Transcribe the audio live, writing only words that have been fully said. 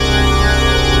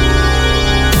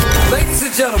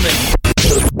gentlemen.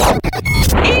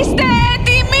 Είστε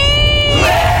έτοιμοι?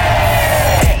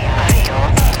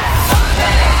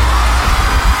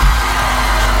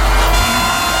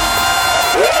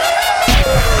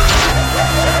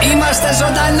 Είμαστε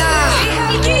ζωντανά. Η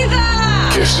Χαλκίδα.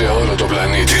 Και σε όλο το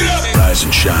πλανήτη. Rise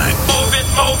and shine. Move it,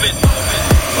 move it.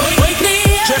 Wake me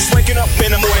up. Just waking up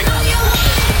in the morning.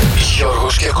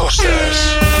 Γιώργος και Κώστας.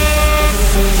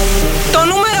 Το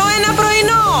νούμερο 1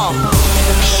 πρωινό.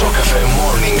 Σοκαφέ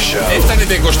Morning Show. Έφτανε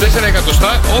τα 24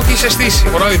 εκατοστά, όχι σε στήση.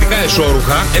 Φοράω ειδικά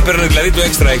εσώρουχα, έπαιρνε δηλαδή το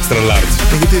extra large.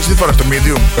 Γιατί εσύ δεν φοράς το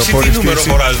medium. Εσύ τι νούμερο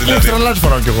φοράς δηλαδή? Extra large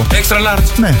φοράω κι εγώ. Extra large.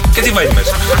 Ναι. Και τι βάζει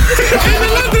μέσα?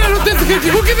 Ελάτε, ερωτεύτηκα κι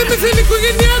εγώ και δεν με θέλει η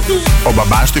οικογένειά του. Ο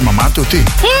μπαμπάς του, η μαμά του, τι?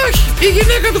 Όχι, η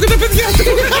γυναίκα του και τα παιδιά του.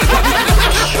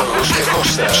 Γιώργος και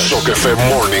Κώστας. Σοκαφέ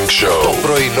Morning Show. Το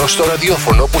πρωινό στο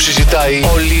ραδιόφωνο που συζητάει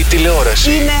όλη η τηλεόραση.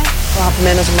 Είναι ο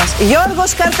αγαπημένος μας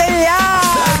Γιώργος Καρτελιάς.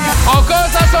 Ο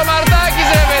Κώστας ο Μαρτάκης,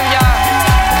 ρε παιδιά.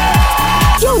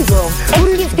 Γιώργο,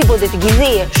 έχεις τίποτε την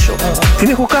κηδεία σου? Την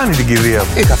έχω κάνει την κηδεία μου.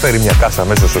 Είχα φέρει μια κάσα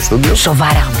μέσα στο στούντιο.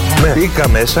 Σοβαρά μου. Ναι. Μπήκα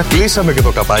μέσα, κλείσαμε και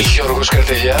το καπάκι. Γιώργος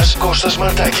Καρτελιάς, Κώστας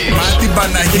Μαρτάκης. Μα την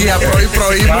Παναγία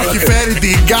πρωί μου έχει φέρει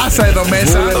την κάσα εδώ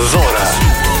μέσα. Δώρα.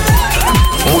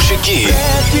 Μουσική.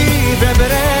 Δεν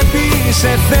πρέπει,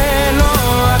 σε θέλω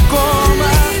ακόμα.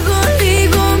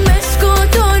 Λίγο με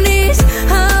σκοτώνεις,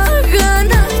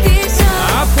 αγανάκτησα.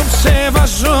 Απόψε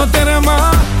βάζω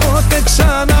τέρμα, πότε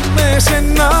ξανά με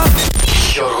σένα.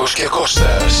 Γιώργος και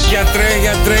Κώστας.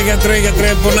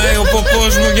 Γιατρέ, πονάει ο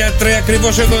ποπός μου, γιατρέ,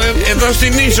 ακριβώς εδώ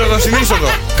στην είσοδο.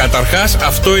 Καταρχάς,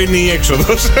 αυτό είναι η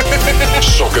έξοδος.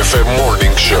 Σοκαφέ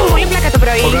Morning Show. Πολύ πλάκα το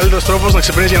πρωί. Ο καλύτερος τρόπος να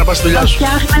ξυπνήσεις για να πας στη δουλειά σου.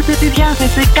 Φτιάχνετε τη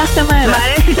διάθεση κάθε μέρα. Μ'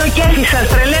 αρέσει το κέφι σας,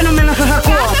 τρελαίνομαι να σας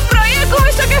ακούω. Κάθε πρωί ακούμε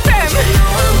στο καφέ.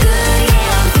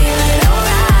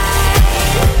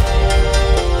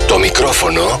 Το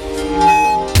μικρόφωνο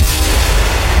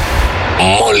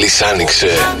μόλις άνοιξε.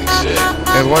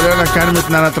 Εγώ λέω να κάνουμε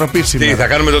την ανατροπή Τι, σήμερα. θα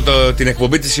κάνουμε την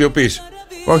εκπομπή της σιωπής?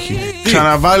 Όχι.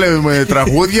 Ξαναβάλουμε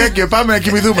τραγούδια και πάμε να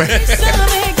κοιμηθούμε.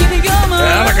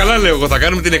 Άρα καλά λέω εγώ, θα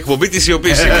κάνουμε την εκπομπή της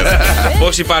σιωπής σήμερα.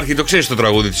 Πώς υπάρχει, το ξέρεις το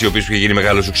τραγούδι της σιωπής που είχε γίνει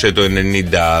μεγάλο σουξέ το 92-91?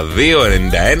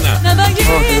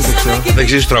 Δεν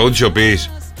ξέρεις το τραγούδι της σιωπής?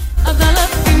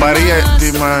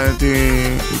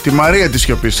 Τη Μαρία της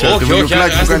σιωπής. Όχι,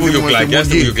 άστε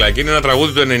Βουλιουκλάκη. Είναι ένα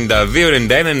τραγούδι το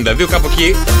 92-91-92, κάπου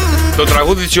εκεί. Το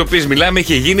τραγούδι της σιωπής, μιλάμε,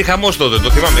 είχε γίνει χαμός τότε,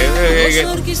 το θυμάμαι.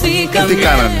 Τι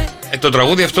κάνανε? Το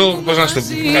τραγούδι αυτό, πώς να σου το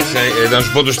να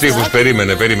σου πω τους στίχους.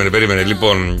 Περίμενε.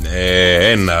 Λοιπόν,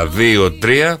 1, 2,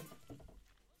 3.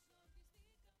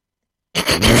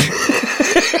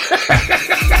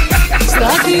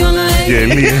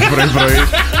 Γελίε πρωί.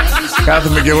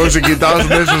 Κάθομαι κι εγώ σε κοιτάω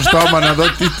μέσα στο στόμα να δω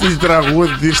τι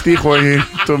τραγούδι, τι στίχο είναι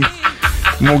το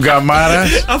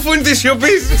Μουγκαμάρας. Αφού είναι τη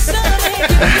σιωπής.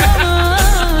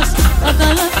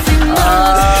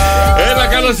 Έλα,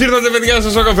 καλώς ήρθατε παιδιά στο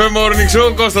Σοκαφέ Morning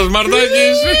Show. Κώστας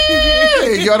Μαρτάκης,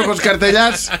 Γιώργος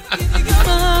Καρτελιάς.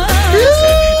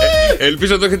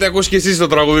 Ελπίζω το έχετε ακούσει και εσείς το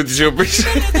τραγούδι της σιωπής.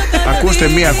 Ακούστε,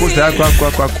 άκου.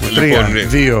 3,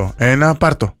 2, 1,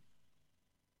 πάρτο.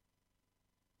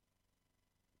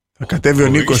 Θα κατέβει ο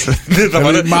Νίκος.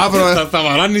 Θα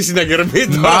βαράνει η συναγερμή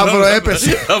του. Μαύρο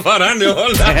έπεσε. Θα βαράνε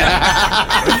όλα.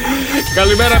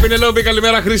 Καλημέρα Πινελόπη,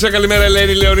 καλημέρα Χρύσα, καλημέρα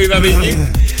Ελένη, Λεωνίδα,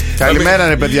 Νίκη. Καλημέρα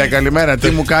ρε παιδιά, καλημέρα. Τι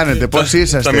μου κάνετε, πώς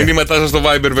είσαστε? Τα μηνύματά σας στο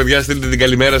Viber, παιδιά, στείλτε την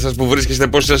καλημέρα σας που βρίσκεστε,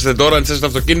 πώς είσαστε τώρα. Αν είστε στο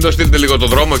αυτοκίνητο, στείλτε λίγο το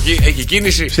δρόμο εκεί, έχει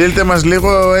κίνηση. Στείλτε μας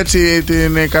λίγο έτσι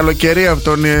την καλοκαιρία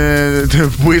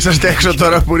που είσαστε έξω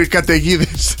τώρα που είναι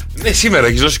καταιγίδες. Ναι, σήμερα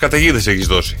έχεις δώσει καταιγίδες, έχεις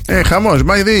δώσει. Χαμός,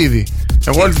 μα ήδη.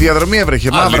 Εγώ όλη τη διαδρομή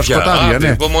έβρεχε, μαύρα σκοτάδια. Ναι.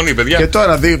 Υπομονή, παιδιά. Και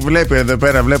τώρα βλέπει εδώ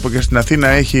πέρα, βλέπω και στην Αθήνα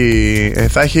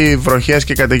θα έχει βροχές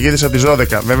και καταιγίδες από τις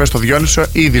 12. Βέβαια στο Διόνυσο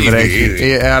ήδη βρέχει.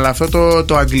 Αλλά αυτό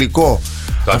το αγγλικό.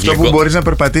 Αυτό που μπορείς να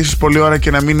περπατήσεις πολλή ώρα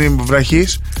και να μην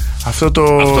βραχείς.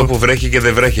 Αυτό που βρέχει και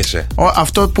δεν βρέχεσαι.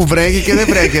 Αυτό που βρέχει και δεν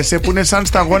βρέχεσαι, που είναι σαν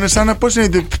σταγόνες, σαν πώς είναι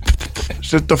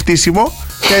το φτύσιμο.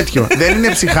 Τέτοιο.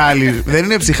 Δεν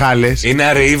είναι ψυχάλες. Είναι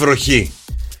αραιή βροχή.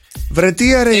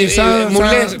 Βρετή αραιή.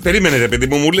 Περίμενε ρε παιδί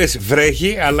μου λες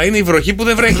βρέχει, αλλά είναι η βροχή που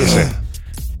δεν βρέχεσαι.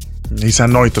 Είσαι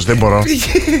ανόητος, δεν μπορώ.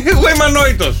 Εγώ είμαι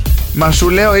ανόητος. Μα σου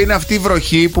λέω, είναι αυτή η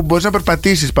βροχή που μπορείς να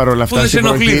περπατήσεις παρόλα αυτά. Που δεν σε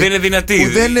ενοχλεί, δεν είναι δυνατή. Που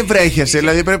δεν βρέχεσαι,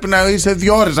 δηλαδή πρέπει να είσαι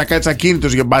 2 ώρες να κάτσεις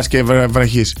ακίνητος για μπας και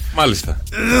βραχείς. Μάλιστα.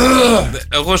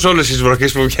 Εγώ σε όλες τις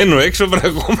βροχές που βγαίνω έξω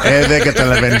βρέχομαι. Δεν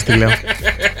καταλαβαίνεις τι λέω.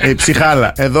 Η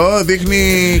ψυχάλα. Εδώ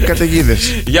δείχνει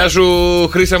καταιγίδες. Γεια σου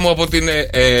Χρύσα μου από την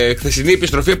χθεσινή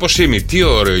επιστροφή από Σίμη. Τι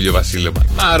ωραίο ηλιοβασίλεμα.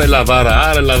 Άρε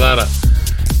λαδάρα.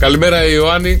 Καλημέρα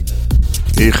Ιωάννη.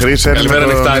 Η Χρύσα είναι καλημέρα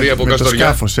Νεκτάρια από Καστοριά.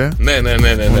 Σκάφος, Ναι.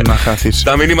 Να χαθείς.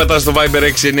 Τα μηνύματα στο Viber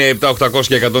 697-800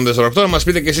 και 148. Να μας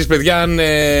πείτε και εσείς, παιδιά, αν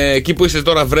εκεί που είστε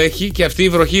τώρα βρέχει και αυτή η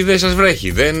βροχή δεν σας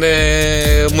βρέχει. Δεν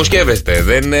μουσκεύεστε.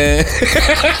 Δεν.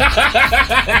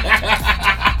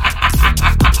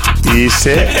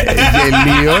 Είσαι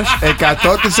γελίος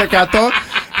 100%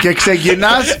 και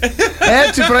ξεκινάς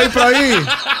έτσι πρωί-πρωί.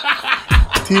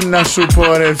 Τι να σου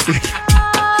πω, ρε φίλε.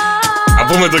 Να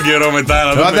πούμε τον καιρό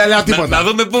μετά. Να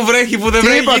δούμε πού βρέχει, πού δεν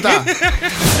βρέχει. Τίποτα.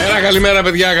 Ένα καλημέρα,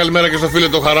 παιδιά. Καλημέρα και στο φίλο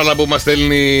του Χαράλα που μας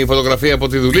στέλνει φωτογραφία από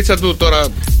τη δουλίτσα του. Τώρα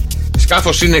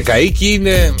σκάφος είναι καΐκι,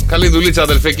 είναι καλή δουλίτσα,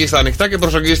 αδελφέ, εκεί στα ανοιχτά και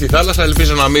προσογγίζει στη θάλασσα.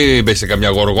 Ελπίζω να μην πέσει σε καμιά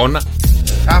γοργόνα.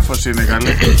 Σκάφος είναι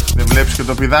καλή. Δεν βλέπεις και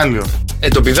το πηδάλιο.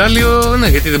 Το πηδάλιο, ναι,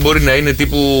 γιατί δεν μπορεί να είναι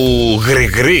τύπου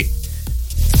γρηγρή.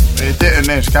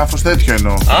 Ναι, σκάφος τέτοιο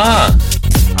εννοώ.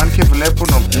 Αν και βλέπω,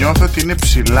 νιώθω ότι είναι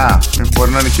ψηλά.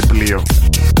 Μπορεί να είναι και πλοίο.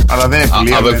 Αλλά δεν είναι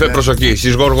πλοίο. Αδελφέ, προσοχή,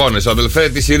 στις γοργόνες. Αδελφέ,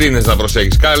 τις ειρήνες να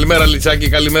προσέχεις. Καλημέρα, Λιτσάκη,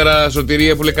 καλημέρα,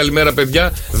 Σωτηρία που λέει καλημέρα,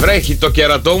 παιδιά. Βρέχει το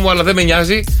κερατό μου, αλλά δεν με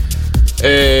νοιάζει.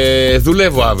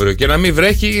 Δουλεύω αύριο. Και να μην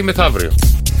βρέχει μεθαύριο.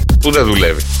 Που δεν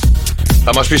δουλεύει.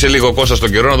 Θα μας πει σε λίγο Κώστα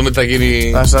στον καιρό να δούμε τι θα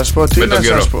γίνει. Θα σας πω, τι με να τον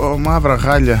σας πω, μαύρα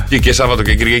χάλια. Και Σάββατο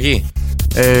και Κυριακή.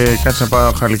 Κάτσε να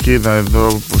πάω Χαλκίδα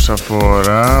εδώ που σ'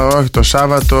 αφορά. Όχι, το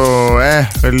Σάββατο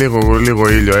λίγο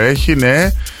ήλιο έχει,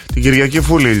 ναι. Την Κυριακή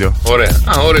φουλ ήλιο. Ωραία,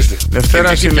 ορίστε.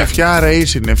 Δευτέρα συννεφιά, ρεή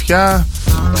συννεφιά.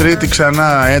 Τρίτη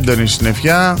ξανά έντονη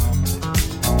συννεφιά.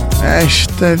 Έχει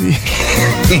τέτοια.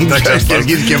 Και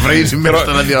αρχίζει και βρίζει σήμερα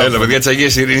στο ραδιόφωνο. Έλα, παιδιά, της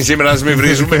Αγίας Ειρήνης, σήμερα ας μην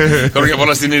βρίζουμε. Χρόνια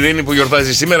πολλά στην Ειρήνη που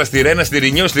γιορτάζει σήμερα, στη Ρένα, στη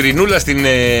Ρινιό, στη Ρινούλα, στην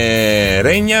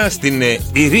Ρένια, στην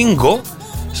Ειρήνγκο,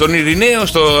 στον Ειρηναίο,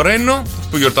 στο Ρένο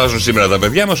που γιορτάζουν σήμερα τα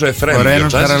παιδιά μας. Ο Εφρέμ. Ο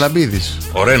Ρένος Καραλαμπίδης.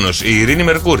 Ο Ρένος, η Ειρήνη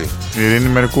Μερκούρη. Η Ειρήνη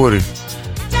Μερκούρη.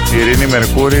 Η Ειρήνη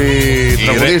Μερκούρη,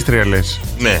 τραγουδίστρια λες.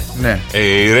 Ναι.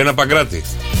 Η Ρένα Παγκράτη.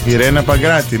 Η Ρένα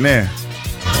Παγκράτη, ναι.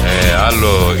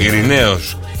 Άλλο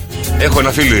Ειρηναίος. Έχω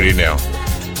ένα φίλο Ειρηναίο.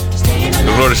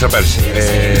 Το γνώρισα πέρσι.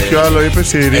 Ποιο άλλο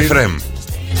είπες, η Ειρήνη? Εφρέμ.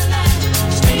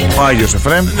 Ο Άγιος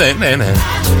Εφρέμ. Ναι.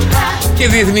 Και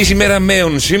Διεθνής ημέρα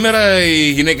Μέων σήμερα.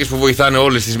 Οι γυναίκες που βοηθάνε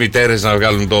όλες τις μητέρες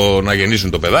να γεννήσουν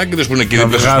το παιδάκι τους, που είναι εκεί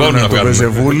δίπλα στους πόνους,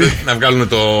 να βγάλουν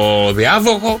το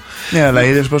διάδοχο. Ναι, αλλά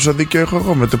είδες πόσο δίκιο έχω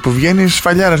εγώ. Με το που βγαίνει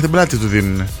σφαλιάρα στην πλάτη του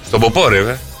δίνουνε. Στον ποπό,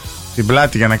 ρε. Στην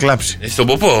πλάτη για να κλάψει. Στον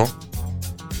ποπό.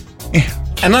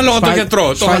 Ανάλογα το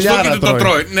γιατρό. Το χαστόκι του το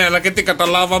τρώει. Ναι, αλλά και τι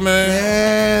καταλάβαμε.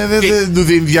 Δεν του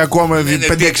δίνει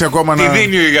 5-6 ακόμα να. Τι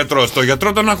δίνει ο γιατρός? Το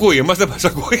γιατρό τον ακούει. Εμάς δεν μας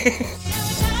ακούει.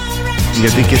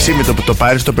 Γιατί και εσύ με το που το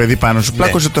πάρεις το παιδί πάνω σου,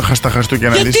 πλάκωσε το χασταχαστούκια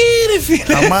να δεις. Γιατί ρε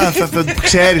φίλε? Αμά,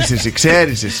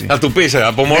 ξέρεις εσύ. Θα του πεις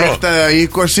από μωρό. Μέχρι τα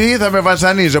 20 θα με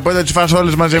βασανίζω, οπότε θα τις φας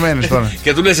όλες μαζεμένες τώρα.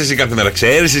 Και του λες εσύ κάθε μέρα,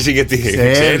 ξέρεις εσύ γιατί?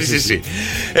 Ξέρεις εσύ.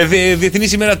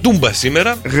 Διεθνής ημέρα Τούμπα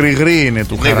σήμερα. Γρηγρή είναι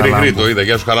του Χαράλαμπου. Ναι, γρηγρή το είδα.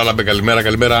 Γεια σου Χαράλαμπε,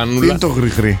 καλημέρα Ανούλα. Τι είναι το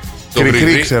γρηγρή?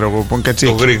 Γρηγρή ξέρω εγώ, που είναι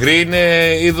κατσίκι. Το γρηγρή είναι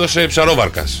είδος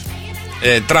ψαρόβαρκας.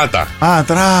 Τράτα.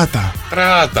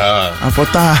 Τράτα. Από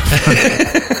τα.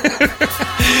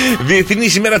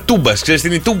 Διεθνής ημέρα Τούμπας. Ξέρεις τι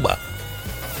είναι η Τούμπα?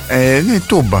 Είναι η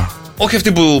Τούμπα. Όχι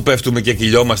αυτή που πέφτουμε και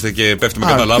κυλιόμαστε και πέφτουμε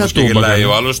κατά λάθος και γελάει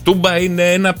ο άλλος. Τούμπα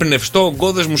είναι ένα πνευστό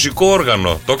ογκώδες μουσικό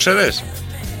όργανο. Το ξέρεις?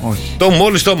 Όχι.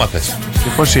 Μόλις το μάθες. Και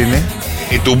πώς είναι?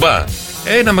 Η Τούμπα.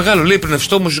 Ένα μεγάλο λέει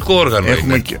πνευστό μουσικό όργανο.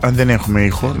 Αν δεν έχουμε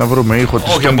ήχο, να βρούμε ήχο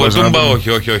της όχι, από Τούμπα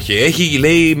όχι. Έχει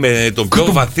λέει με το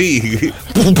πιο βαθύ.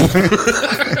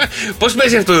 Πώς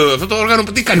παίζει αυτό το όργανο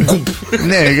που τι κάνει? Κουπ.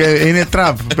 Ναι, είναι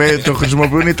τραπ. Το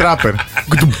χρησιμοποιούν οι τράπερ.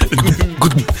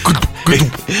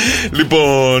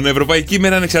 Λοιπόν, Ευρωπαϊκή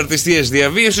ημέρα ανεξαρτησίας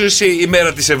διαβίωσης, η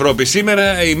μέρα της Ευρώπης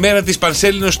σήμερα, η μέρα της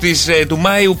Πανσέλινος του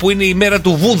Μάιου που είναι η μέρα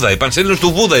του Βούδα. Η Πανσέλινος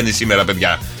του Βούδα είναι σήμερα,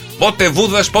 παιδιά. Πότε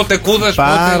Βούδας, πότε Κούδας.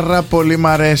 Πάρα πολύ μ'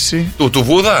 αρέσει. Του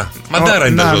Βούδα, μαντάρα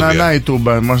είναι τα ζώδια. Να η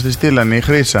Τούμπα, μας τη στείλανε η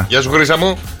Χρύσα. Γεια σου Χρύσα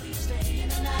μου.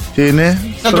 Τι είναι?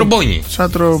 Σαν τρομπόνι.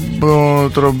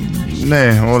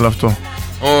 Ναι, όλο αυτό.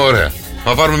 Ωραία.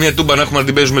 Θα πάρουμε μια Τούμπα να έχουμε να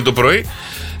την παίζουμε το πρωί.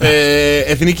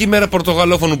 Εθνική ημέρα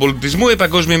Πορτογαλόφωνου πολιτισμού, η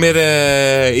Παγκόσμια ημέρα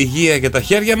υγεία για τα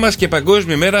χέρια μας και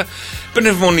Παγκόσμια ημέρα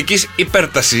πνευμονικής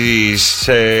υπέρτασης.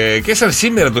 Και σαν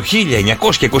σήμερα το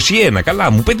 1921,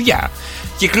 καλά μου παιδιά,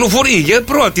 κυκλοφορεί για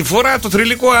πρώτη φορά το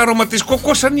θρυλικό άρωμα της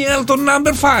Coco Chanel, το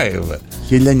number 5.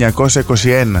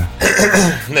 1921.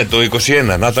 Ναι, το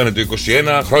 21, να ήταν το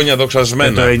 21, χρόνια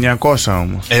δοξασμένα. Το 900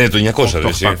 όμως. Ναι, το 900 το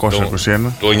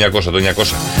 821. Το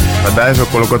 900. Φαντάζεσαι ο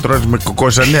κολοκοτρώνης με Coco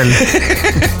Chanel.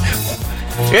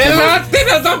 Ελάτε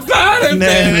να το πάρετε!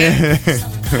 Ναι.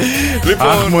 Λοιπόν...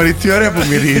 Αχ μωρή, τι ωραία που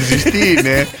μυρίζεις. Τι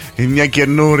είναι? Είναι μια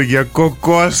καινούργια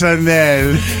Coco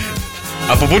Chanel.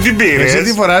 Από πού την πήρες? Εσύ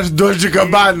τι φοράς? Dolce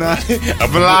Gabbana.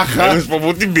 Βλάχα. Από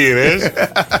πού την πήρες?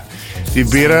 Την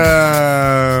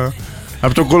πήρα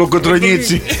από το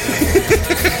Κολοκοτρονίτσι.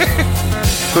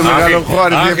 Το μεγάλο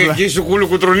χώρι. Αχ, εκεί στο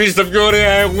Κολοκοτρονίτσι τα πιο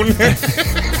ωραία έχουν.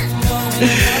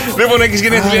 Λοιπόν, έχεις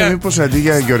γενέθλια. Μήπως αντί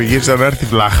για Γεωργίτσα να έρθει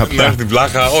βλάχα. Να έρθει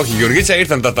βλάχα. Όχι, Γεωργίτσα,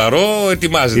 ήρθαν τα ταρό,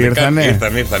 ετοιμάζεται.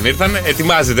 Ήρθαν.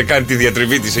 Ετοιμάζεται, κάνει τη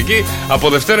διατριβή της εκεί. Από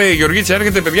Δευτέρα η Γεωργίτσα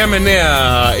έρχεται, παιδιά, με νέα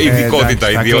ειδικότητα.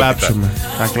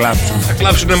 Θα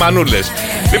κλάψουνε μανούλες.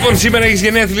 Λοιπόν, σήμερα έχεις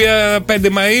γενέθλια 5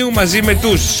 Μαΐου μαζί με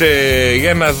τους.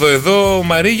 Για να δω εδώ,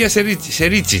 Μαρίγια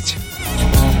Σερίτσιτς.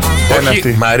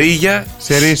 Όχι, Μαρίγια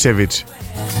Σερίτσεβιτς.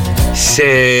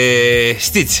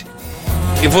 Στίτς.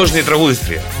 Η Βόσνια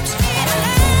τραγούδιστρια.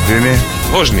 Είναι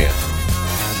Βόσνια.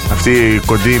 αυτή η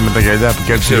κοντή με τα γυαλιά που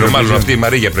κέρδισε. Ξέρω, μάλλον αυτή η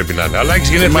Μαρίγια πρέπει να είναι. Αλλά έχεις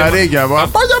γενέθλια. Μαρίγια.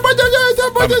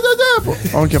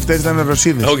 Όχι, αυτές ήταν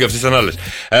Ρωσίδες. Όχι, αυτές ήταν άλλες.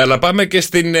 Αλλά πάμε και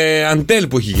στην Αντέλ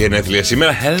που έχει γενέθλια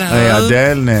σήμερα.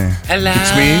 Αντέλ, ναι.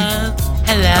 It's me.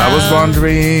 I was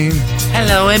wondering.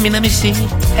 Hello, έμεινα μισή.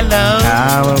 Hello.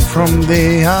 I'm from the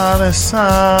other side.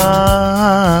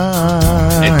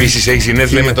 Επίσης έχεις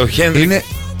γενέθλια με τον Χένρικ.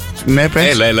 Ναι,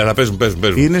 πες. Έλα, να παίζουν.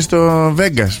 Είναι στο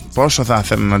Vegas. Πόσο θα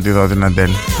ήθελα να τη δω την Αντέλ.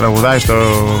 Τραγουδάει στο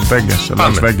Vegas.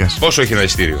 Πόσο έχει ένα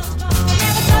ειστήριο?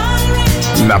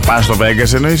 Να πας στο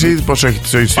Vegas εννοείς ή πόσο έχει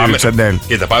το ειστήριο της Αντέλ?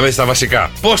 Κοίτα, πάμε στα βασικά.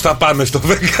 Πώς θα πάμε στο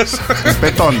Vegas?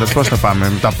 Πετώντας, πώς θα πάμε,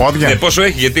 με τα πόδια? Ναι, πόσο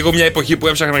έχει, γιατί εγώ μια εποχή που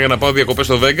έψαχνα για να πάω διακοπές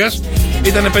στο Vegas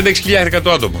ήταν 5-6 χιλιάρικα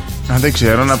το άτομο. Δεν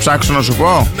ξέρω, να ψάξω να σου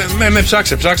πω. Ναι,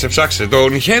 ψάξε.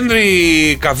 Τον Χένρι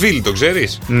Καβίλ, το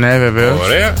ξέρεις? Ναι, βεβαίως.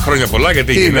 Ωραία, χρόνια πολλά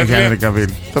γιατί τι είναι Χένρι Καβίλ?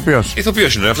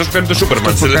 Ηθοποιός είναι, αυτός που κάνει το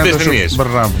Σούπερμαν στις τελευταίες ταινίες.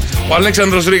 Ο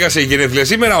Αλέξανδρος Ρήγας έχει γενέθλια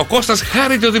σήμερα, ο Κώστας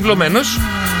Χάρη ο διπλωμένος.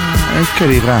 Και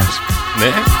Ρηγάς. Ναι,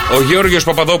 ο Γεώργιος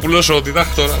Παπαδόπουλος, ο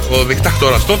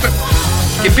δικτάκτορας τότε.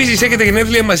 Και επίσης έχετε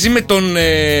γενέθλια μαζί με τον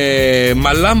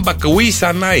Μαλάμπα Κουί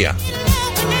Σανάια.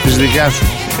 Της δικιά σου.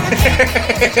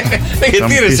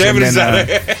 Γιατί ρε σε έβριζα ρε.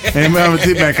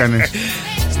 Τι με έκανες?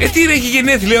 Τι ρε έχει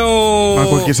γενέθλια ο...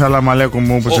 Ακούω και σαλαμαλέκου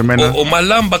μου όπως εμένα. Ο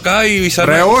Μαλάμπα Κουί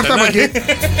Σανάια. Ρε όρτα από εκεί.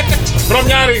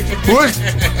 Βρωμιάρη.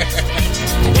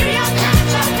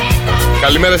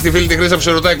 Καλημέρα στη φίλη τη Χρύσα που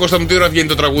σε ρωτάει, Κώστα μου, τι ώρα βγαίνει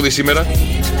το τραγούδι σήμερα?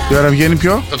 Τι ώρα βγαίνει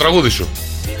ποιο? Το τραγούδι σου.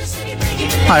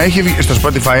 Έχει βγει στο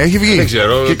Spotify, έχει βγει. Δεν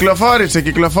ξέρω. Κυκλοφόρησε.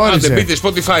 Άντε μπείτε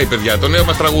Spotify, παιδιά, το νέο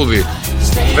μας τραγούδι.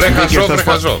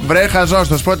 Βρε χαζό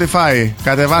στο Spotify.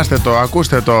 Κατεβάστε το,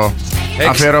 ακούστε το.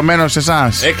 Αφιερωμένο σε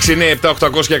εσάς.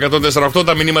 697-800-1048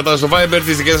 τα μηνύματα στο Viber,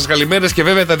 τις δικές σας καλημέρες και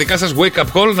βέβαια τα δικά σας wake up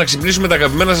call να ξυπνήσουμε τα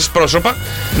αγαπημένα σας πρόσωπα.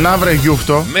 Να βρε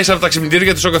γιούφτο. Μέσα από τα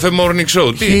ξυπνητήρια του Σοκαφέ Morning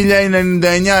Show. Τι?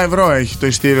 1099 € έχει το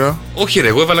ειστήριο. Όχι, ρε,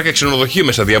 εγώ έβαλα και ξενοδοχείο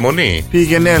μέσα διαμονή.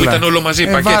 Πήγαινε, έλα. Που ήταν όλο μαζί,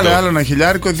 πακέτο. Βάλε άλλο ένα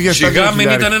χιλιάρικο, 2 σιγά μην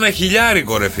ήταν ένα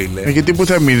χιλιάρικο, ρε φίλε. Γιατί που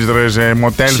θα μείνεις, ρε,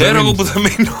 μοτέλ? Ξέρω εγώ που θα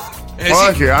μείνω.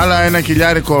 Όχι, άλλα ένα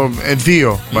χιλιάρικο,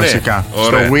 2 βασικά.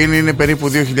 Στο Win είναι περίπου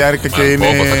 2 χιλιάρικα και είναι.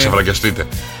 Όπω θα ξεβρακιαστείτε.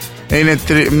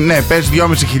 Ναι, πες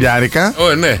 2,5 χιλιάρικα.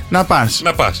 Ναι. Να πας.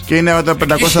 Και είναι όταν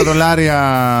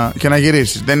 $500 και να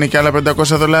γυρίσεις. Δεν είναι και άλλα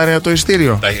 $500 το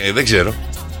ειστήριο? Δεν ξέρω.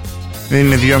 Δεν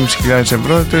είναι 2.500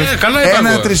 €. Καλά,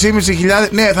 ένα 3.500.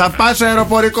 Ναι, θα πας στο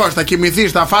αεροπορικό, θα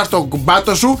κοιμηθείς, θα φας το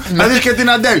κουμπάτο σου, θα δεις και την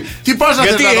Αντέλ. Τι πώς θα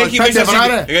θες να δώσεις?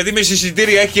 Γιατί μέσα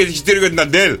εισιτήρια έχει και εισιτήριο για την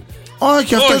Αντέλ.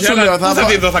 Όχι, αυτό σου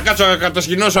λέω. Θα κάτσω να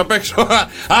κατασκηνώσω απ' έξω.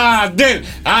 Αντέλ!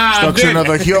 Στο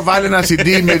ξενοδοχείο βάλει ένα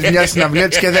CD με μια συναυλία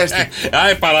της και δέστη.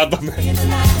 Παράτα με.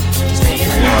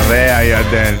 Ωραία η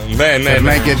Αντέλ. Ναι.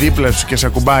 Περνάει και δίπλα σου και σε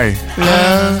ακουμπάει.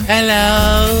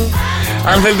 Hello.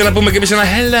 Αν θέλετε να πούμε και εμείς ένα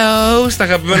hello στα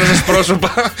αγαπημένα σας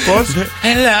πρόσωπα. Πώς?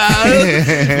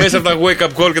 Hello. Μέσα από τα wake up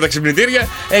call και τα ξυπνητήρια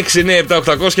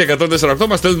 697-800-1048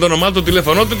 μας στέλνουν το όνομά του, το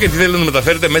τηλέφωνό του και τι θέλετε να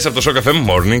μεταφέρετε μέσα από το Show Cafe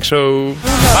Morning Show.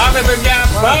 Πάμε παιδιά,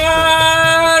 Παρασκευή!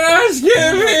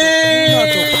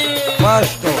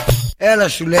 Πάστο, έλα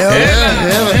σου λέω.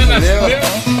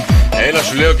 Έλα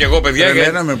σου λέω κι εγώ παιδιά.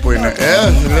 Ελέναμε που είναι.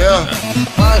 Έλα σου λέω.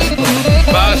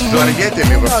 Πάστο. Αργέται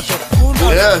λίγο.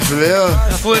 Έλα σου λέω.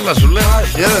 Αφού έλα σου λέω.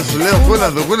 Έλα σου λέω.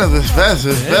 Πού να το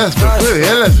σπάσεις.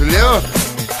 Έλα σου λέω.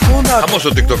 Χαμός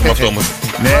το TikTok με αυτό όμως.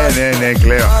 Ναι,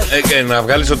 κλαίω. Να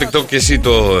βγάλεις το TikTok και εσύ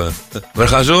το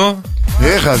βρεχαζό.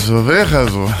 Βρέχαζο.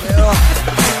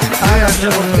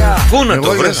 Πού να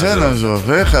το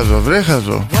βρέχαζο.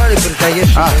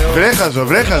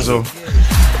 Βρέχαζο.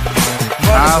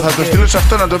 θα το στείλω σε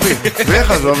αυτό να το πει.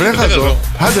 Βρέχαζο.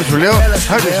 Άντε σου λέω,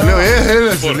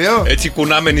 έλα σου λέω. Έτσι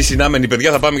κουνάμενοι, συνάμενοι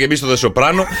παιδιά, θα πάμε και εμείς στο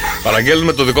Δεσοπράνο.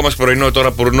 Παραγγέλνουμε το δικό μας πρωινό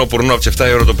τώρα πουρνό από τις 7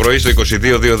 η ώρα το πρωί στο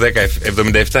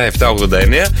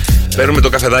 22-210-77-7-89. Παίρνουμε το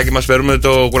καφεδάκι μας, παίρνουμε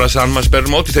το κουρασάν μας,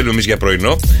 παίρνουμε ό,τι θέλουμε εμείς για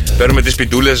πρωινό. Παίρνουμε τις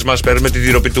πιτούλες μας, παίρνουμε τη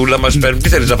τυροπιτούλα μας. Τι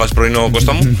θέλεις να φας πρωινό,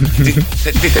 Κώστα μου? Τι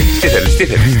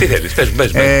θέλεις,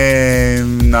 πες.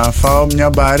 Να φάω μια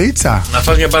μπαρίτσα. Να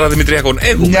φας μια παραδημητριακό.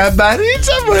 Μια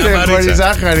μπαρίτσα μωρέ, χωρίς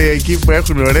ζάχαρη, εκεί που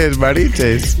έχουν ωραίες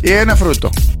μπαρίτσες. Ή ένα φρούτο.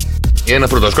 Ένα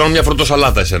φρούτο. Ας κάνω μια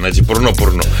φρουτοσαλάτα εσένα, έτσι, πουρνό.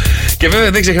 Και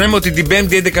βέβαια δεν ξεχνάμε ότι την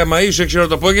 5η 11 Μαΐου, 6 ώρα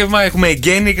το απόγευμα, έχουμε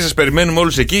εγγένεια και σας περιμένουμε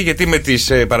όλους εκεί. Γιατί με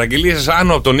τις παραγγελίες σας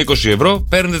άνω από τον 20€,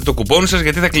 παίρνετε το κουπόνι σας,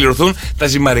 γιατί θα κληρωθούν τα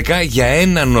ζυμαρικά για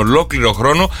έναν ολόκληρο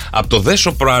χρόνο από το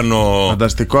Δεσοπράνο.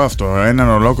 Φανταστικό αυτό. Έναν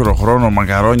ολόκληρο χρόνο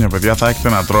μακαρόνια, παιδιά, θα έχετε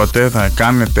να τρώτε, θα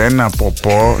κάνετε ένα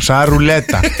ποπό σαν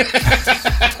ρουλέτα.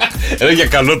 Για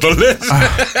καλό το λες.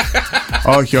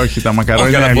 Όχι, τα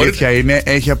μακαρόνια η αλήθεια είναι,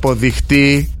 έχει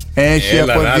αποδειχτεί. Έχει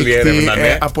αποδειχτεί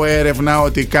από έρευνα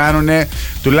ότι κάνουν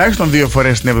τουλάχιστον 2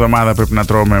 φορές την εβδομάδα πρέπει να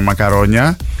τρώμε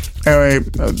μακαρόνια.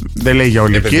 Δεν λέει για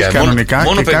ολικής κανονικά.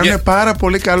 Μόνο και κάνουν πάρα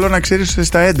πολύ καλό, να ξέρεις,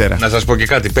 στα έντερα. Να σας πω και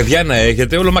κάτι. Παιδιά να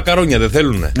έχετε, όλο μακαρόνια δεν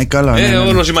θέλουνε. Καλά, ναι.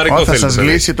 Όλο ζυμαρικό θέλουν. Θα σας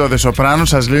λύσει το Δεσοπράνο,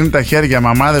 σας λύνει τα χέρια,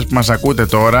 μαμάδες που μας ακούτε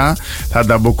τώρα. Θα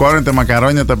τα μπουκώνετε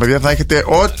μακαρόνια τα παιδιά, θα έχετε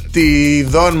ό,τι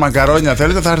ειδών μακαρόνια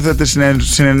θέλετε. Θα έρθετε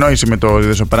συνεννόηση με το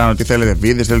Δεσοπράνο. Τι θέλετε,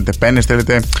 βίδες, θέλετε πένες,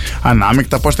 θέλετε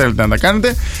ανάμεικτα, πώς θέλετε να τα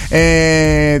κάνετε.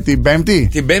 Την Πέμπτη.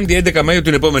 Την 5η 11 Μαΐου,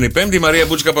 την επόμενη Πέμπτη, η Μαρία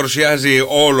Μπούτσικα παρουσιάζει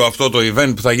όλο αυτό το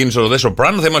event που θα γίνει στο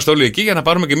Δεσοπράνο. Θα είμαστε όλοι εκεί για να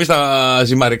πάρουμε και εμείς τα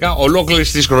ζυμαρικά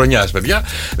ολόκληρης της χρονιάς, παιδιά.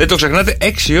 Δεν το ξεχνάτε,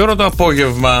 6 ώρα το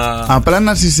απόγευμα. Απλά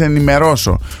να σας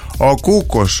ενημερώσω. Ο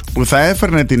Κούκος που θα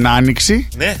έφερνε την Άνοιξη,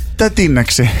 ναι, τα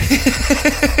τίναξε.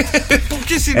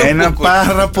 Ένα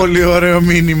πάρα πολύ ωραίο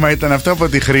μήνυμα ήταν αυτό από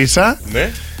τη Χρύσα.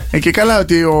 Ναι. Και καλά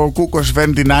ότι ο Κούκος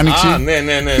φέρνει την Άνοιξη. Ναι.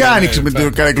 Και Άνοιξη με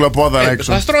την καρεκλοπόδαρα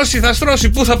έξω. Θα στρώσει,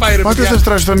 πού θα πάει ρε παιδιά? Πότε θα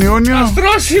στρώσει, τον Ιούνιο?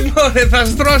 Θα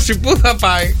στρώσει, πού θα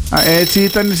πάει? Έτσι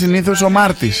ήταν συνήθως ο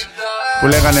Μάρτης. Που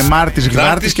λέγανε Μάρτης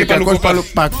Γδάρτης και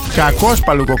κακός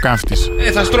παλουκοκάφτης.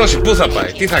 Θα στρώσει, πού θα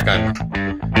πάει, τι θα κάνει?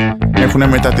 Έχουν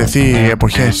μετατεθεί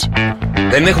εποχές.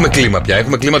 Δεν έχουμε κλίμα πια,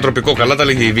 έχουμε κλίμα τροπικό. Καλά τα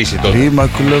λέγει η Βύση τότε.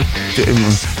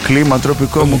 Κλίμα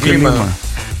τροπικό μου κλίμα.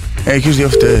 Έχεις 2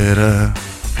 φτερά.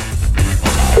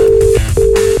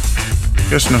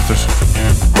 Ποιος είναι αυτός?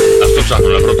 Αυτό ψάχνω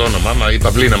να βρω το όνομα. Μα η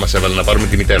Παυλίνα μας έβαλε να πάρουμε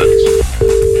τη μητέρα της.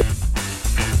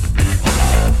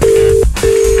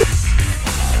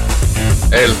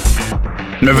 Ελ.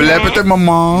 Με βλέπετε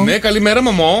μαμά? Ναι, καλημέρα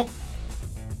μαμά.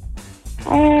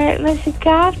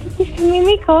 Βασικά αυτή τη στιγμή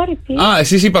είναι η κόρη της.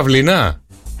 Εσείς η Παυλίνα?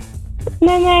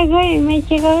 Ναι, εγώ είμαι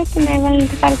και εγώ την έβαλα να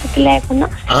πάρω το τηλέφωνο.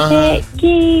 Και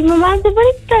η μαμά δεν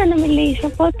μπορεί τώρα να μιλήσει.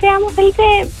 Οπότε, άμα θέλετε,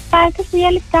 πάρετε σε 2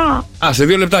 λεπτά. Σε 2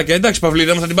 λεπτάκια. Εντάξει,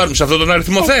 Παυλίνα μου, θα την πάρουμε σε αυτόν τον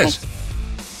αριθμό. Θες?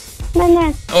 Ναι.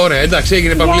 Ωραία, εντάξει,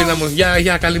 έγινε Παυλίνα μου.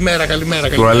 Γεια, καλημέρα.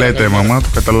 Τουαλέτε, μαμά, το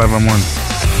καταλάβαμε όλοι.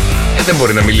 Δεν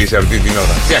μπορεί να μιλήσει αυτή την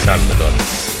ώρα. Τι να κάνουμε τώρα?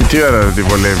 Τι ώρα δεν τη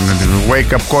βολεύει?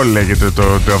 Wake up call λέγεται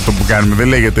αυτό που κάνουμε. Δεν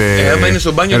λέγεται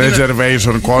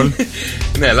reservation call.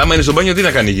 Ναι, αλλά άμα είναι στο μπάνιο, τι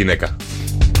να κάνει η γυναίκα?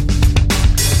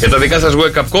 Για τα δικά σας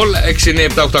wake up call,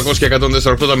 697-800 και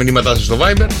 148 τα μηνύματά σας στο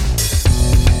Viber.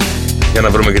 Για να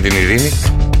βρούμε και την Ειρήνη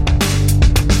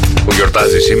που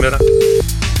γιορτάζει σήμερα.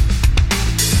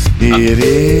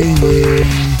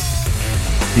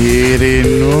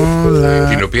 Ειρηνούλα.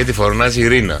 Την οποία τη φωνάζει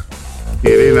Ειρήνα.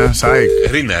 Ειρήνα, Σάικ.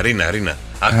 Ρίνα.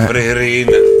 Αχ, βρε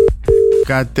Ρίνα.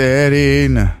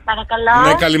 Κατερίνα. Παρακαλώ.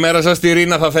 Ναι, καλημέρα σας, τη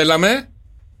Ρίνα θα θέλαμε.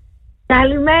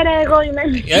 Καλημέρα, εγώ είμαι.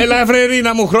 Έλα, βρε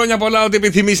Ρίνα μου, χρόνια πολλά, ό,τι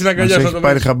επιθυμείς να αγκαλιάσω. Μας έχει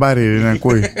πάρει χαμπάρι, Ρίνα,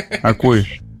 ακούει.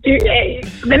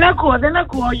 Δεν ακούω,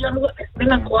 Γιώργο.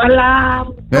 Δεν ακούω, αλλά.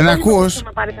 Δεν ακούς?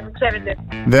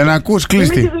 Δεν ακούς,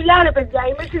 κλείστη. Είμαι στη δουλειά, ρε παιδιά,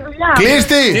 είμαι στη δουλειά.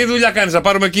 Κλείστη! Τι δουλειά κάνεις? Θα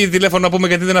πάρουμε εκεί τηλέφωνο να πούμε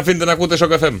γιατί δεν αφήνετε να ακούτε στο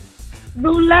καφέ.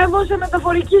 Δουλεύω σε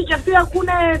μεταφορική και αυτοί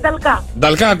ακούνε νταλκά.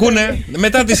 Νταλκά ακούνε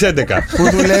μετά τις 11. Πού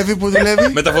δουλεύει?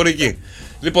 Μεταφορική.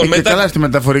 Λοιπόν, και καλά στη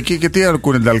μεταφορική και τι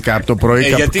ακούνε νταλκά από το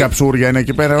πρωί, καψούρια είναι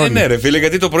εκεί πέρα όλοι. Ναι ρε φίλε,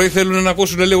 γιατί το πρωί θέλουν να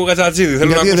ακούσουν λίγο κατσατσίδι.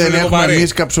 Γιατί δεν έχουμε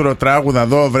εμείς καψουροτράγουδα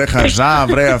εδώ, βρε χαζά,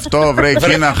 βρε αυτό, βρε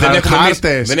εκείνα,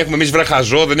 χάρτες. Δεν έχουμε εμείς βρε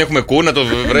χαζό, δεν έχουμε κούνα, το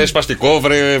βρε σπαστικό,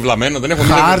 βρε βλαμμένο, δεν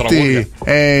έχουμε χάρτη,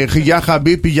 για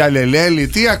χαμπίπι, για λελέλη,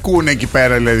 τι ακούνε εκεί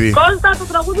πέρα δηλαδή? Κώστα, το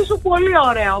τραγούδι σου πολύ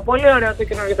ωραίο το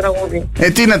καινούργιο τραγούδι.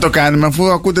 Τι να το κάνουμε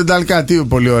αφού ακούτε νταλκά, τι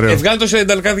πολύ ωραίο. Βγάλω το σε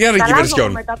νταλκαδιάρικη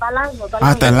βερσιόν.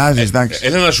 Τα αλλάζεις, εντάξει.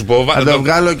 Έλα να σου πω. Θα το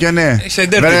βγάλω και ναι.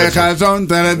 Βρε χαζόν.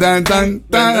 Θα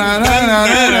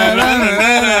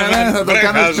το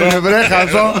κάνω βρε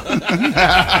χαζόν.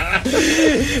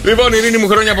 Λοιπόν, Ειρήνη μου,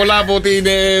 χρόνια πολλά από την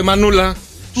Μανούλα.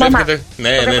 Ναι.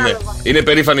 Είναι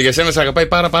περήφανη για σένα, σε αγαπάει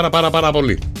πάρα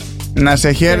πολύ. Να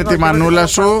σε χαίρει τη Μανούλα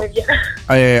σου.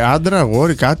 Άντρα,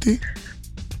 αγόρι, κάτι.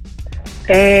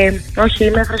 Όχι,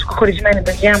 είμαι φρεσκοχωρισμένη,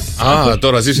 παιδιά.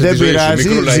 Τώρα ζήσε τη ζωή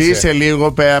σου. Ζήσε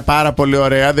λίγο, πάρα πολύ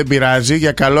ωραία. Δεν πειράζει,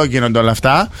 για καλό γίνονται όλα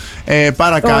αυτά.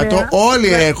 Παρακάτω,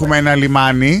 όλοι έχουμε ένα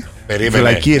λιμάνι.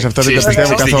 Βλακίες, αυτά δεν τα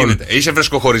πιστεύω καθόλου. Είσαι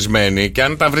φρεσκοχωρισμένη και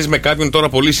αν τα βρεις με κάποιον τώρα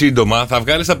πολύ σύντομα, θα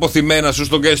βγάλεις τα αποθυμένα σου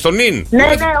στον ίν. Ναι,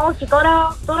 όχι,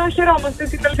 τώρα χαιρόμαστε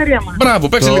στην ελευθερία μας. Μπράβο,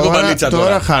 παίξε λίγο μπαλίτσα τώρα.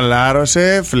 Τώρα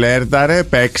χαλάρωσε, φλέρταρε,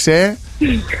 παίξε.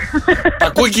 Τα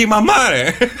ακούει και η μαμά,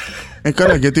 ρε.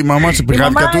 Καλά, γιατί η μαμά σε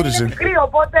πηγάδι κατούρισε. Είναι μικρή,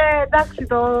 οπότε εντάξει,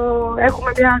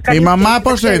 έχουμε μια καλή. Η μαμά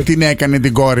πώς την έκανε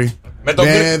την κόρη?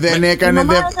 Δεν έκανε.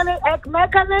 Με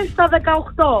έκανε στα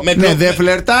 18. Ναι, δεν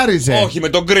φλερτάριζε. Όχι, με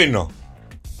τον κρίνο.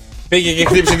 Πήγε και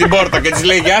χτύψε την πόρτα και της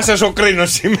λέει γεια σας, ο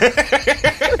κρίνος είμαι.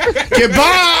 Και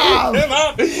μπαμ!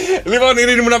 Λοιπόν,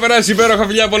 Ειρήνη μου, να περάσει υπέροχα,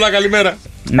 φιλιά πολλά, καλημέρα.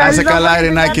 Να είσαι καλά,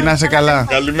 Ειρηνάκη, να είσαι καλά.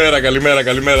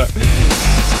 Καλημέρα.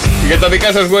 Για τα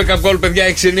δικά σας wake up call, παιδιά,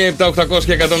 697-800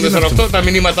 και 148. Τα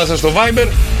μηνύματά σας στο Viber.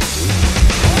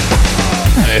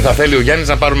 Θα θέλει ο Γιάννης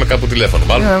να πάρουμε κάπου τηλέφωνο.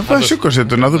 Σήκωσε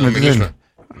το, να δούμε τι θέλει.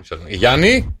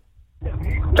 Γιάννη.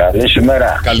 Καλή σου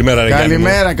μέρα. Καλημέρα, ρε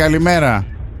Καλημέρα.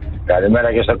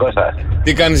 Καλημέρα και στον Κώστα.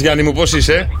 Τι κάνεις, Γιάννη μου, πώς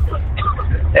είσαι?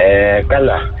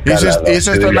 Καλά.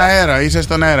 Είσαι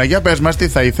στον αέρα. Για πες μας, τι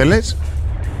θα ήθελες?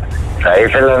 Θα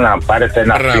ήθελα να πάρετε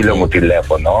ένα φίλο μου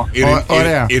τηλέφωνο.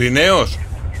 Ωραία. Ειρηναίος.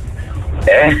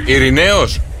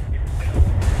 Ειρηναίος.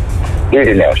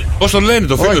 Πώς τον λένε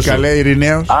το φίλο σου? Όχι καλέ,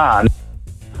 Ειρηναίος.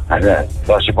 Ναι,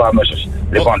 θα σου πω αμέσως.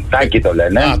 Λοιπόν, Τάκη το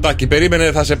λένε. Τάκη,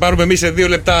 περίμενε, θα σε πάρουμε εμείς σε 2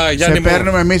 λεπτά, Γιάννη μου. Σε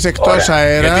παίρνουμε εμείς εκτός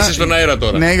αέρα. Γιατί είσαι στον αέρα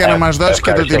τώρα. Ναι, για να μας δώσεις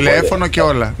και το τηλέφωνο και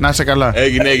όλα. Να είσαι καλά.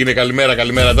 Έγινε, καλημέρα.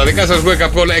 Τα δικά σας wake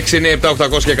up call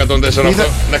 697-800 και 148.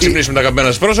 Να ξυπνήσουμε τα αγαπημένα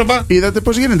σας πρόσωπα. Είδατε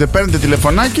πώς γίνεται? Παίρνετε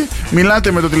τηλεφωνάκι,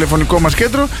 μιλάτε με το τηλεφωνικό μας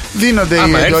κέντρο, δίνονται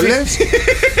οι εντολές.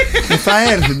 Θα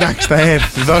έρθει, εντάξει, θα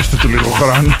έρθει. Δώστε του λίγο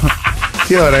χρόνο.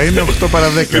 Τι ώρα είναι? 8 παρα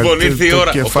 10. Λοιπόν, ήρθε η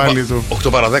ώρα. 8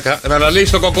 παρα 10. Να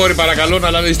αναλύσει το κοκόρι, παρακαλώ, να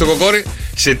αναλύσει το κοκόρι.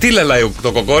 Σε τι λαλάει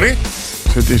το κοκόρι?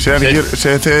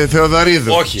 Σε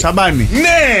Θεοδωρίδου. Όχι. Σαμπάνι.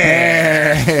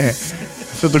 Ναι!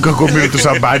 Αυτό το κακομοίρι του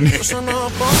Σαμπάνι.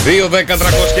 2, 10,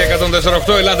 300 και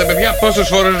 148. Ελάτε, παιδιά. Πόσες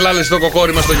φορές λάλεσε το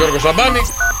κοκόρι μας στο Γιώργο Σαμπάνι?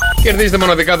 Κερδίζετε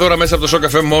μοναδικά δώρα μέσα από το Show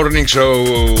Cafe Morning Show.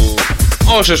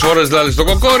 Όσες φορές λάλεσε το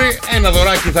κοκόρι, ένα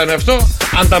δωράκι θα είναι αυτό.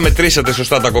 Αν τα μετρήσατε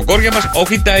σωστά τα κοκόρια μας.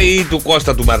 Όχι τα ή του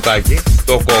Κώστα του Μαρτάκη.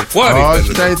 Το κοκόρι.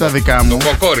 Όχι τα ή τα δικά μου. Το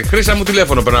κοκόρι. Χρήσα μου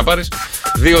τηλέφωνο πρέπει να πάρεις.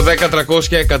 2, 10, 300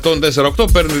 και 148.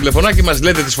 Παίρνει τηλεφωνάκι μας,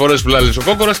 λέτε τις φορές που λάλεσε ο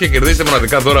κόκορας και κερδίζετε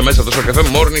μοναδικά δώρα μέσα από το Show Cafe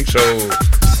Morning Show.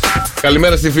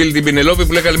 Καλημέρα στη φίλη την Πινελόπη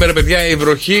που λέει καλημέρα, παιδιά. Η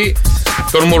βροχή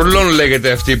των μουρλών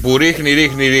λέγεται αυτή που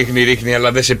ρίχνει,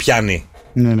 αλλά δεν σε πιάνει.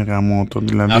 Ναι, γαμώτο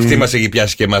δηλαδή. Αυτή μας έχει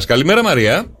πιάσει και εμάς. Καλημέρα,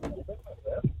 Μαρία.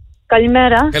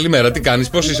 Καλημέρα, τι κάνεις,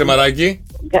 πώς είσαι, μαράκι?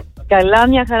 Καλά,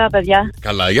 μια χαρά, παιδιά.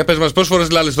 Καλά, για πες μας, πόσες φορές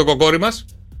λάλες το κοκόρι μας?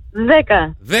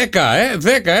 10,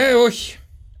 όχι.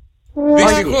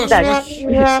 Δυστυχώς.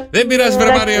 Δεν πειράζει,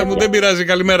 βρε Μαρία μου, δεν πειράζει.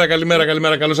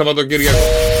 Καλημέρα, καλό Σαββατοκύριακο.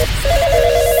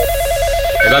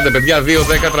 Ελάτε, παιδιά, 2,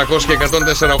 10, 300 και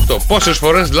 148. Πόσες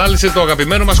φορές λάλησε το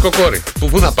αγαπημένο μας κοκόρι?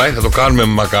 Πού θα πάει? Θα το κάνουμε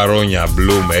με μακαρόνια,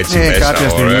 μπλουμ, έτσι μέσα. Κάποια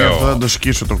στιγμή αυτό θα το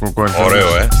σκίσω το κοκόρι.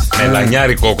 Ωραίο,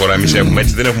 μελανιάρι κόκορα εμείς έχουμε,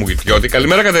 έτσι δεν έχουμε κουτιώτη.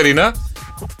 Καλημέρα, Κατερίνα.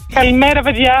 Καλημέρα,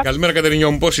 παιδιά. Καλημέρα,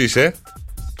 Κατερινιό μου, πώς είσαι?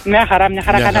 Μια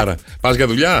χαρά. Πας για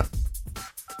δουλειά?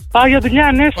 Πάω για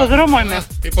δουλειά, ναι, στο δρόμο είμαι.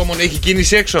 Υπομονή, έχει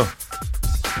κίνηση έξω?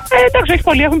 Εντάξει, όχι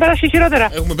πολύ, έχουμε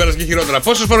περάσει και χειρότερα.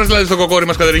 Πόσες φορές δηλαδή το κοκόρι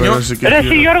μας, Κατερινιό? Ρε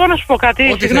εσύ, Γιώργο, να σου πω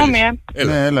κάτι. Συγγνώμη,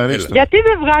 Έλα. Γιατί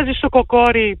δεν βγάζεις το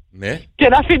κοκόρι και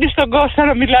να αφήνεις τον Κώστα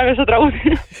να μιλάει στο τραγούδι?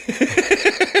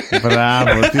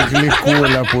 Μπράβο, τι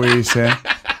γλυκούλα που είσαι.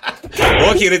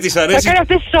 Όχι, ρε, της αρέσει. Θα κάνει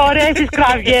αυτές τις ωραίες τις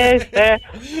κραυγές.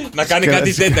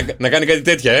 Να κάνει κάτι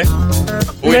τέτοια,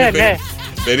 Ναι.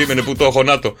 Περίμενε που το έχω,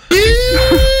 να το.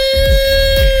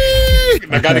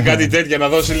 Να κάνει κάτι τέτοια, να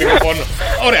δώσει λίγο πόνο.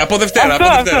 Ωραία, από Δευτέρα.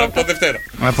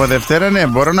 Από Δευτέρα, ναι,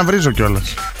 μπορώ να βρίζω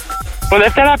κιόλας. Από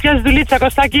Δευτέρα να πιάσει δουλίτσα,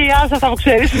 Κωστάκη, άσε αυτά που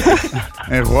ξέρεις.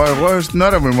 Εγώ στην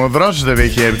ώρα μου είμαι, ο δρόσος δεν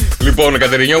έχει έρθει. Λοιπόν,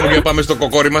 Κατερινιό μου, για πάμε στο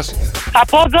κοκόρι μας. Θα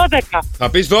πω 12. Θα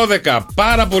πεις 12,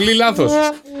 πάρα πολύ λάθος.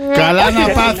 Καλά να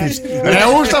πάθεις. Ρε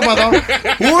ούστα πατώ.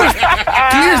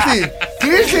 Κλείστη.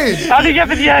 Άντε για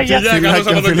παιδιά,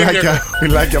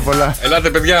 Φιλάκια πολλά. Ελάτε,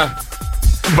 παιδιά.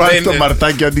 Βάλτε το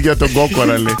μαρτάκι αντί για τον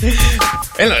κόκορα, λέει.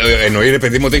 Έλα, εννοεί ρε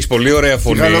παιδί μου ότι έχεις πολύ ωραία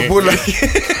φωνή. Καλοπούλα.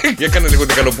 Για κάνε λίγο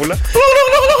την καλοπούλα.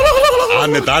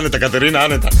 Άνετα, Κατερίνα,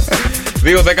 άνετα.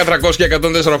 2, 10, 300 και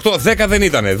 148. 10 δεν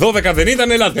ήτανε. 12 δεν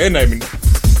ήτανε. Ελάτε, ένα έμεινε.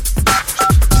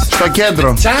 Στο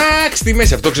κέντρο. Τσακ, στη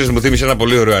μέση. Αυτό ξέρεις, μου θύμισε ένα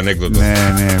πολύ ωραίο ανέκδοτο. Ναι.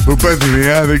 Πού πάτε,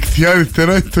 δεξιά,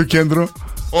 αριστερά, στο κέντρο.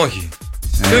 Όχι.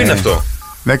 Ποιο είναι αυτό?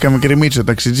 10 μικρή Μίτσο,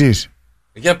 ταξιτζής.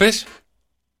 Για πες.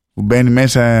 Που μπαίνει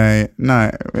μέσα.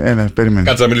 Να, έλα, περίμενε.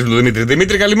 Κάτσε να μιλήσουμε με τον Δημήτρη.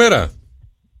 Δημήτρη, καλημέρα.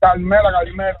 Καλημέρα.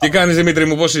 Τι κάνεις, Δημήτρη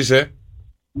μου, πώς είσαι?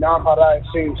 Μια χαρά,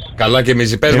 εσείς? Καλά και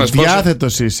εμείς. Πες μας πώς.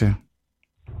 Ευδιάθετος είσαι.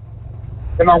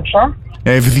 Δεν άκουσα.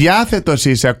 Ευδιάθετος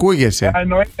είσαι, ακούγεσαι.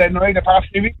 Εννοείται.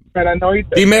 Παρασκευή σήμερα,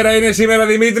 εννοείται. Τι μέρα είναι σήμερα,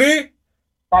 Δημήτρη?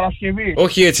 Παρασκευή.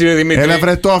 Όχι έτσι είναι, Δημήτρη. Έλα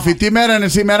βρε Τόφι, τι μέρα είναι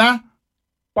σήμερα?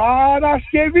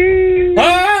 Παρασκευή.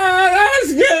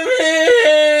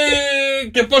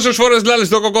 Και πόσες φορές λάλες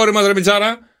το κοκόρι μας, ρε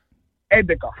Μιτσάρα?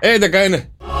 11 είναι.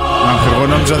 Αχ, εγώ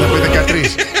νόμιζα θα πει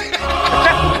 13.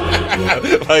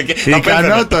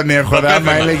 Ικανό τον έχω,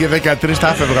 άμα έλεγε 13 θα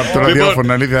έφευγα από το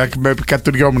ραδιόφωνο. Αλήθεια, με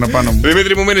κατουριόμουν πάνω μου.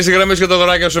 Δημήτρη μου, μείνεις οι γραμμές και τα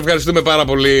δωράκια σου. Ευχαριστούμε πάρα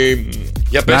πολύ.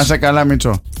 Για πες. Να είσαι καλά,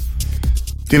 Μίτσο.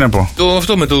 Τι να πω?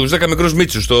 Αυτό με τους 10 μικρούς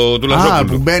Μίτσους του Λαζόπουλου. Α,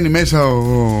 που μπαίνει μέσα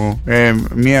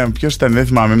ποιος ήταν, δεν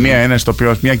θυμάμαι. Ένας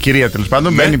τοπιός, μια κυρία τέλος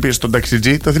πάντων. Μπαίνει πίσω στον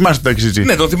ταξιτζή. Το θυμάσαι τον ταξιτζή?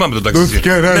 Ναι, το θυμάμαι τον ταξιτζή.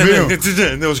 Και ένα δύο.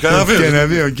 Και ένα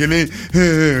δύο. Και λέει,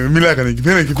 μιλάγανε εκεί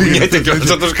πέρα και πήγαινε. Κουνιέται κιόλας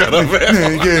σαν το σκαραβαίο.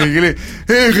 Και λέει,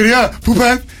 γριά, πού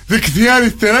πάνε? Δεξιά,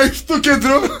 αριστερά, στο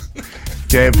κέντρο.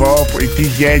 Και πω,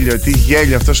 τι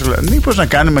γέλιο αυτός. Μήπως να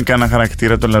κάνουμε κανένα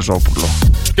χαρακτήρα τον Λαζόπουλο?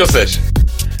 Ποιο θες?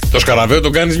 Το σκαραβαίο το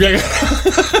κάνεις μια χαρά.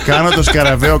 Κάνω το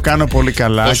σκαραβαίο, κάνω πολύ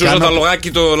καλά. Το σούζα τα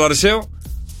λογάκι το Λαρισαίο.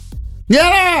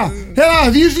 Έλα,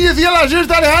 δεις διαλαζίες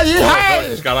τα λεγάκι.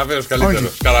 Σκαραβαίος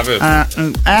καλύτερος. Σκαραβαίος. Ναι.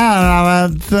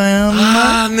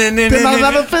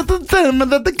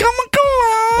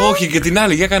 Όχι, και την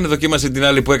άλλη, για κάνε δοκίμασε την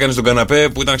άλλη που έκανε στον καναπέ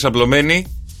που ήταν ξαπλωμένη.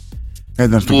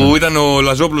 Που ήταν ο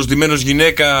Λαζόπουλος ντυμένος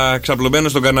γυναίκα,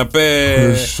 ξαπλωμένος στον καναπέ.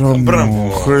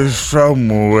 Χρυσό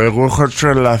μου, εγώ έχω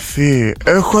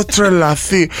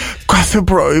τρελαθεί. Κάθε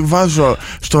πρωί βάζω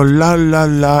στο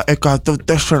λα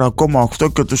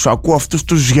 104,8 και τους ακούω αυτούς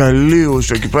τους γελίους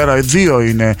εκεί πέρα. Δύο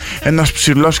είναι, ένας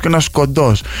ψηλός και ένας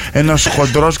κοντός, ένας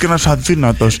χοντρός και ένας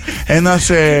αδύνατος, ένας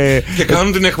και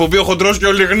κάνουν την εκπομπή ο χοντρός και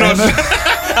ο λιγνός.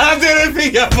 Άντε ρε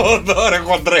φύγε από εδώ ρε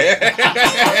χοντρέ.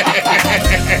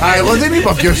 Α, εγώ δεν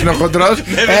είπα ποιος είναι ο χοντρός. 1-0.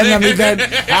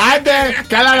 Άντε,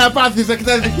 καλά να πάθεις,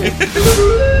 εκτέθηκε.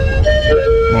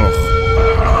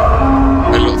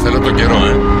 Θέλω τον καιρό,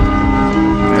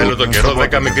 Θέλω τον καιρό,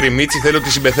 10 μικρή Μίτσι, θέλω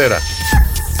τη συμπεθέρα.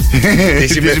 Τη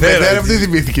συμπεθέρα, αυτή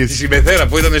θυμήθηκες? Τη συμπεθέρα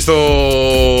που ήταν στο...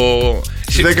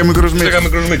 10 μικρούς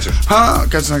Μίτσους. Α,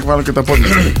 κάτσε να βάλω και τα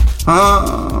πόδια.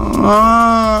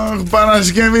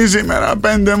 Παρασκευή σήμερα, 5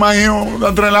 Μαΐου,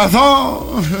 θα τρελαθώ.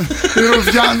 Η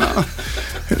Ρουφιάνα.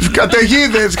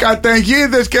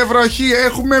 Καταιγίδες και βροχή.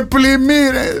 Έχουμε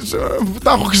πλημμύρες.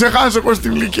 Τα έχω ξεχάσει εγώ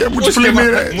στην ηλικία μου, τις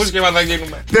πλημμύρες. Μουσκευα θα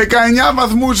γίνουμε. 19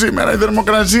 βαθμούς σήμερα η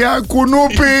θερμοκρασία.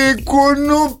 Κουνούπι,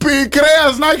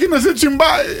 κρέας να έχει να σε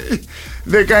τσιμπάει.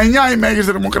 19 η μέγιστη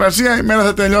θερμοκρασία, η μέρα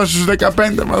θα τελειώσει στους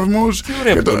 15 βαθμούς.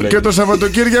 Και το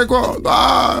Σαββατοκύριακο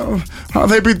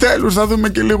θα επιτέλους θα δούμε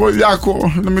και λίγο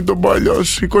λιάκο, να μην τον πω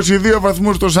αλλιώς. 22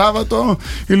 βαθμούς το Σάββατο,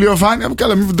 ηλιοφάνεια,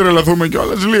 καλά μην τρελαθούμε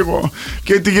κιόλας λίγο.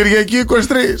 Και την Κυριακή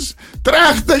 23.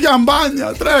 Τρέχτε για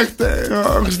μπάνια, τρέχτε.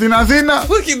 Στην Αθήνα.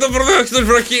 Όχι, το προδόχει τον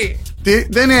βροχή. Τι,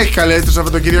 δεν έχει καλέσει το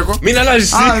Σαββατοκύριακο? Μην αλλάζεις.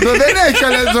 Δεν έχει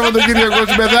καλέσει το Σαββατοκύριακο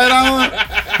στην Πεθέρα.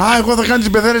 Εγώ θα κάνω τις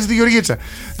Πεθέρες στη Γεωργίτσα.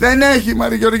 Δεν έχει,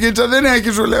 Μαρή Γεωργίτσα, δεν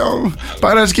έχει, σου λέω.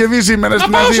 Παρασκευή σήμερα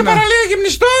στην Αθήνα. Να πάω σε παραλία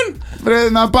γυμνιστών. Βρε,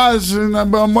 να πας, να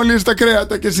μολύσεις τα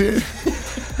κρέατα κι εσύ.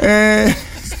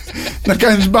 Να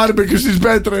κάνεις μπάρμπεκιου στις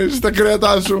πέτρες, τα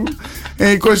κρέατά σου.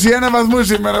 21 βαθμούς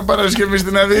σήμερα Παρασκευή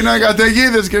στην Αθήνα.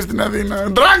 Καταιγίδες και στην Αθήνα.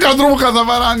 Τράκα τρούχα θα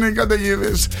βαράνε οι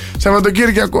καταιγίδες.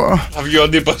 Σαββατοκύριακο. Θα βγει ο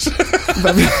αντίπας.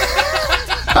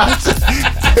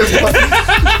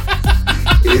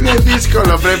 Είναι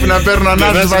δύσκολο, πρέπει να παίρνω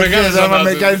ανάσες βαθιές. Άμα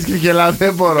με κάνεις και γελά,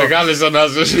 δεν μπορώ. Μεγάλες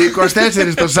ανάσες.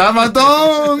 24 το Σάββατο,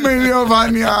 με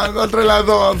ηλιοφάνεια, θα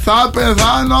τρελαθώ. Θα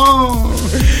πεθάνω.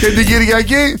 Και την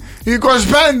Κυριακή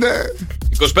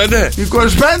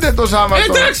 25 το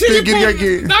Σάββατο. Εντάξει, την λοιπόν,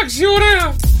 Κυριακή. εντάξει,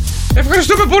 ωραία.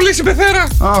 Ευχαριστούμε πολύ, συμπεθέρα.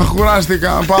 Αχ,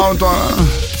 κουράστηκα, πάω τώρα.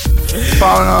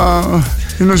 Πάω να...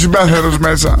 είναι ο συμπέθερος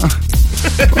μέσα.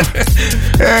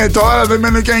 Τώρα δεν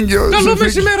μένω κι έγκυος. Καλό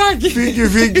μεσημεράκι. Φύγει.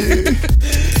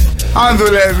 Αν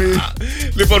δουλεύει.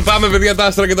 Λοιπόν, πάμε παιδιά, τα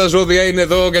άστρα και τα ζώδια είναι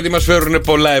εδώ γιατί μας φέρουν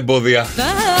πολλά εμπόδια. Τα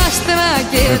άστρα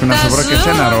και πρέπει να σου βρω και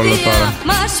σένα ρόλο τώρα.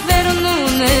 μας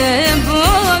φέρνουν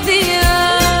εμπόδια.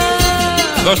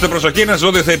 Δώστε προσοχή, ένα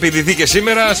ζώδιο θα επιδηθεί και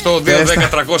σήμερα στο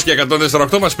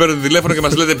 210-300-1048. Μας παίρνετε τηλέφωνο και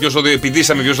μας λέτε ποιο ζώδιο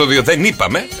επιδίσαμε, ποιο ζώδιο δεν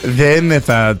είπαμε. Δεν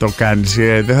θα το κάνεις,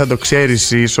 δεν θα το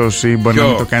ξέρεις ίσως ή μπορεί να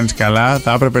μην το κάνεις καλά.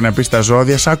 Θα έπρεπε να πεις τα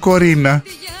ζώδια σαν Κορίνα.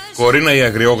 Κορίνα η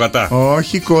αγριόγατα.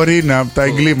 Όχι, Κορίνα, από τα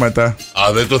εγκλήματα.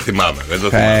 Α, δεν το θυμάμαι. Δεν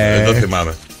το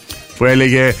θυμάμαι. Που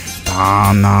έλεγε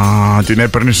Τάνα, την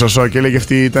έπαιρνε σωσό και έλεγε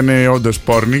αυτή ήταν όντως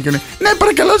πόρνη. Και λέει, ναι,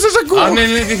 παρακαλώ, σας ακούω. Α, ναι,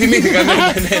 τη θυμήθηκα.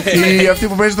 Ή αυτή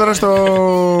που παίζει τώρα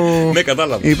στο. Ναι,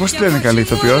 κατάλαβα. Ή πώς τη λένε καλή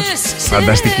ηθοποιός.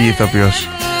 Φανταστική ηθοποιός.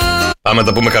 Άμα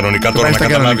τα πούμε κανονικά τώρα, να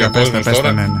καταλάβει ο κόσμος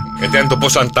τώρα. Ναι. Γιατί αν το πω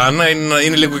σαν Τάνα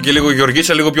είναι λίγο και λίγο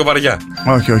Γεωργίτσα, λίγο πιο βαριά.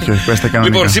 Όχι, πες τα κανονικά.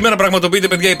 Λοιπόν, σήμερα πραγματοποιείται,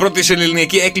 παιδιά, η πρώτη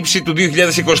ελληνική έκλειψη του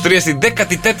 2023 στην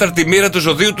 14η μοίρα του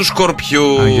ζωδίου του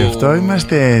Σκορπιού. Α, γι' αυτό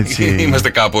είμαστε έτσι. Είμαστε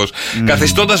κάπως.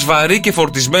 Καθιστώντας βαρύ και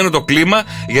φορτισμένο το κλίμα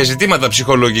για ζητήματα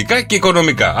ψυχολογικά και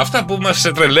οικονομικά. Αυτά που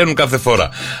μας τρελαίνουν κάθε φορά.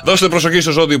 Δώστε προσοχή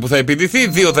στο ζώδιο που θα επιδηθεί,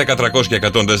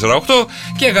 2-10-300-1048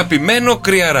 και αγαπημένο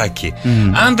κρυαράκι.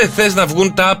 Αν δεν θες να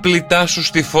βγουν τα άπλητα σου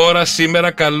στη φόρα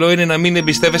σήμερα, καλό είναι να μην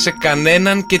εμπιστεύεσαι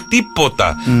κανέναν και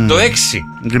τίποτα. Το 6.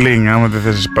 Γκλίνγκ, άμα δεν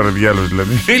θες παραδιάλος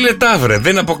δηλαδή. Φίλε Ταύρε,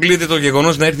 δεν αποκλείεται το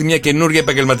γεγονός να έρθει μια καινούργια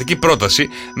επαγγελματική πρόταση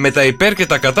με τα υπέρ και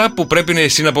τα κατά που πρέπει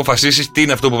εσύ να αποφασίσεις τι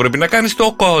είναι αυτό που πρέπει να κάνεις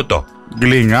το κότο.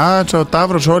 Γκλίνγκ, ο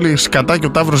Ταύρος, όλοι σκατά και ο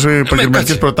Ταύρος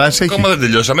επαγγελματικές προτάσεις έχει. Ακόμα δεν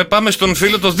τελειώσαμε. Πάμε στον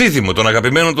φίλο το Δίδυμο, τον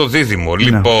αγαπημένο το Δίδυμο.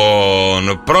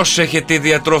 Λοιπόν, πρόσεχε τη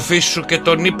διατροφή σου και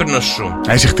τον ύπνο σου.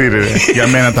 Είσαι χτύρι, για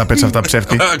μένα τα πες αυτά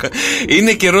ψεύτη.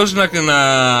 Είναι καιρός να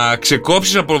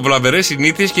ξεκόψεις από βλαβερές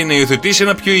συνήθειες και να υιοθετήσεις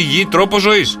ένα πιο υγιή τρόπο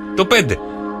ζωής. Το 5.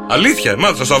 Αλήθεια,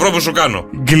 μάθω το σταυρό που σου κάνω.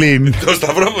 Γκλίν. Το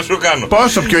σταυρό που σου κάνω.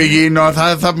 Πόσο πιο υγιεινό,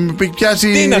 θα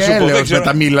πιάσει έλεος με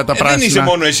τα μήλα τα πράσινα. Δεν είσαι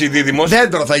μόνο εσύ δίδυμος.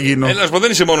 Δέντρο θα γίνω. Έλα, σου πω,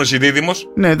 δεν είσαι μόνο εσύ δίδυμος.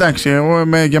 Ναι, εντάξει, εγώ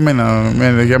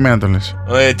για μένα το λες.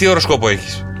 Τι οροσκόπο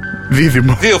έχεις?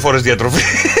 Δίδυμο. 2 φορές διατροφή.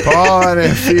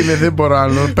 Ωραία, φίλε, δεν μπορώ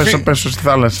άλλο. Πέσω στη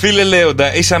θάλασσα. Φίλε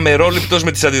Λέοντα, είσαι αμερόληπτος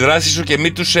με τις αντιδράσεις σου και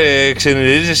μην τους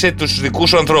ξενερίζεσαι τους δικούς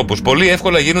σου ανθρώπους. Πολύ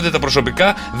εύκολα γίνονται τα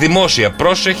προσωπικά δημόσια.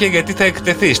 Πρόσεχε γιατί θα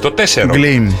εκτεθείς. Το 4.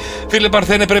 Γκλίν. Φίλε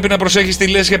Παρθένε, πρέπει να προσέχεις τι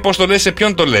λες και πώς το λες, σε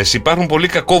ποιον το λες. Υπάρχουν πολλοί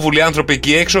κακόβουλοι άνθρωποι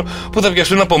εκεί έξω που θα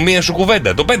βιαστούν από μία σου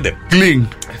κουβέντα. Το 5. Γκλίν.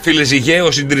 Φίλε Ζυγέ,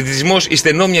 ο συντηρητισμός, η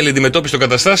στενόμυαλη αντιμετώπιση των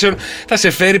καταστάσεων θα σε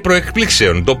φέρει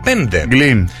προεκπλήξεων. Το 5.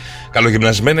 Γκλίν.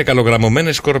 Καλογυμνασμένε,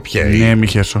 καλογραμμωμένε Σκορπιέ. Ναι, μη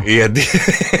χέσω.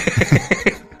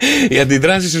 Οι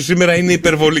αντιδράσεις σου σήμερα είναι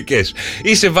υπερβολικές.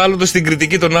 Είσαι ευάλωτος στην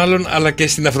κριτική των άλλων αλλά και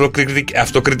στην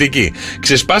αυτοκριτική.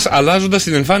 Ξεσπάς αλλάζοντας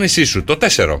την εμφάνισή σου. Το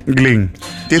 4. Γκλίν.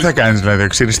 Τι θα κάνεις δηλαδή,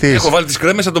 ξυριστείς? Έχω βάλει τις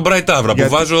κρέμες από τον Bright Avra που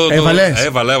βάζω.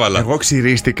 Έβαλα. Εγώ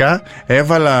ξυρίστηκα,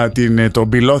 έβαλα τον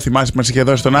πυλό, θυμάσαι που μας είχε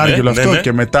δώσει τον Άργυλο αυτό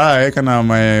και μετά έκανα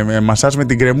μασάζ με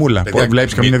την κρεμούλα.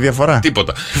 Βλέπεις καμία διαφορά?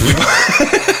 Τίποτα.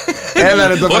 Έλα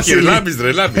ρε το όχι, ρελάμπεις.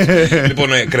 Λοιπόν,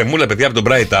 κρεμούλα, παιδιά, από τον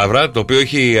Bright Avra, το οποίο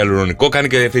έχει ιαλουρονικό, κάνει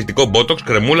και φυσικό botox.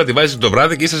 Κρεμούλα, τη βάζεις το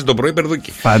βράδυ και είσαστε το πρωί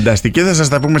περδούκι. Φανταστική, θα σας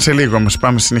τα πούμε σε λίγο όμως.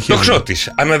 Πάμε συνεχεία. Το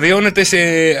ξώτης.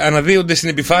 Αναδύονται στην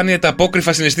επιφάνεια τα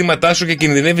απόκρυφα συναισθήματά σου και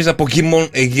κινδυνεύεις να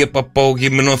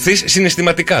απογυμνωθείς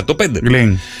συναισθηματικά. Το 5.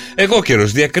 Γκλίν. Εγώ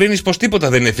καιρός. Διακρίνεις πως τίποτα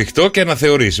δεν είναι εφικτό και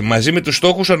αναθεωρείς. Μαζί με τους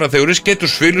στόχους σου αναθεωρείς και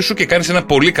τους φίλους σου και κάνεις ένα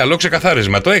πολύ καλό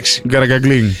ξεκαθάρισμα. Το 6.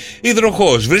 Γκαραγκαγκλίν.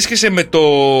 Υδροχόος. Βρίσκεσαι με το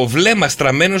βλέμμα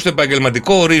στραμμένο στο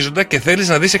επαγγελματικό ορίζοντα και θέλεις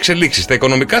να δεις εξελίξεις. Τα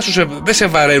οικονομικά σου δεν σε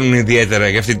βαραίνουν ιδιαίτερα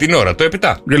για αυτή την ώρα. Το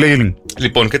 7. Γκλίν.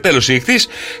 Λοιπόν, και τέλος, η Ιχθύς,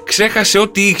 ξέχασε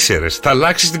ό,τι ήξερες. Θα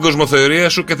αλλάξεις την κοσμοθεωρία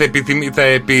σου και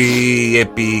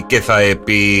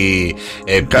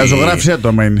Καζογράφησέ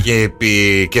το μένει.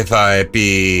 Και θα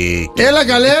Έλα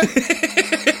καλέ.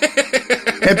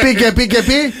 Επί.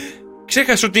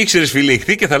 Ξέχασε ότι ήξερες, φίλε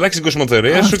Ιχθύ, και θα αλλάξει την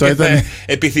κοσμοθεωρία σου και θα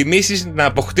επιθυμήσεις να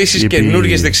αποκτήσεις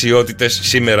καινούργιες δεξιότητες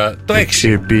σήμερα. Το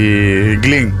 6.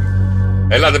 Γκλίν.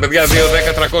 Ελάτε, παιδιά, 2,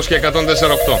 10, 300 και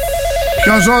 104,8.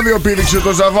 Ποιο ζώδιο πήδηξε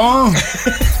το ζαβό?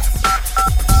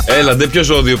 Έλα, ντε, ποιο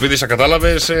ζώδιο πήδηξα,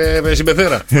 κατάλαβες,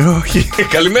 συμπεθέρα? Όχι.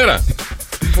 Καλημέρα.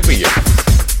 Πού πήγε?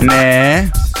 Ναι.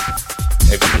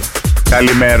 Έφυγε.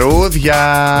 Καλημερούδια.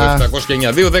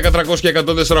 709, 2, 10, 300 και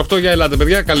 104,8. Για ελάτε,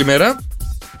 παιδιά, καλημέρα.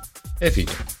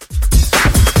 Έφυγε.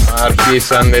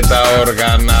 Αρχίσανε τα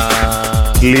όργανα.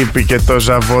 Λείπει και το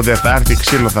ζαβό, δεν θα έρθει,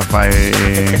 ξύλο θα φάει.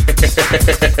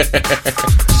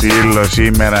 Ξύλο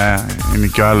σήμερα. Είναι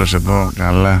και ο άλλος εδώ,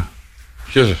 καλά.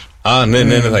 Ποιος? Α,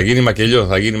 ναι, θα γίνει μακελιό.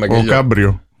 Ο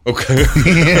Κάμπριο.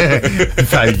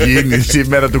 Θα γίνει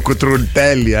σήμερα του κουτρούν,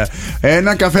 τέλεια.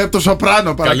 Ένα καφέ από το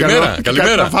Σοπράνο, παρακαλώ.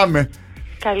 Καλημέρα. Να φάμε.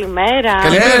 Καλημέρα.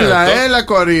 Έλα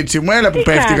κορίτσι μου, έλα που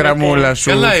πέφτει η γραμμούλα σου.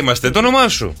 Καλά είμαστε, το όνομά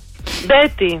σου?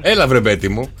 Μπέτι. Έλα βρε Μπέτι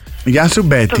μου. Γεια σου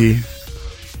Μπέτι.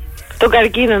 Τον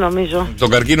καρκίνο νομίζω. Τον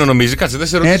καρκίνο νομίζει, κάτσε, δεν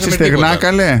σε ρωτήσαμε. Έτσι στεγνά,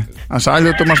 καλέ.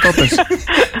 Ασάλιο το μας το πες.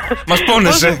 Μας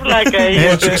πόνεσε. Πόσο βλάκα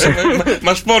είναι.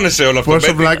 Μας πόνεσε όλο αυτό.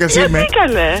 Πόσο βλάκας είμαι. Γιατί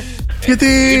καλέ. Γιατί.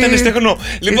 Ήτανε στεγνό.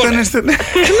 Λοιπόν.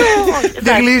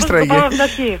 Δεν γλίστραγε.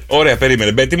 Ωραία,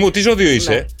 περίμενε. Μπέτη μου, τι ζώδιο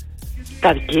είσαι?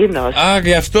 Καρκίνος. Α,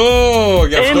 γι' αυτό.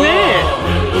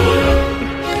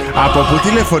 Από πού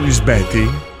τηλεφωνείς,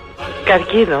 Μπέτη?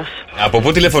 Καρκίνος. Από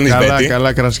πού τηλεφωνείς, Μπέτη?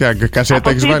 Καλά κρασιά. Κασέτα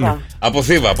έχεις βάλει? Από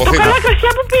Θήβα. Το καλά κρασιά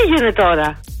που πήγαινε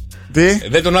τώρα? Τι?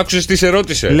 Δεν τον άκουσες τι σε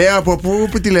ρώτησε? Λέω από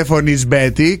πού τηλεφωνείς,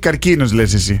 Μπέτη? Καρκίνος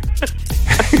λες εσύ.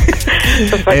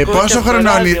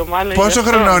 Πόσο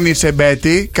χρονών είσαι,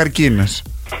 Μπέτη? Καρκίνος.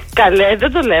 Καλέ,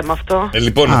 δεν το λέμε αυτό.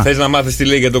 Λοιπόν, θες να μάθεις τι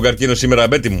λέει για τον καρκίνο σήμερα,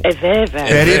 Μπέτη μου? Βέβαια.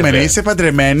 Περίμενε, είσαι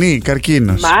παντρεμένη?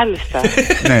 Καρκίνος. Μάλιστα.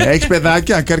 Ναι, έχεις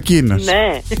παιδάκια? Καρκίνος.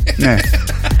 Ναι.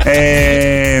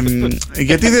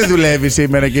 Γιατί δεν δουλεύεις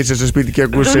σήμερα και είσαι στο σπίτι και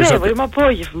ακούς? Δουλεύω, είμαι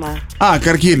απόγευμα. Α,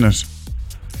 καρκίνος.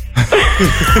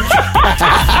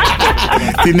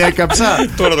 Την έκαψα.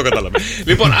 Τώρα το κατάλαβα.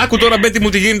 Λοιπόν, άκου τώρα, Μπέτη μου,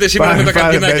 τι γίνεται σήμερα με τα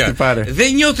καρκινάκια.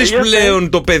 Δεν νιώθεις πλέον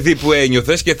το παιδί που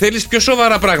ένιωθες και θέλεις πιο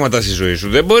σοβαρά πράγματα στη ζωή σου.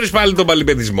 Δεν μπορείς πάλι τον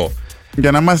παλιπαιδισμό.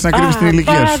 Για να μάθεις να κρύβεις την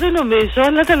ηλικία σου. Δεν νομίζω,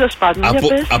 αλλά τέλος πάντων.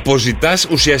 Αποζητάς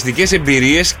ουσιαστικές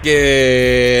εμπειρίες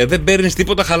και δεν παίρνεις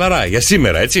τίποτα χαλαρά. Για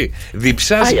σήμερα, έτσι.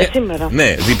 Διψάς για σήμερα.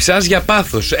 Ναι, διψάς για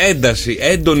πάθος, ένταση,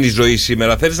 έντονη ζωή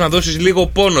σήμερα. Θέλεις να δώσεις λίγο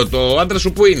πόνο. Το άντρα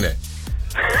σου που είναι?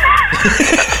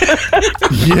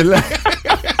 Γελά.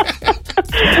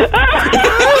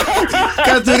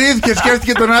 Κατουρίθηκε,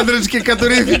 σκέφτηκε τον άντρα της και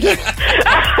κατουρίθηκε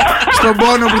στον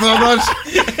πόνο που θα δώσει.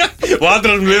 Ο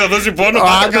άντρας μου λέει θα δώσει πόνο. Ο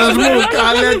άντρας μου,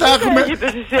 καλέ, τα έχουμε. Έχετε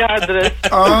εσείς οι άντρες.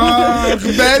 Αχ,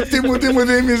 Μπέτη μου, τι μου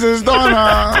θύμισες τώρα.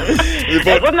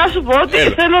 Εγώ να σου πω ότι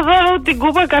θέλω εδώ την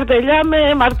κούπα καρτελιά με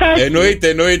μαρτάκι. Εννοείται,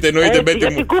 Μπέτη μου.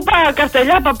 Για την κούπα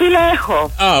καρτελιά παπίλα έχω.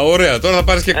 Α, ωραία, τώρα θα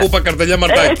πάρεις και κούπα καρτελιά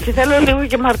μαρτάκι. Έτσι, θέλω λίγο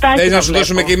και μαρτάκι. Θες να σου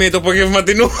δώσουμε και μία το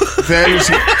απογευματινού?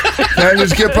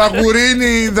 Θέλεις και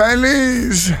παγουρίνι,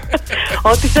 θέλεις?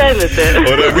 Ό,τι θέλετε.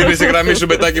 Ωραία, μείνει στη γραμμή σου,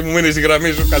 Μπετάκι μου, μείνει στη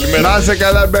γραμμή σου. Καλημέρα. Να σε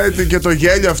καλά, Μπέτη, και το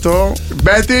γέλιο αυτό.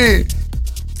 Μπέτη!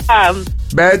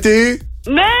 Μπέτη!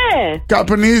 Ναι!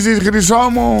 Καπνίζεις, χρυσό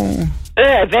μου?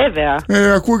 Βέβαια.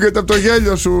 Ακούγεται από το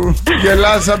γέλιο σου.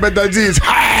 Γελάς σαν μπεντατζής.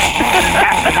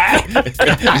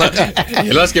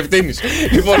 Γελάς και φτύνεις.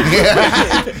 Λοιπόν,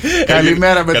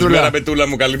 καλημέρα, Μπετούλα. Καλημέρα, Μπετούλα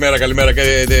μου, καλημέρα.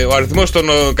 Ο αριθμός των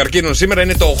καρκίνων σήμερα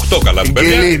είναι το 8, καλά μου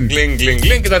παιδιά.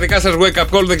 Γκλιν. Και τα δικά σας wake up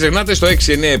call δεν ξεχνάτε στο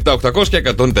 697-800 και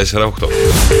 104-8.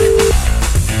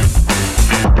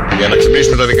 Για να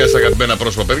ξυπνήσουμε τα δικά σας αγαπημένα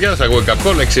πρόσωπα, παιδιά. Στα wake up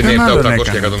call 697-800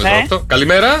 και 104-8.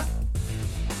 Καλημέρα.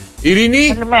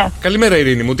 Ειρήνη. Καλημέρα,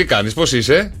 Ειρήνη μου, τι κάνεις, πώς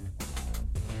είσαι?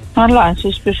 Καλά,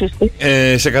 εσείς ποιος είστε?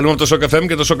 Σε καλούμε από το Shock FM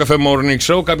και το Shock FM Morning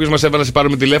Show. Κάποιος μας έβαλε σε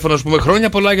πάρουμε τηλέφωνο, να σου πούμε χρόνια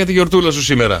πολλά για τη γιορτούλα σου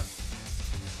σήμερα.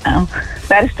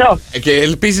 Ευχαριστώ. Και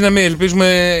ελπίζουμε,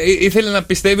 ήθελε να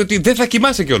πιστεύει ότι δεν θα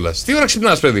κοιμάσαι κιόλας. Τι ώρα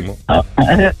ξυπνάς, παιδί μου?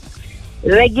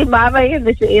 Δεν κοιμάμαι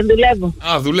γιατί δουλεύω.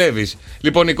 Α, δουλεύεις.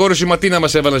 Λοιπόν, η κόρη σου η Ματίνα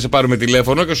μας έβαλε σε πάρουμε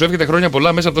τηλέφωνο και σου εύχεται χρόνια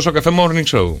πολλά μέσα από το Shock FM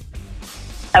Morning Show.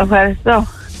 Ευχαριστώ.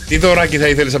 Τι δωράκι θα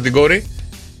ήθελες από την κόρη?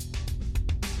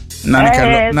 Να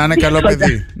είναι καλό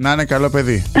παιδί. Να είναι καλό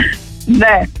παιδί.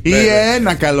 Ναι. Ή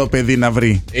ένα καλό παιδί να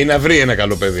βρει. Ή να βρει ένα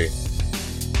καλό παιδί.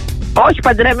 Όχι,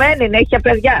 παντρεμένη είναι, έχει και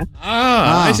παιδιά.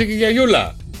 Α, είσαι και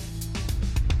γιαγιούλα.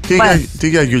 Τι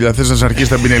γιαγιούλα, θες να σ' αρχίσει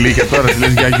τα μπινελίκια τώρα? Τη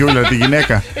λες γιαγιούλα τη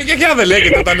γυναίκα? Γιαγιά δεν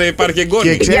λέγεται όταν υπάρχει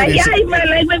εγγόνι. Γιαγιά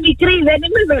είμαι μικρή, δεν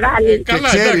είμαι μεγάλη. Και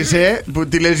ξέρεις που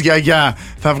τη λες γιαγιά,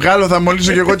 θα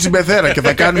μολύσω και εγώ τη Μπεθέρα και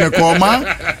θα κάνουμε κόμμα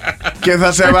και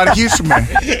θα σε αρχίσουμε.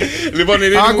 Λοιπόν,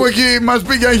 Ειρήνη, άκου εκεί, μας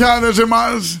πει γιαγιάδες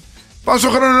εμάς. Πόσο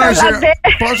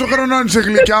χρονών είσαι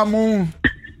γλυκιά μου?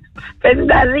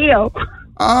 52.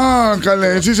 Α, καλέ,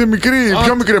 εσύ είσαι μικρή,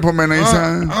 πιο μικρή από μένα είσαι.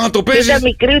 Α, το παίζεις. Είσαι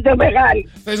μικρή, το μεγάλη.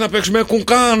 Θες να παίξουμε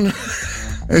κουκάν?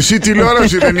 Εσύ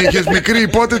τηλεόραση δεν είχες μικρή,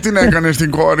 πότε την έκανες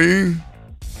την κόρη?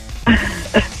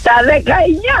 Τα 19.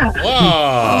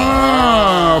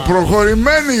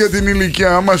 Προχωρημένη για την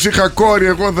ηλικία. Άμα είχα κόρη,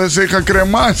 εγώ θα σε είχα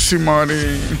κρεμάσει,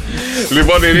 μωρή.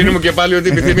 Λοιπόν, Ειρήνη μου, και πάλι ό,τι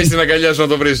επιθυμείς στην αγκαλιά σου να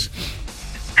το βρεις.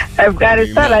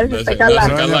 Ευχαριστώ, να είστε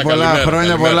καλά.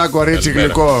 Χρόνια πολλά, κορίτσι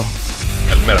γλυκό.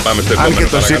 Καλημέρα, πάμε στο επόμενο. Αν και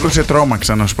το σήκωσε,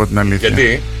 τρόμαξα να σου πω την αλήθεια.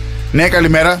 Γιατί? Ναι,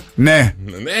 καλημέρα. Ναι.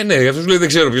 Ναι, αυτό σου λέει δεν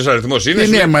ξέρω ποιος αριθμός είναι.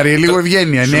 Ναι, Μαρία, λίγο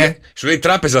ευγένεια, ναι. Σου λέει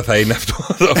τράπεζα θα είναι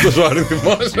αυτός ο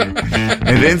αριθμός.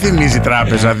 Δεν θυμίζει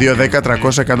τράπεζα. 2, 10,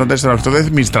 300, 104, 8 δεν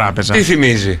θυμίζει τράπεζα. Τι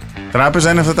θυμίζει?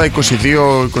 Τράπεζα είναι αυτά τα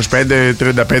 22, 25,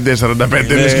 35,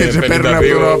 45. Λες και σε παίρνουν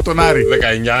από τον Άρη.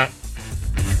 19.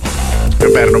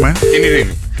 Δεν παίρνουμε. Είναι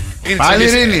Ειρήνη. Πάλι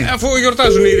Ειρήνη. Αφού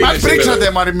γιορτάζουν οι Ειρήνες. Μας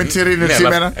πρίξατε, Μαρή, με τις Ειρήνες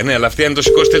σήμερα. Ναι, αλλά αυτή αν το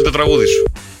σηκώσει θέλει το τραγούδι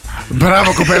σου.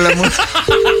 Μπράβο, κοπέλα μου.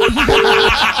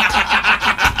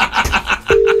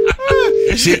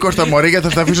 Σήκω στο μωρί γιατί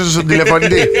θα τα αφήσω στον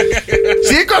τηλεφωνητή.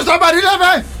 Σήκω στο μωρί,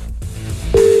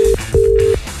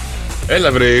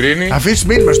 Έλα βρε Ειρήνη. Αφήσεις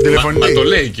μήνυμα στον τηλεφωνητή. Μα το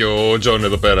λέει και ο Τζον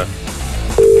εδώ πέρα.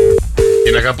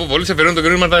 Την αγαπώ πολύ, σε αφιερώνω τον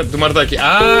κρίνο του Μαρτάκη.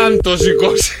 Αν το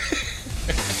σηκώσει.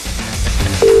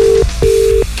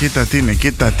 Κοίτα τι είναι.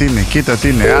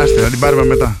 Άστε, να την πάρουμε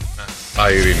μετά.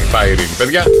 Πάει Ειρήνη.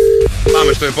 Παιδιά,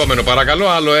 πάμε στο επόμενο παρακαλώ.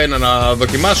 Άλλο ένα να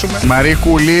δοκιμάσουμε.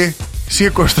 Μαρίκουλη,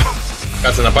 σήκωστο.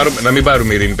 Κάτσε να μην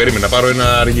πάρουμε Ειρήνη. Περίμενα, να πάρω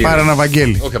ένα αργύρι. Πάρε ένα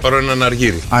Βαγγέλη. Όχι, θα πάρω έναν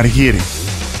αργύρι. Αργύρι.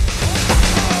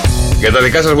 Για τα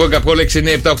δικά σας wake up call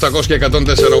 697-800 και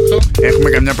 104-8. Έχουμε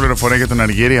καμιά πληροφορία για τον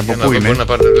αργύρι, από πού είναι? Μπορεί να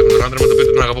πάρετε τον άντρα με το οποίο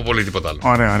τον αγαπώ πολύ, τίποτα άλλο.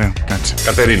 Ωραία, κάτσε.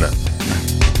 Κατερίνα.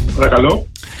 Παρακαλώ.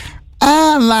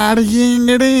 Άλλα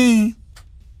αργύρι.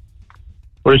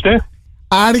 Ορίστε.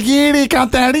 Αργύρι,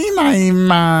 Κατερίνα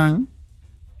είμαι.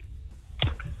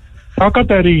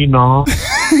 Κατερίνα.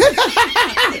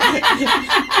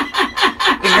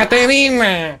 Η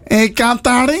Κατερίνα. Η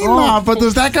Κατερίνα από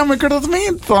τους 10 μικρούς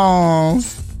μύθους.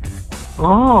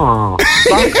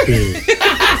 Εντάξει.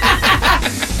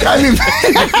 Καλημέρα.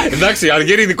 Εντάξει,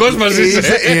 Αργύρι δικός μας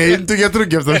είσαι. Είναι του γιατρού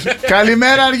κι αυτός.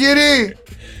 Καλημέρα, Αργύρι.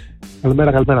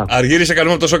 Καλημέρα. Αργύρι, σε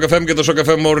καλούμε από το Shock FM και το Shock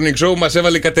FM Morning Show. Μας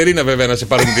έβαλε η Κατερίνα βέβαια να σε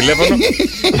πάρουμε τηλέφωνο.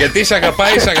 Γιατί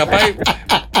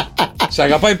σε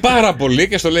αγαπάει πάρα πολύ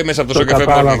και στο λέει μέσα από το Shock FM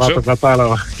Morning Show. Το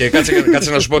κατάλαβα. Και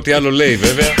κάτσε να σου πω τι άλλο λέει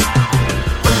βέβαια.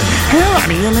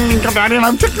 Αργύρι,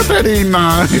 Κατερίνα, τι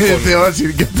Κατερίνα.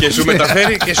 Και σου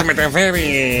μεταφέρει.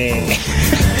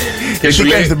 Και σου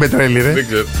λέει στην πετρέλη, ρε.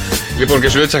 Λοιπόν, και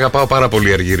σου λέει ότι σε αγαπάω πάρα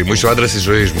πολύ, Αργύρι μου. Είσαι ο άντρας της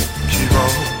ζωής μου.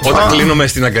 Όταν κλείνομαι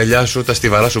στην αγκαλιά σου, τα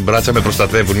στιβαρά σου μπράτσα με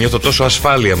προστατεύουν. Νιώθω τόσο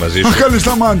ασφάλεια μαζί σου. Αχ, καλή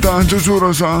σταμάτα,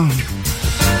 τσουτσούρωσα.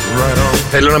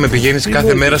 Θέλω να με πηγαίνεις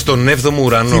κάθε μέρα στον 7ο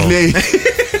ουρανό. Τι λέει?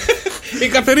 Η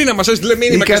Κατερίνα μας έστειλε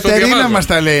μήνυμα και στο διαβάζω. Η Κατερίνα μας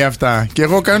τα λέει αυτά. Και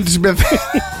εγώ κάνω τη συμπεθέρα.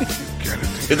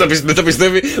 Δεν τα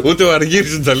πιστεύει ούτε ο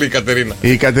Αργύρης δεν τα λέει η Κατερίνα.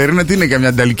 Η Κατερίνα τι είναι, καμιά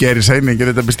ανταλικέρισα είναι και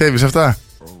δεν τα πιστεύεις αυτά?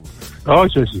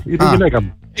 Όχι, είναι η γυναίκα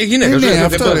μου. Η γυναίκα σου. Ναι,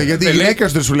 αυτό ρε, γιατί η γυναίκα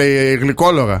σου σου λέει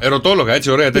γλυκόλογα. Ερωτόλογα,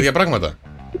 έτσι ωραία, τέτοια πράγματα.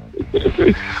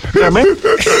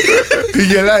 Τι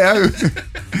γελάει,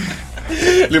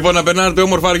 Λοιπόν, να περνάτε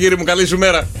όμορφα, Αργύρι μου, καλή σου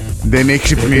μέρα. Δεν έχει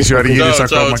ξυπνήσει ο Αργύρης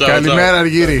ακόμα. Καλημέρα,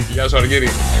 Αργύρι. Γεια σου, Αργύρι.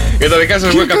 Για τα δικά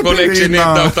σας wake up call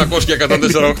 697-800 και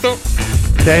 104-8.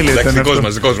 Τέλειο,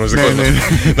 δικός μας.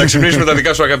 Να ξυπνήσουμε τα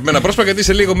δικά σου αγαπημένα πρόσωπα, γιατί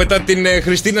σε λίγο μετά την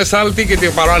Χριστίνα Σάλτη και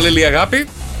την παράλληλη αγάπη.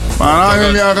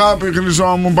 Παράλληλη αγάπη, χρυσό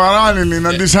μου, παράλληλη.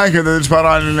 Να τις έχετε τις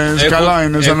παράλληλες. Καλά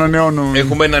είναι, σαν ανανεώνουν.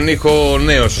 Έχουμε έναν ήχο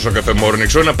νέο στο Cafe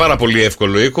Morning Show. Ένα πάρα πολύ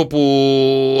εύκολο ήχο που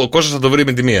ο Κώστας θα το βρει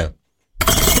με τη μία.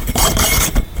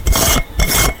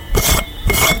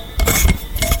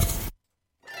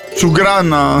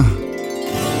 Τσουγκράνα.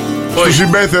 Του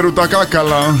συμπέθερου τα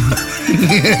κάκαλα.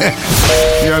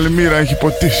 Η Αλμύρα έχει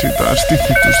ποτίσει τα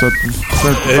στήθη του.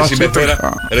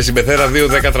 Ρε συμπεθέρα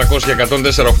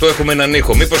 2-10-300-104-8. Έχουμε έναν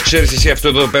ήχο. Μήπως ξέρεις εσύ αυτό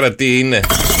εδώ πέρα τι είναι?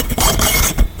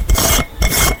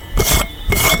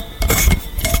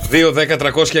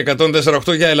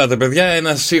 2-10-300-104-8. Για ελάτε παιδιά.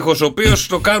 Ένας ήχος ο οποίος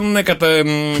το κάνουν κατά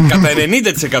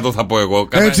 90% θα πω εγώ.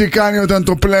 Έτσι κάνει όταν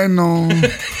το πλένω.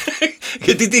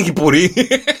 Γιατί τι έχει πουρεί?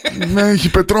 Με έχει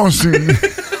πετρώσει.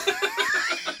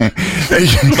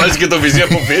 Βάζει και το βυζί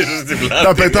από πίσω στην πλάτη.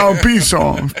 Τα πετάω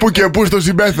πίσω. Πού και πού στο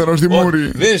συμπέθερο, στη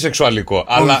μούρη. Δεν είναι σεξουαλικό.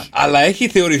 Αλλά έχει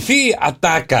θεωρηθεί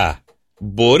ατάκα.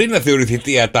 Μπορεί να θεωρηθεί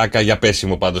τι ατάκα για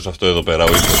πέσιμο πάντως αυτό εδώ πέρα ο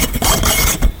ήχος.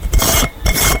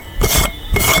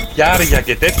 Φτιάρια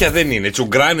και τέτοια δεν είναι.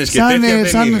 Τσουγκράνες και τέτοια δεν είναι.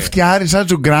 Σαν φτιάρι, σαν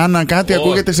τσουγκράνα, κάτι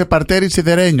ακούγεται σε παρτέρι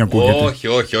σιδερένιο. Όχι.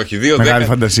 2-10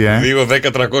 φαντασία,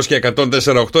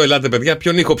 2-10-300-104-8. Ελάτε παιδιά,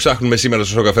 ποιον ήχο ψάχνουμε σήμερα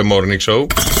στο Cafe Morning Show?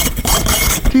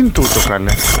 Τι είναι τούτο,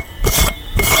 καλέ?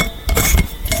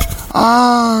 Α,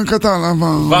 κατάλαβα.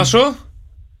 Βάσο.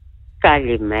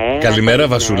 Καλημέρα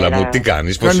Βασούλα μου, τι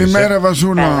κάνεις, πώς καλημέρα, είσαι?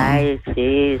 Βασούλα. Καλά,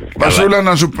 εσείς? Βασούλα,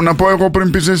 να πω εγώ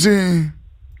πριν πεις εσύ.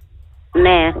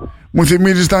 Ναι. Μου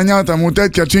θυμίζεις τα νιάτα μου,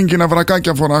 τέτοια τσίγκινα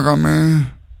βρακάκια φοράγαμε.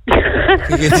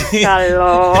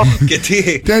 Καλό. Και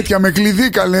τι? Τέτοια με κλειδί,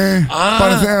 καλέ.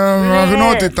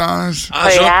 Αγνότητας.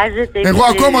 Εγώ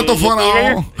ακόμα το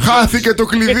φοράω. Χάθηκε το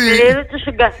κλειδί.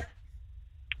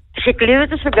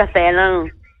 Ξεκλείδωσε στον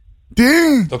καθέναν. Τι?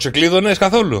 Το ξεκλείδωνες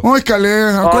καθόλου? Όχι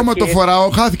καλέ, ακόμα το φοράω.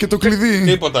 Χάθηκε το κλειδί.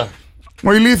 Τίποτα.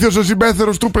 Ο ηλίθιος ο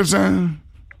συμπέθερος του πέσε.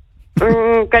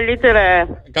 Καλύτερα.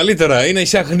 Καλύτερα, είναι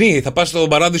είσαι αγνή. Θα πας στον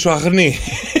παράδεισο αγνή.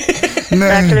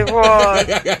 Ναι. Ακριβώς.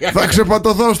 Θα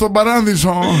ξεπατωθώ στον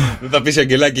παράδεισο. Δεν θα πεις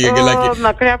Αγγελάκι, Αγγελάκι.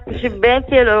 Μακριά από το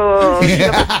συμπέθυρο.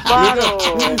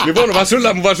 Λοιπόν,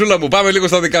 Βασούλα μου, πάμε λίγο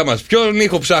στα δικά μας. Ποιον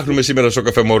ήχο ψάχνουμε σήμερα στο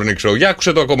Cafe Morning Show? Για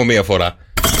άκουσε το ακόμα μία φορά.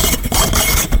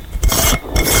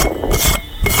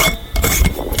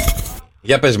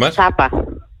 Για πες μας. Τσάπα.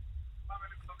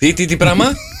 Τι πράγμα?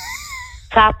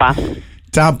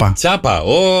 Τσάπα.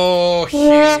 Όχι.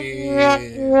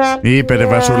 Είπε ρε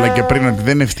Βασούλα και πριν ότι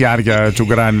δεν είναι φτιάρια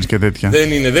τσουγκράνης και τέτοια.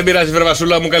 Δεν είναι, δεν πειράζει βρε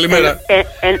Βασούλα μου, καλημέρα.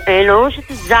 Εννοούσε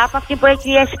τη τσάπα αυτή που έχει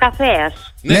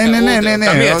εσκαφέας. Ναι.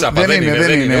 Καμία τσάπα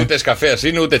δεν είναι. Ούτε σκαφέας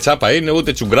είναι, ούτε τσάπα είναι,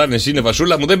 ούτε τσουγκράνες είναι.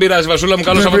 Βασούλα μου, δεν πειράζει Βασούλα μου,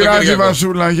 καλώς Σαββατοκύριακο. Δεν πειράζει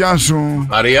Βασούλα, γεια σου.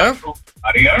 Μαρία.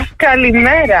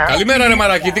 Καλημέρα. Καλημέρα ρε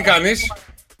Μαράκι, τι κάνεις?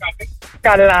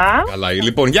 Καλά. Καλά,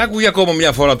 λοιπόν, για άκουγε ακόμα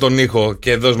μια φορά τον ήχο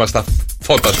και δώσ' μας τα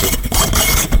φώτα σου.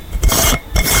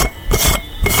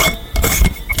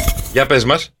 Για πες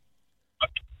μας.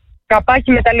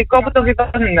 Καπάκι μεταλλικό που το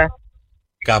βιδώνουνε.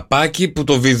 Καπάκι που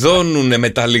το βιδώνουνε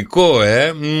μεταλλικό,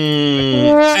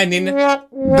 Δεν είναι.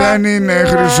 Δεν είναι,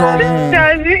 χρυσό μου.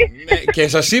 Και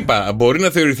σας είπα, μπορεί να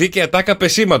θεωρηθεί και ατάκα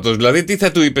πεσήματος. Δηλαδή, τι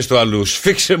θα του είπες του αλλού?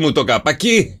 Σφίξε μου το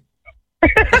καπάκι.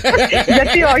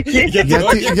 Γιατί όχι?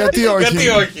 Γιατί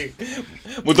όχι?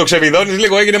 Μου το ξεβιδώνεις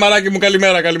λίγο, έγινε Μαράκι μου,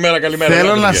 καλημέρα.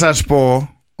 Θέλω να σας πω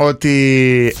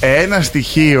ότι ένα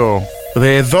στοιχείο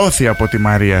δεν δόθη από τη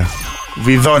Μαρία.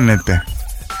 Βιδώνεται.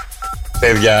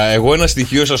 Παιδιά, εγώ ένα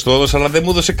στοιχείο σας το έδωσα, αλλά δεν μου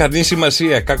έδωσε κανεί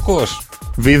σημασία. Κακός.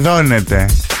 Βιδώνεται.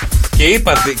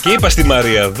 Και είπα στη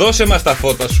Μαρία, δώσε μας τα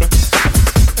φώτα σου.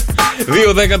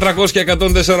 2-10-300 και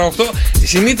 104-8.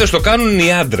 Συνήθως το κάνουν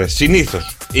οι άντρες.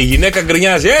 Συνήθως. Η γυναίκα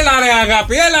γκρινιάζει. Έλα ρε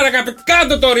αγάπη,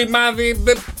 κάτω το ρημάδι.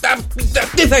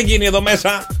 Τι θα γίνει εδώ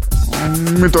μέσα?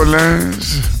 Μην το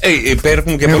λες.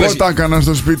 Εγώ τα έκανα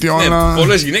στο σπίτι όλα.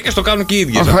 Πολλές γυναίκες το κάνουν και οι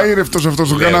ίδιες. Αχαήρευτος αυτός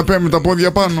στον καναπέ με τα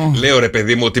πόδια πάνω. Λέω ρε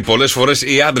παιδί μου ότι πολλές φορές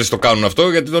οι άντρες το κάνουν αυτό,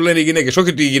 γιατί το λένε οι γυναίκες. Όχι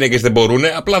ότι οι γυναίκες δεν μπορούν,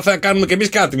 απλά θα κάνουμε κι εμείς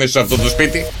κάτι μέσα σε αυτό το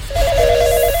σπίτι.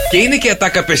 Και είναι και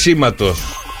ατάκα πεσήματος.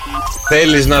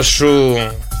 Θέλεις να σου...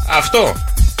 Αυτό.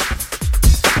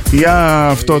 Για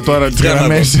αυτό τώρα τις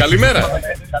γραμμές. Καλημέρα.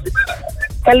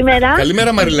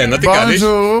 Καλημέρα Μαριλένα, τι κάνεις?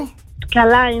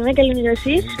 Καλά είμαι, καλημέρα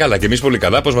εσείς? Καλά και εμείς πολύ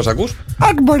καλά, πώς μας ακούς?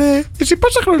 Άκμπορε, εσύ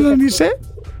πόσα χρονών είσαι?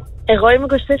 Εγώ είμαι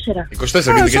 24.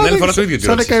 24 και την άλλη φορά το ίδιο.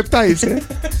 Σαν 17 είσαι.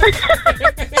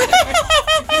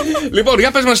 Λοιπόν,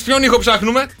 για πες μας ποιον ήχο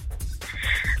ψάχνουμε?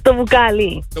 Το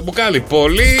μπουκάλι. Το μπουκάλι,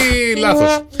 πολύ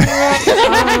λάθος.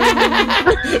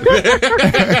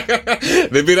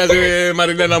 Δεν πειράζει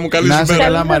Μαριλένα μου, καλή σου μέρα. Να είσαι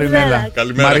καλά Μαρινέλα.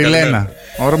 Μαριλένα.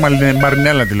 Όρο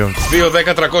Μαρινέλα τη λέω.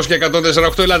 2-10-300 και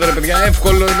 104-8. Ελάτε ρε παιδιά,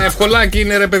 εύκολο είναι, ευκολάκι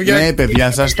είναι ρε παιδιά. Ναι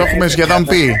παιδιά, σας το έχουμε σχεδόν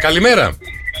πει. Καλημέρα.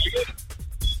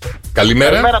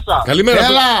 Καλημέρα.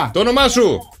 Έλα. Το όνομά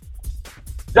σου?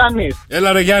 Γιάννης.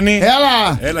 Έλα ρε Γιάννη.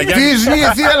 Έλα Γιάννη. Τι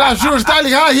θύελα σου στα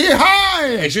λιγά.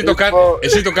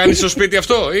 Εσύ το κάνεις στο σπίτι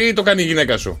αυτό ή το κάνει η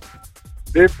γυναίκα σου?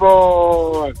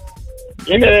 Λοιπόν,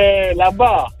 είναι λαμπά.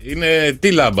 Είναι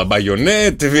τι λάμπα?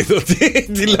 Μπαγιονέτ, βιδωτή,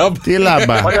 τι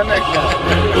λάμπα?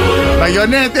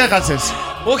 Μπαγιονέτ έχασες.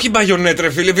 Όχι μπαγιονέτ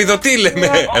ρε φίλε, βιδωτή λέμε.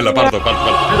 Έλα πάρ' το.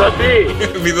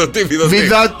 Βιδωτή.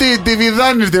 Βιδωτή, τη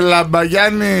βιδώνεις τη λάμπα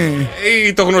Γιάννη.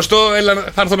 Ή το γνωστό, έλα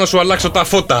θα έρθω να σου αλλάξω τα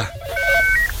φώτα.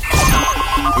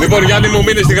 Λοιπόν, Γιάννη μου,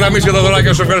 μείνε στη γραμμή για τα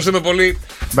δωράκια σου. Ευχαριστούμε πολύ.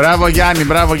 Μπράβο Γιάννη,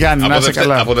 να είσαι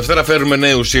καλά. Από Δευτέρα φέρουμε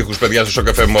νέους ήχους, παιδιά, στο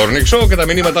Cafe Morning Show και τα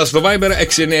μηνύματά στο Viber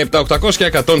 697-800 και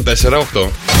 104-8.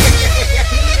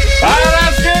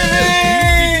 Παρασκευή!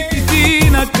 Τι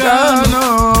να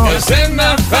κάνω? Για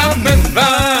σένα θα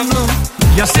πεθάνω.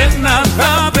 Για σένα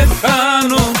θα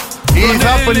πεθάνω. Ή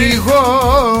θα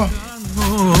πνιγώ.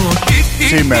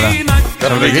 Σήμερα.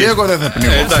 Εγώ δεν θα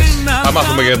πνίγω. Εντάξει, θα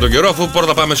μάθουμε για τον καιρό. Αφού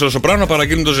πρώτα πάμε στο Σοπράνο να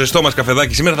παραγγείλουν το ζεστό μας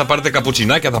καφεδάκι. Σήμερα θα πάρετε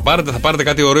καπουτσινάκια, θα πάρετε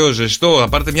κάτι ωραίο ζεστό. Θα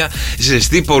πάρετε μια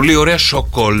ζεστή, πολύ ωραία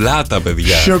σοκολάτα,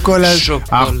 παιδιά. Σοκολάτα.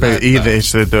 Αχ,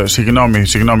 είδες.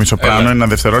 Συγγνώμη, Σοπράνο, ένα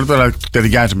δευτερόλεπτο, αλλά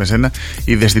ταιριάζει με σένα.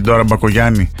 Είδες την Τώρα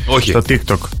Μπακογιάννη στο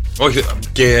TikTok? Όχι,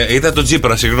 και είδα τον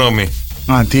Τζίπρα, συγγνώμη.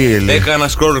 Τι έλεγε? Έκανα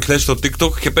scroll χθες στο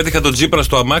TikTok και πέτυχα τον Τζίπρα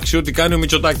στο αμάξι ότι κάνει ο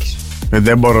Μητσοτάκης.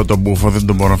 Δεν μπορώ τον μπούφο, δεν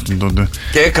τον μπορώ αυτόν τότε.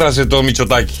 Και έκραζε το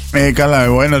Μητσοτάκη.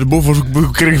 Καλά, ο ένας μπούφος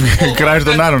που κράζει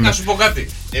τον άλλον. Να σου πω κάτι.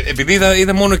 Επειδή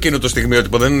είδα μόνο εκείνο το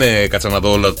στιγμιότυπο, δεν κάτσα να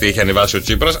δω όλα ότι είχε ανεβάσει ο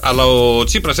Τσίπρας, αλλά ο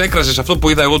Τσίπρας έκραζε σε αυτό που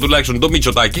είδα εγώ τουλάχιστον το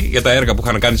Μητσοτάκη για τα έργα που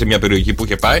είχαν κάνει σε μια περιοχή που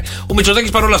είχε πάει. Ο Μητσοτάκης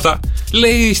παρόλα αυτά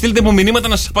λέει: στείλτε μου μηνύματα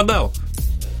να σας απαντάω.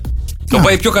 Το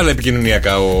πάει πιο καλά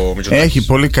επικοινωνιακά ο Μητσοτάκης. Έχει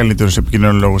πολύ καλύτερους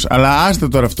επικοινωνιολόγους. Αλλά άστε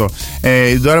τώρα αυτό.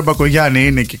 Η Ντόρα Μπακογιάννη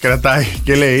είναι και κρατάει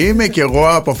και λέει: είμαι και εγώ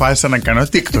αποφάσισα να κάνω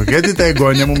TikTok. Γιατί τα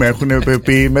εγγόνια μου με έχουν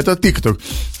πει με το TikTok.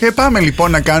 Και πάμε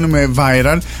λοιπόν να κάνουμε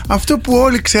viral αυτό που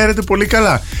όλοι ξέρετε πολύ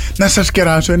καλά. Να σας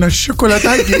κεράσω ένα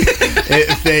σοκολατάκι.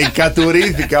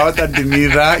 Κατουρήθηκα όταν την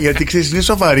είδα, γιατί ξέρεις είναι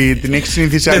σοβαρή. Την έχει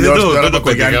συνηθίσει αλλιώς. Ντόρα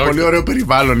Μπακογιάννη. Πολύ ωραίο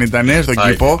περιβάλλον ήταν στον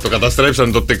κήπο. Το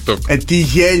καταστρέψαν το TikTok. Τι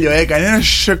γέλιο έκανε, ένα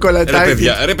σοκολατάκι.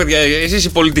 Ρε παιδιά, εσείς οι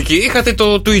πολιτικοί είχατε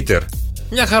το Twitter.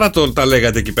 Μια χαρά τα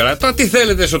λέγατε εκεί πέρα. Τώρα τι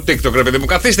θέλετε στο TikTok, ρε παιδί μου.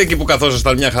 Καθίστε εκεί που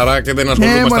καθόσασταν μια χαρά και δεν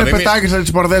ασχολούμασταν. Ναι, πετάκησαν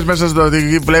τις πορδές μέσα στο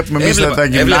ότι βλέπουμε εμείς τα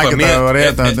γυμνάκια τα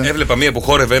ωραία. Έβλεπα μία που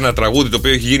χόρευε ένα τραγούδι το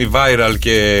οποίο έχει γίνει viral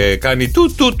και κάνει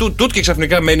τουτ και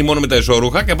ξαφνικά μένει μόνο με τα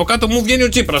ισορούχα και από κάτω μου βγαίνει ο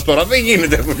Τσίπρας τώρα. Δεν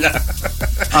γίνεται δουλειά.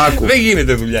 Δεν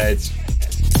γίνεται δουλειά έτσι.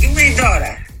 Είμαι η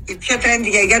Ντόρα. Η πιο trendy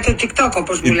γιαγιά του TikTok,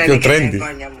 όπως μου λένε και τα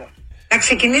εγγόνια μου. Να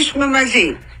ξεκινήσουμε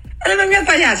μαζί. Αλλά με μια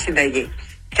παλιά συνταγή.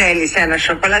 Θέλεις ένα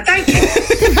σοκολατάκι?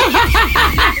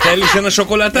 Θέλεις ένα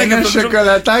σοκολατάκι? Ένα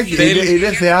σοκολατάκι.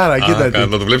 Είναι θεάρα, κοίτατε. Να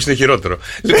το βλέπεις είναι χειρότερο.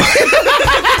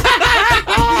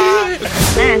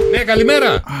 Ναι,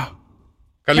 καλημέρα.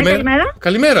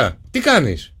 Καλημέρα. Τι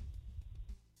κάνεις?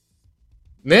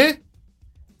 Ναι.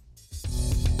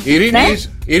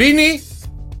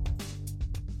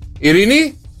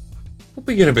 Ειρήνη. Πού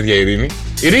πήγαινε παιδιά Ειρήνη?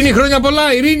 Ειρήνη, χρόνια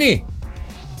πολλά, Ειρήνη.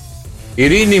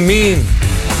 Ειρήνη, μην.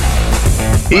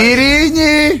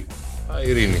 Ειρήνη!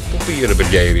 Ειρήνη, πού πήγε ρε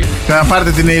παιδιά Ειρήνη? Θα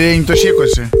πάρτε την Ειρήνη, το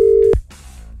σήκωσε.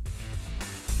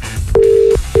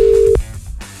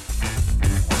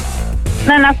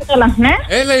 Να είστε καλά, ναι.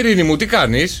 Έλα Ειρήνη μου, τι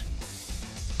κάνεις?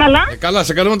 Καλά. Καλά,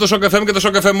 σε καλούμε το Shock FM και το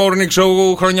Shock FM Morning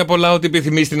Show. Χρόνια πολλά, ό,τι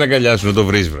επιθυμείς την αγκαλιά σου να το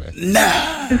βρεις, βρε. Ναι.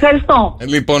 Ευχαριστώ.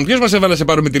 Λοιπόν, ποιος μας έβαλε σε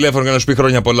πάρουμε τηλέφωνο για να σου πει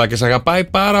χρόνια πολλά και σε αγαπάει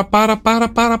πάρα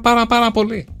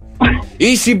πολύ.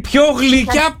 Είσαι η πιο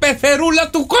γλυκιά πεθερούλα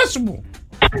του κόσμου.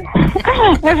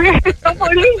 Ευχαριστώ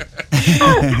πολύ.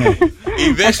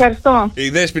 Ευχαριστώ. Η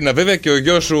Δέσποινα βέβαια και ο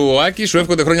γιος σου ο Άκης σου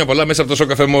εύχονται χρόνια πολλά μέσα από το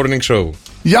Shock FM Morning Show.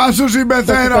 Γεια σου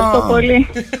συμπεθέρα. Ευχαριστώ πολύ.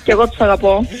 Και εγώ τους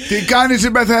αγαπώ. Τι κάνεις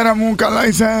συμπεθέρα μου, καλά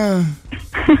είσαι?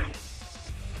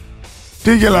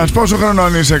 Τι γελάς, πόσο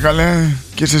χρονών είσαι καλέ?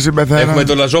 Και είσαι συμπεθέρα? Έχουμε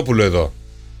τον Λαζόπουλο εδώ.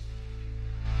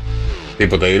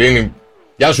 Τίποτα Ειρήνη.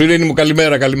 Γεια σου Ειρήνη μου,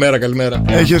 καλημέρα.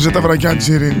 Έχεσαι τα βρακιά της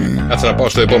Ειρήνη. Κάτσε να πάω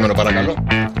στο επόμενο παρακαλώ.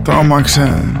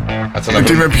 Τρόμαξε.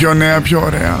 Γιατί είμαι πιο νέα, πιο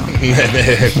ωραία.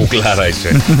 Ναι, κουκλάρα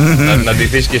είσαι. Να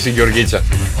ντυθείς και εσύ Γεωργίτσα.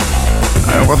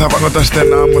 Εγώ θα βάλω τα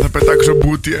στενά μου, θα πετάξω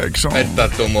μπούτι έξω. Πέτα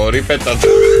το μωρί, πέτα το.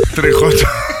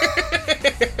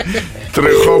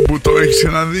 Τρεχό που το έχεις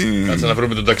ξαναδεί. Κάτσε να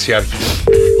βρούμε τον ταξιάρχη.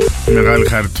 Μεγάλη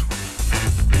χάρη του.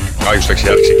 Άγιος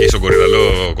ταξιάρχης εκεί στον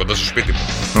Κορυδαλό κοντά στο σπίτι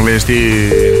μου. Λέει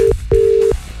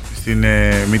στην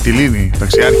Μυτιλήνη,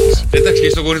 ταξιάρχης. Εντάξει, και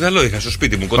στον Κορυδαλό είχα στο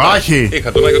σπίτι μου κοντά. Όχι.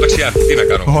 Είχα τον Άγιο ταξιάρχη, τι να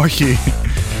κάνω? Όχι.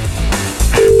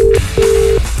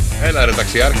 Έλα ρε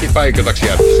ταξιάρχη, πάει και ο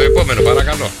ταξιάρχης. Στο επόμενο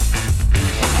παρακαλώ.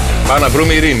 Πάμε να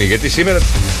βρούμε Ειρήνη, γιατί σήμερα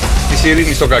της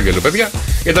Ειρήνη στο κάγκελο, παιδιά.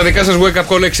 Για τα δικά σας wake up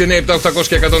call 697-800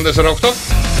 και 104-8.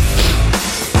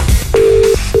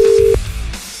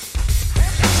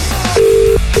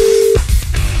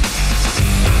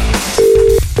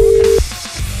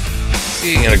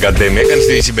 Τι είναι καντέμι, έκανες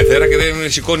τη συμπεθέρα και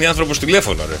δεν σηκώνει άνθρωπος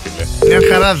τηλέφωνο ρε φίλε.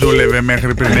 Μια χαρά δούλευε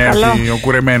μέχρι πριν έρθει ο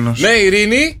κουρεμένος. Ναι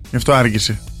Ειρήνη. Γι' αυτό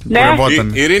άργησε. Ναι.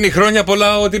 Ειρήνη, χρόνια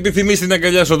πολλά, ό,τι επιθυμείς την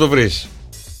αγκαλιά σου να το βρεις.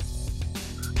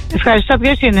 Ευχαριστώ,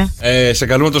 ποιος είναι? Σε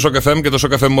καλούμε το Shock FM και το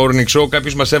Shock FM Morning Show.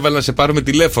 Κάποιος μας έβαλε να σε πάρουμε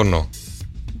τηλέφωνο.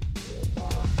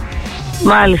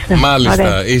 Μάλιστα.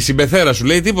 Ωραία. Η συμπεθέρα σου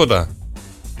λέει τίποτα?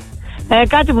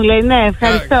 Κάτι μου λέει, ναι,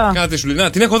 ευχαριστώ. Κάτι σου λέει. Να,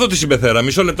 την έχω εδώ τη συμπεθέρα.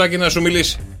 Μισό λεπτάκι να σου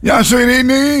μιλήσει. Γεια σου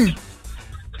Ειρήνη.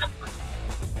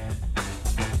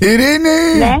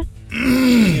 Ειρήνη. Ναι.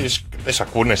 Δεν σ'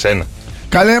 ακούνε εσένα.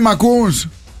 Καλέ, μ' ακούς?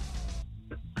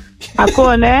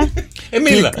 Ακούω, ναι.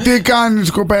 Μίλα. Τι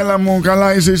κάνεις κοπέλα μου?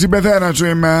 Καλά είσαι? Η συμπεθέρα σου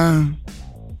είμαι.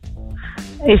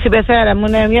 Η συμπεθέρα μου,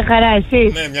 ναι, μια χαρά,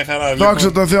 εσείς? Ναι, μια χαρά.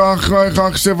 Δόξα τω Θεώ,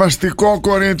 αχ, σεβαστικό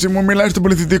κορίτσι μου, μιλάει στο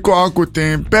πληθυντικό,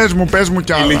 άκουτη. Πες μου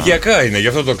κι άλλα. Ηλικιακά είναι, γι'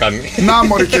 αυτό το κάνει. Να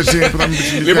μωρή κι εσύ που θα μου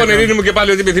πεις. Λοιπόν, Ειρήνη μου και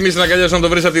πάλι, ό,τι επιθυμείς να αγκαλιάσω να το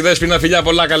βρεις από τη Δέσποινα. Φιλιά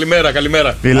πολλά,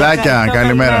 καλημέρα. Φιλάκια,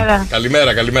 καλημέρα.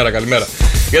 Καλημέρα.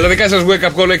 Για τα δικά σας wake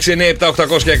up call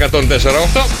 697-800 και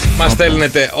 104-8. Μας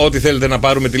στέλνετε ό,τι θέλετε να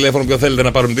πάρουμε τηλέφωνο, ποιο θέλετε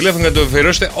να πάρουμε τηλέφωνο, για να το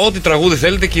αφιερώσετε ό,τι τραγούδι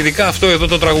θέλετε και ειδικά αυτό εδώ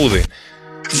το τραγούδι.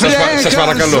 Σας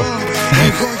παρακαλώ.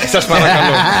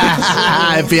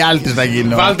 Εφιάλτης θα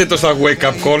γίνω. Βάλτε το στα wake up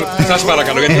call. Σας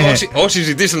παρακαλώ. Γιατί όσοι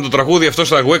ζητήσετε το τραγούδι αυτό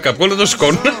στα wake up call δεν το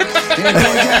σηκώνουν.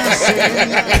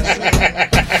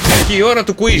 Και η ώρα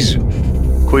του quiz.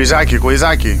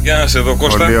 Κουιζάκι. Για να σε δω,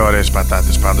 Κώστα. Πολύ ωραίες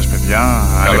πατάτες πάντως, παιδιά.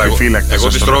 Ανεπιφύλακτες. Εγώ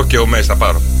τις τρώω και ο Μες θα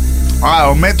πάρω. Α,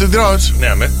 ο Μες του τρως. Ναι,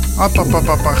 αμέ.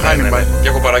 Χάνιμπαλ. Και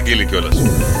έχω παραγγείλει κιόλας.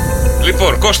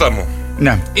 Λοιπόν, Κώστα μου.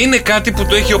 Ναι. Είναι κάτι που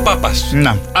το έχει ο Πάπας.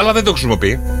 Ναι. Αλλά δεν το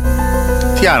χρησιμοποιεί.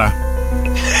 Τι άρα?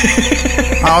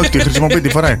 Α, όχι, τη χρησιμοποιεί, τη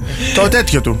φοράει. Το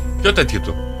τέτοιο του. Ποιο τέτοιο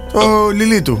του? Το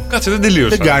λιλί του. Κάτσε, δεν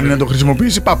τελείωσα. Δεν κάνει να το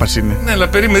χρησιμοποιήσει, Πάπας είναι. Ναι, αλλά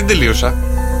περίμενε, δεν τελείωσα.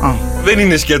 Δεν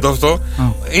είναι σκέτο αυτό.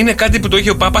 Είναι κάτι που το έχει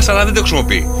ο Πάπας, αλλά δεν το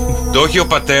χρησιμοποιεί. Το έχει ο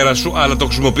πατέρας σου, αλλά το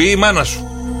χρησιμοποιεί η μάνα σου.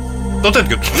 Το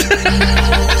τέτοιο του.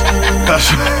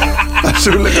 Θα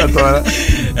σου έλεγα τώρα.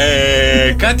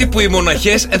 Κάτι που οι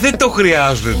μοναχές δεν το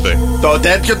χρειάζονται. Το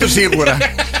τέτοιο του σίγουρα.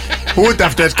 Ούτε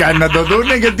αυτές κάνει να το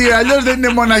δούνε, γιατί αλλιώς δεν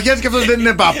είναι μοναχές και αυτός δεν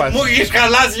είναι Πάπας. Μου έχεις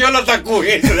χαλάσει όλα τα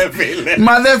ακούγες, ρε φίλε.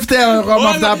 Μα δεν φταίω εγώ με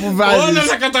αυτά που βάζεις. Όλα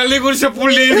θα καταλήγουν σε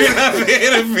πουλί, δηλαδή,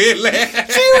 ρε φίλε.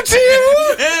 Τσιου τσιου.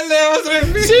 Έλεος, ρε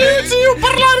φίλε. Τσιου τσιου,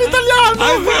 παρλάρι Ιταλιάνο.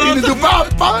 Είναι του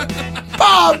Πάπα.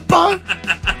 Πάπα.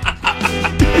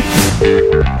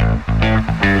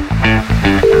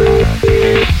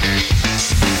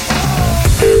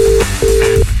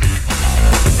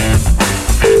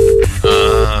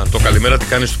 Το καλημέρα τι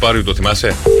κάνεις του Πάριου, το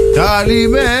θυμάσαι?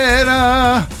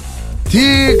 Καλημέρα, τι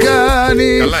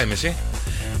κάνεις? Καλά είμαι, εσύ?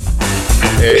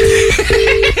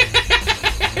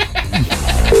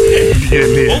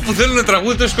 Όπου θέλουν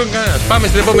τραγούδι δεν σηκώνει κανένας. Πάμε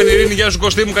στην επόμενη ειρήνη. Γεια σου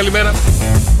Κωστή μου, καλημέρα.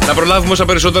 Να προλάβουμε όσα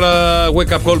περισσότερα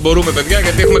wake up call μπορούμε, παιδιά,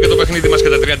 γιατί έχουμε και το παιχνίδι μας και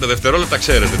τα 30 δευτερόλεπτα,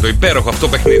 ξέρετε, το υπέροχο αυτό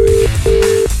παιχνίδι.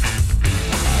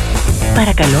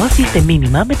 Παρακαλώ αφήστε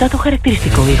μήνυμα μετά το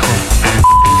χαρακτηριστικό ήχο.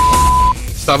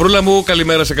 Σταυρούλα μου,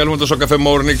 καλημέρα, σε καλούμε το Σοκαφέ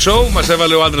Morning Show. Μας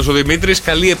έβαλε ο άντρας ο Δημήτρης.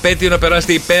 Καλή επέτειο να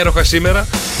περάσετε υπέροχα σήμερα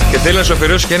και θέλει να σου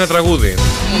αφιερώσει και ένα τραγούδι.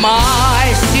 Μα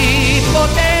εσύ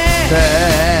ποτέ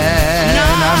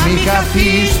να μην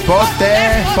χαθείς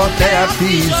ποτέ απ'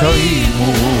 τη ζωή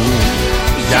μου,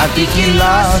 γιατί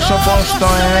κυλάς όπως το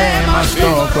αίμα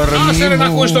στο κορμί μου. Άσε ρε να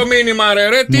ακούς το μήνυμα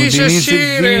ρε, τι είσαι εσύ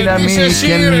ρε, τι είσαι εσύ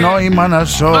και νόημα να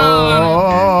ζω.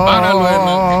 Παράλληλο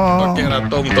ένα, το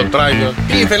κερατό μου, το τράγιο.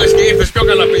 Τι ήθελες και ήρθες, πιο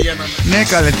καλά πήγαιναμε. Ναι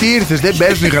καλέ, τι ήρθες, δεν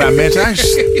παίζουν οι γραμμές.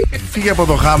 Φύγε από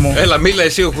το χάμο. Έλα, μίλα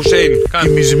εσύ ο Χουσέιν.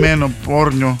 Κοιμισμένο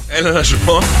πόρνιο. Έλα να σου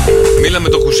πω, μίλα με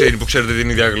το Χουσέιν που ξέρετε την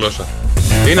ίδια γλώσσα.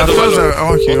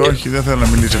 Όχι, δεν θέλω να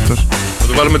μιλήσει αυτός. Θα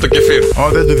του βάλουμε το κεφίρ.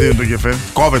 Δεν του δίνω το κεφίρ.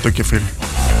 Κόβε το κεφίρ.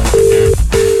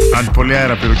 Αν πολύ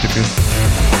αέρα πήρε ο κεφίρ.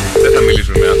 Δεν θα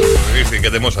μιλήσουμε με άνθρωπο. Ήρθε η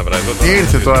κατεμόσαυρα εδώ.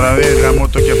 Ήρθε τώρα, γραμμό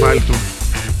το κεφάλι του.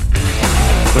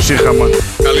 Το σύγχαμα.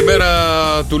 Καλημέρα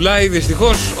του Λάι,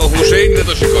 δυστυχώς ο Χουσέιν δεν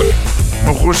το σηκώνει.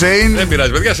 Ο Χουσέιν. Δεν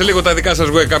πειράζει, παιδιά, σε λίγο τα δικά σας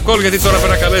wake up call, γιατί τώρα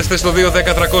πρέπει να καλέσετε στο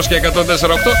 210-300 και 104-8.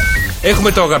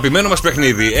 Έχουμε το αγαπημένο μας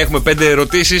παιχνίδι. Έχουμε 5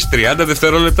 ερωτήσεις, 30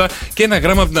 δευτερόλεπτα και ένα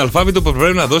γράμμα από την αλφάβητο που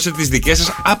πρέπει να δώσετε τις δικές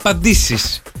σας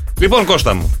απαντήσεις. Λοιπόν,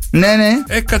 Κώστα μου. Ναι.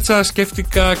 Έκατσα,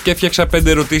 σκέφτηκα και έφτιαξα 5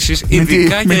 ερωτήσεις.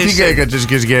 Ειδικά με τι έκατσες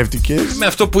και σκέφτηκες? Με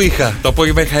αυτό που είχα. Το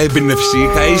απόγευμα είχα έμπνευση,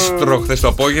 είχα ίστρο χθες το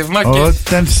απόγευμα.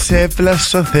 Όταν σε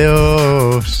έπλασε ο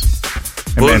Θεός.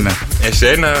 Εμένα.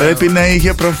 Εσένα. Πρέπει να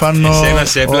είχε προφανώς. Εσένα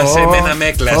σε έπλασε, εμένα με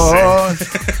έκλασε.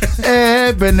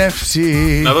 Έμπνευση.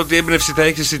 Να δω τι έμπνευση θα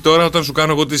έχεις εσύ τώρα όταν σου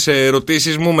κάνω εγώ τις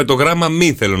ερωτήσεις μου με το γράμμα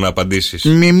μη θέλω να απαντήσεις.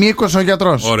 Μιμίκος ο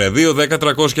γιατρός. Ωραία.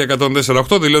 2-10-300 και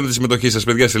 104-8. Δηλώνετε τη συμμετοχή σας,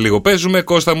 παιδιά, σε λίγο παίζουμε.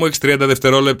 Κώστα μου, έχεις 30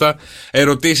 δευτερόλεπτα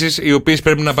ερωτήσεις οι οποίες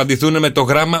πρέπει να απαντηθούν με το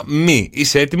γράμμα μη.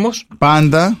 Είσαι έτοιμος?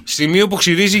 Πάντα. Σημείο που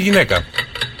ξυρίζει η γυναίκα.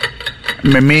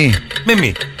 Με μη.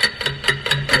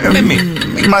 Με μη.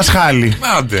 Μασχάλι.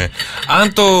 Άντε.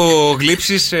 Αν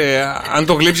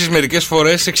το γλύψεις μερικές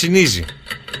φορές σε ξυνίζει.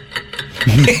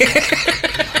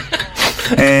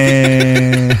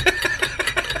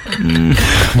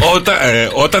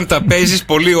 Όταν τα παίζεις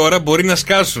πολλή ώρα μπορεί να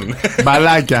σκάσουν.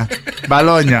 Μπαλάκια.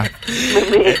 Μπαλόνια.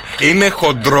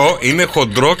 Είναι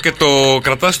χοντρό και το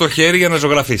κρατάς στο χέρι για να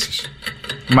ζωγραφίσεις.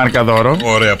 Μαρκαδόρο.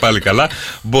 Ωραία, πάλι καλά.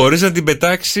 Μπορείς να την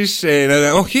πετάξεις.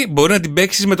 Όχι, μπορεί να την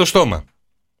παίξεις με το στόμα.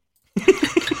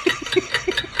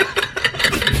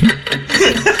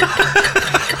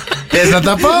 Θες να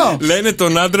τα πω? Λένε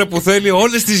τον άντρα που θέλει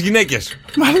όλες τις γυναίκες.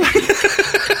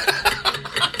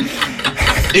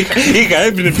 Είχα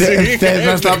έμπνευση. Θες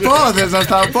να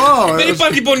στα πω? Δεν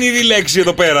υπάρχει πονηρή λέξη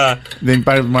εδώ πέρα. Δεν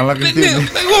υπάρχει μαλάκα.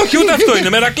 Όχι, ούτε αυτό είναι.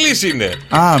 Μερακλής είναι.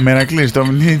 Μερακλής.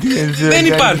 Δεν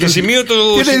υπάρχει σημείο το.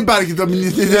 Και δεν υπάρχει το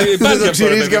μνητή. Δεν το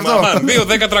ξυρίζει και αυτό.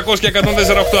 2-10-300 και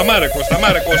 104-8. Αμάρε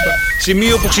Κώστα.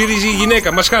 Σημείο που ξυρίζει η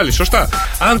γυναίκα. Μασχάλι, σωστά.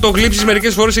 Αν το γλύψεις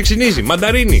μερικές φορές σε ξυνίζει.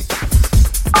 Μανταρίνι.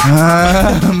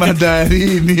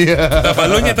 Μανταρίνι. Τα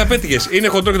μπαλόνια τα πέτυχες. Είναι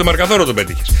χοντρό και το μαρκαδόρο το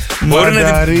πέτυχες.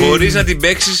 Μπορείς να την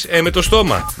παίξεις με το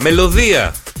στόμα.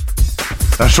 Μελωδία.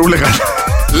 Θα σου έλεγα.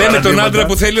 Λέμε τον άντρα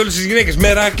που θέλει όλες τις γυναίκες.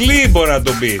 Μερακλή μπορεί να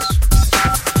τον πεις.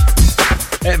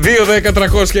 2, 10,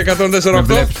 300 και 104,8.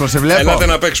 Βλέπεις πως σε βλέπω. Ελάτε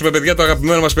να παίξουμε, παιδιά, το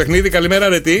αγαπημένο μας παιχνίδι. Καλημέρα,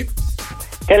 ρε τι.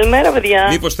 Καλημέρα, παιδιά.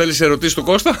 Μήπως θέλεις ερωτήσεις του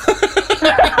Κώστα?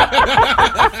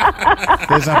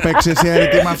 Θες να παίξεις εσύ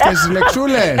αρετή με αυτές τις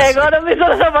λεξούλες? Εγώ νομίζω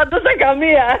δεν θα απαντούσα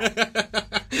καμία.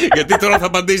 Γιατί τώρα θα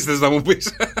απαντήσεις, θες να μου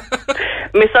πεις?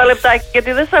 Μισό λεπτάκι,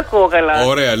 γιατί δεν σε ακούω καλά.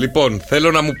 Ωραία, λοιπόν,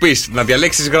 θέλω να μου πεις, να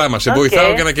διαλέξεις γράμμα. Σε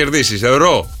βοηθάω για να κερδίσεις.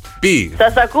 Ρο, πι.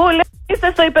 Σας ακούω, λέει,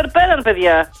 είστε στο υπερπέραν,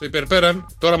 παιδιά. Στο υπερπέραν,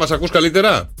 τώρα μας ακούς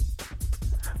καλύτερα?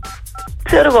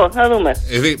 Ξέρω εγώ, θα δούμε.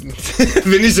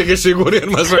 Δεν είσαι και σίγουρη αν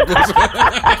μας ακούς.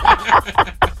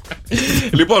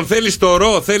 Λοιπόν, θέλεις το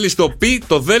ρο, θέλεις το πι,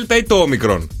 το δέλτα ή το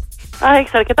όμικρον?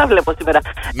 Έχεις αρκετά βλέπω σήμερα.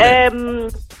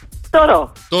 Το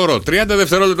ρο. Το ρο, 30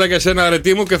 δευτερόλεπτα για σένα,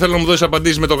 αρετή μου, και θέλω να μου δώσεις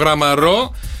απαντήσεις με το γράμμα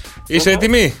ρο. Είσαι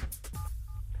έτοιμη?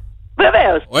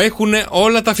 Βεβαίως. Έχουν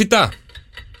όλα τα φυτά.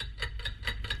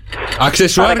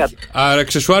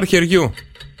 Αξεσουάρ χεριού.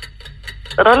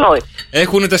 Ρολόι.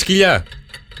 Έχουν τα σκυλιά.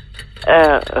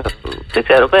 Δεν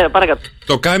ξέρω, παρακάτω.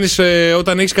 Το κάνεις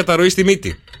όταν έχεις καταρροή στη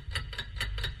μύτη.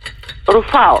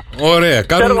 Ρουφάω. Ωραία,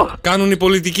 κάνουν οι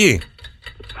πολιτικοί.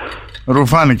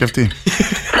 Ρουφάνε κι αυτοί.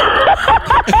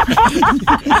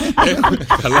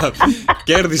 Καλά,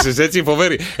 κέρδισες έτσι,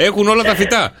 φοβερή. Έχουν όλα τα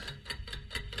φυτά.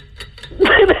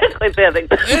 Δεν έχω ιδέα.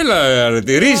 Έλα,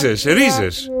 αρετή, ρίζες.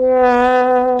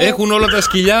 Έχουν όλα τα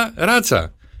σκυλιά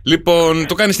ράτσα. Λοιπόν,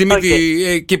 το κάνει στη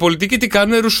μύτη και οι πολιτικοί τι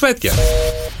κάνουν? Ρουσφέτια.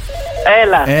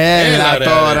 Έλα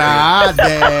τώρα,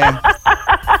 άντε.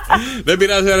 Δεν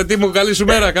πειράζει, αρετή μου, καλή σου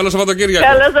μέρα. Καλό Σαββατοκύριακο.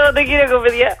 Καλό Σαββατοκύριακο,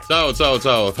 παιδιά.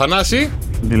 Τσάου. Θανάση.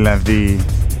 Δηλαδή.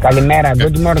 Καλημέρα,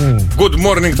 good morning. Good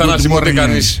morning, Θανάση μου, τι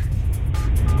κάνεις?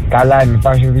 Καλά είμαι,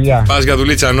 πάω στη δουλειά. Πας για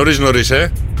δουλίτσα, νωρίς,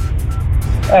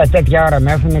 τέτοια ώρα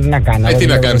με έφυγε, τι να κάνω. Τι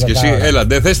να κάνεις κι εσύ? Έλα,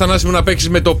 δεν θες, Θανάση μου, να παίξεις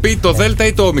με το πι, το δέλτα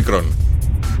ή το όμικρον?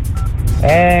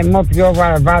 Με όποιο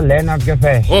βάλε, ένα όποιο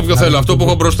θες. Όποιο θέλω, αυτό που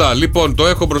έχω μπροστά. Λοιπόν, το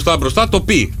έχω μπροστά, το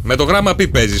πι. Με το γράμμα πι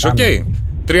παίζεις, οκ.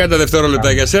 30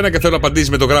 δευτερόλεπτα για σένα και θέλω να απαντήσεις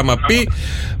με το γράμμα πι.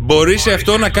 Μπορείς σε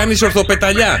αυτό να κάνεις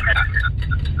ορθοπεταλιά.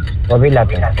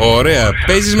 Ποδήλατο. Ωραία.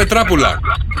 Παίζεις με τράπουλα.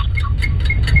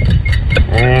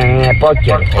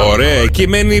 Πόκερ. Ωραία. Εκεί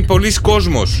μένει πολλής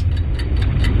κόσμος.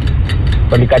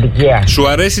 Πολυκατοικία. Σου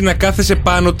αρέσει να κάθεσαι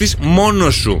πάνω της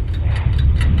μόνος σου.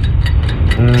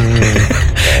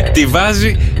 Τη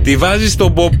βάζει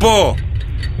στον ποπό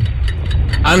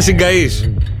αν συγκαείς.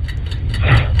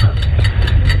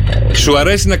 Σου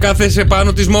αρέσει να κάθεσαι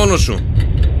πάνω της μόνος σου.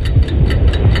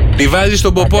 Τη βάζει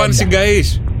στον ποπό αν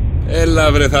συγκαείς.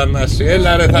 Έλα βρε Θανάση, Ρε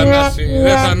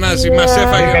Θανάση, μας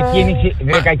έφαγε.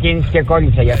 Βρήκα κίνηση και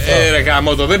κόλλησα γι' αυτό. Ρε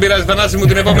γαμώτο, δεν πειράζει Θανάση μου,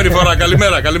 την επόμενη φορά.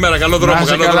 Καλημέρα, καλό δρόμο. Να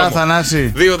είσαι καλά,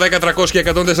 Θανάση. 2, 10, 300 και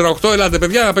 104,8. Ελάτε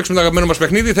παιδιά να παίξουμε το αγαπημένο μας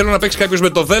παιχνίδι. Θέλω να παίξει κάποιος με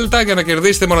το Δέλτα για να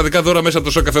κερδίσετε μοναδικά δώρα μέσα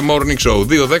από το Cafe Morning Show.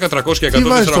 2, 10, 300 και 104,8. Τι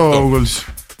βάζεις στο γκολς?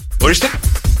 Ορίστε.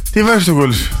 Τι βάζεις στο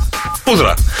γκολς?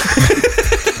 Πούδρα.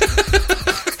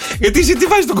 Γιατί εσύ τι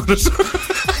βάζεις στο γκολς?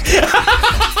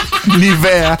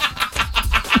 Νιβαία.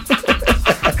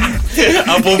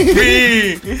 Από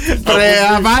πι!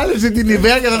 Πρέα, βάλεσαι την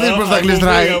ιδέα και θα δεις πως θα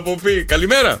κλειστράει. Από πι.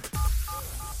 Καλημέρα.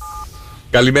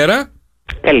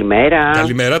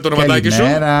 Καλημέρα, το ονοματάκι σου?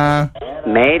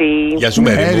 Μέρη. Γεια σου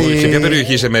Μέρη μου. Σε ποια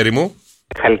περιοχή είσαι Μέρη μου?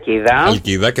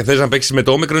 Χαλκίδα. Και θες να παίξεις με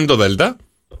το όμικρον ή το δέλτα?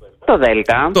 Το Το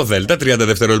δέλτα, δέλτα. 30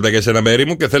 δευτερόλεπτα για σένα Μέρη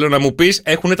μου, και θέλω να μου πεις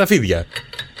έχουνε τα φίδια.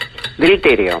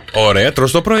 Δηλητήριο. Ωραία,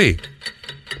 τρως το πρωί.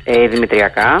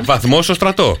 Δημητριακά. Βαθμό στο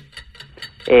στρατό.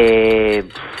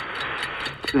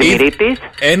 Δημηρήτης.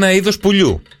 Ένα είδος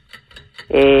πουλιού.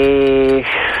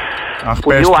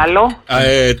 Πουλιού άλλο.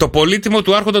 Το πολύτιμο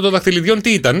του άρχοντα των δαχτυλιδιών τι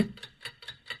ήταν?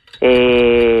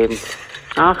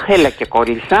 Έλα και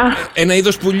κόλλησα. Ένα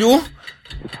είδος πουλιού.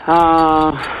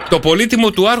 Το πολύτιμο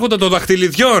του άρχοντα των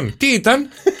δαχτυλιδιών τι ήταν?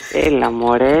 Έλα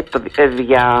μωρέ, το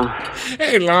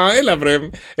Έλα βρε.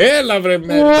 Το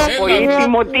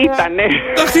πολύτιμο τι ήτανε?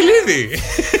 Δαχτυλίδι.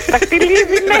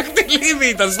 Δαχτυλίδι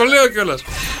ήταν, στο λέω κιόλας.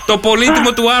 Το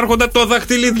πολύτιμο του άρχοντα των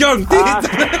δαχτυλιδιών τι ήταν?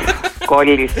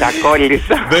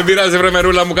 Κόλλησα. Δεν πειράζει βρε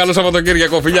Μερούλα μου, καλό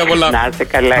Σαββατοκύριακο, φιλιά πολλά. Να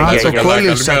είσαι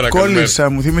καλά. Κόλλησα,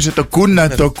 μου θύμισε το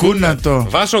κούνατο.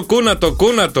 Βάσο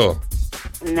κούνατο.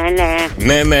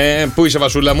 Ναι. Πού είσαι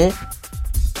Βασούλα μου?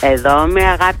 Εδώ με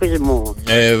αγάπης μου.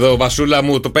 Εδώ Βασούλα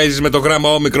μου, το παίζεις με το γράμμα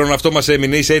όμικρον, αυτό μας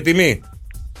έμεινε. Είσαι έτοιμη?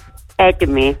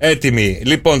 Έτοιμη.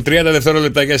 Λοιπόν, 30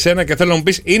 δευτερόλεπτα για σένα και θέλω να μου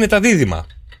πεις είναι τα δίδυμα.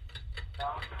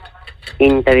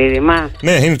 Είναι τα δίδυμα?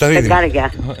 Ναι, είναι τα δίδυμα.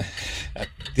 Πεντάρια.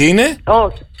 Τι είναι?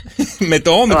 Όχι. Με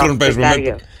το όμικρον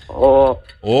παίζουμε.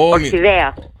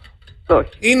 Ορχιδέα.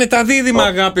 Είναι τα δίδυμα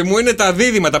αγάπη μου, είναι τα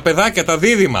δίδυμα, τα παιδάκια, τα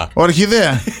δίδυμα.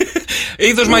 Ορχιδέα.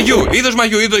 Είδος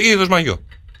μαγιού.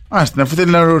 Άστι, αφού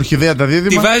θέλει να είναι ορχιδέα τα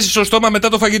δίδυμα. Τη βάζεις στο στόμα μετά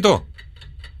το φαγητό.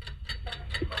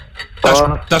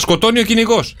 Τα σκοτώνει ο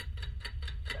κυνηγός.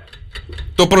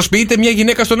 Το προσποιείται μια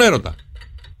γυναίκα στον έρωτα.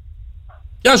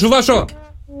 Γεια σου, Βάσο.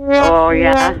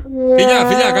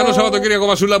 Φιλιά, καλό Σαββατοκύριακο,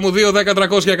 Βασούλα μου. 2, 10,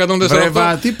 300 και 104.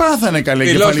 Βρεβά, τι πάθανε καλέ,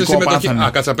 κεφαλικό πάθανε.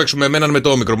 Κάτσε να παίξουμε με έναν με το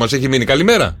όμικρο, μας έχει μείνει.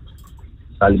 Καλημέρα.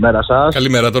 Καλημέρα σας.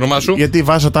 Καλημέρα, το όνομά σου? Γιατί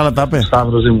Βάσο τα άλλα τα είπε.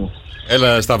 Σταύρος μου.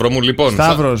 Έλα, Σταύρο μου, λοιπόν.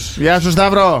 Σταύρος, γεια σου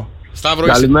Σταύρο.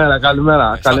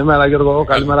 Καλημέρα Γιώργο,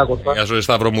 καλημέρα Κώστα. Γεια σου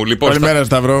Σταύρο μου, λοιπόν. Καλημέρα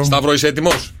Σταύρο. Σταύρο, είσαι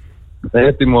έτοιμος?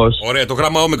 Έτοιμος. Ωραία, το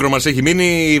γράμμα όμικρο μας έχει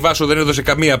μείνει. Η Βάσο δεν έδωσε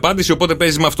καμία απάντηση, οπότε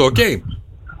παίζει με αυτό, οκ?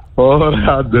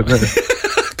 Ωραία, ναι.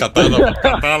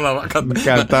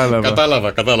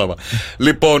 Κατάλαβα.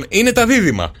 Λοιπόν, είναι τα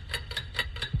δίδυμα.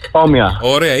 Όμοια.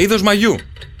 Ωραία, είδος μαγιού.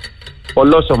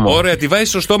 Ολόσωμο. Ωραία, τη βάζεις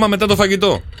στο στόμα μετά το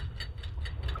φαγητό.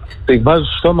 Τη βάζεις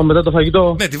στο στόμα μετά το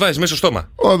φαγητό. Ναι, τη βάζεις μέσα στο στόμα.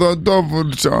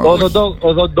 Οδοντόβουρτσα.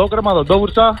 Οδοντόκρεμα,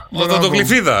 οδοντόβουρτσα.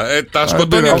 Οδοντογλυφίδα. Τα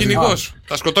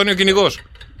σκοτώνει ο κυνηγός.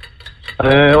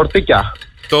 Ορτίκια.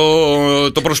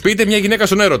 Το προσποιείται μια γυναίκα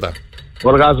στον έρωτα.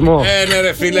 Οργασμό. Ναι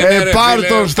ρε φίλε. Πάρ'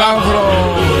 τον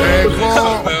Σταύρο.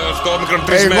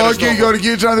 Εγώ και η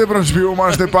Γεωργίτσα δεν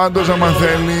προσποιούμαστε πάντως άμα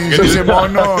θέλεις.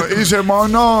 Είσαι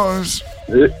μόνος.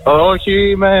 Όχι,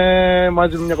 είμαι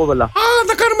μαζί με μια κοπέλα.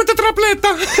 Να κάνουμε τετραπλέτα.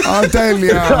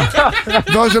 Τέλεια.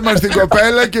 Δώσε μας την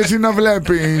κοπέλα και εσύ να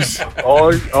βλέπεις.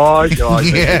 Όχι.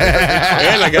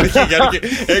 Έλα, Γιάννη.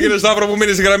 Έγινε Σταύρο που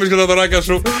μείνεις στη γραμμή και τα δωράκια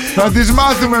σου. Θα τις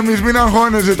μάθουμε εμείς, μην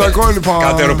αγχώνεσαι τα κόλπα.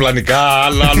 Κάτι αεροπλανικά,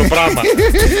 άλλο πράγμα.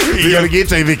 Η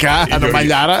Γεωργίτσα ειδικά,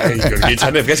 ανομαλιάρα. Η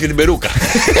Γεωργίτσα, ναι, βγάζει και την περούκα.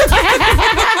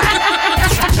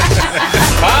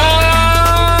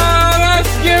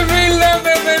 Παρασκευή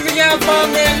λέμε, παιδιά,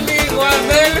 πάμε λίγο,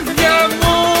 αδέλφια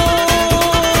μου.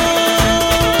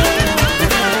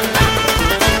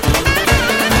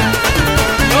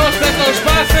 Δώστε το,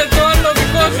 σπάστε το, άλλο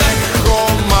δικό σας. Έχω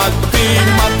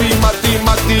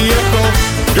ματί έχω.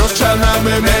 Ποιος ξανά με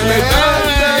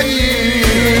μελετάει.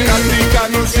 Κάτι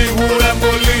κάνω σίγουρα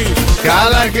πολύ.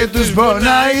 Καλά και τους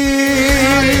πονάει.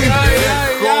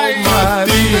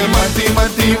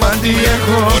 Ματί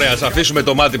έχω. Ωραία, ας αφήσουμε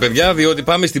το μάτι, παιδιά, διότι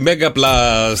πάμε στη Mega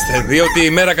Blast. Διότι η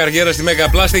μέρα καριέρα στη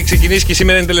Mega Blast έχει ξεκινήσει και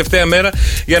σήμερα είναι η τελευταία μέρα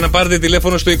για να πάρετε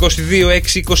τηλέφωνο στο 22-627-014-00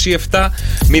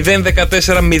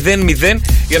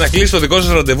 για να κλείσει το δικό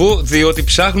σας ραντεβού, διότι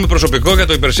ψάχνουμε προσωπικό για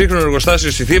το υπερσύγχρονο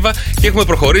εργοστάσιο στη Θήβα και έχουμε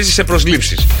προχωρήσει σε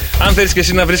προσλήψεις. Αν θέλεις και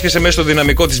εσύ να βρίσκεσαι μέσα στο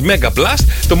δυναμικό της Mega Blast,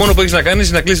 το μόνο που έχεις να κάνεις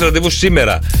είναι να κλείσεις ραντεβού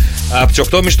σήμερα από τις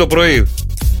 8.30 το πρωί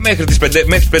μέχρι τις 5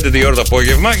 η ώρα το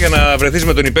απόγευμα για να βρεθείς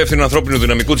με τον υπεύθυνο ανθρώπινου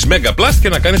δυναμικού της Mega Blast και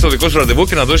να κάνεις το δικό σου ραντεβού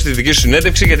και να δώσεις τη δική σου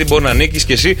συνέντευξη, γιατί μπορεί να ανήκεις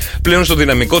και εσύ πλέον στο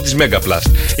δυναμικό της Mega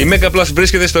Blast. Η Mega Blast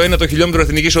βρίσκεται στο 1ο χιλιόμετρο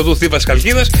Εθνικής Οδού Θήβας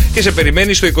Χαλκίδας και σε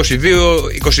περιμένει στο 22.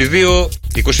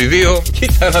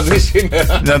 Κοίτα να δεις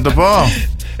σήμερα. Να το πω.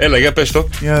 Έλα, για πες το.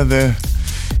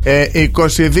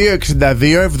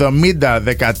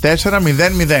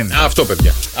 22-62-70-14-00. Αυτό,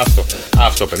 παιδιά.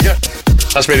 Αυτό, παιδιά.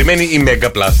 Σας περιμένει η Mega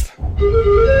Blast.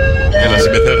 Έλα,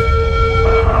 συμπεθέρα.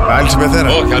 Πάλι συμπεθέρα.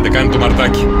 Όχι, άντε, κάνει το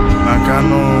μαρτάκι. Να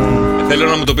κάνω. Θέλω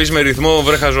να μου το πεις με ρυθμό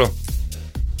βρε χαζό.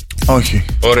 Όχι.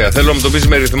 Ωραία, θέλω να μου το πεις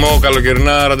με ρυθμό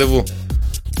καλοκαιρινά ραντεβού.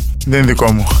 Δεν είναι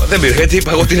δικό μου. Δεν πήρε, γιατί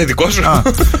είπα εγώ ότι είναι δικό σου.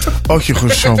 Όχι,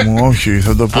 χρυσό μου, όχι.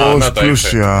 Θα το πω ως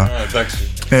πλούσια.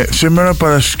 Σήμερα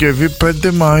Παρασκευή 5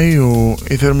 Μαΐου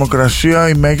η θερμοκρασία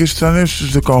η μέγιστη θα είναι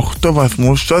στους 18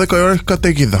 βαθμούς. Στις 12 η ώρα έχει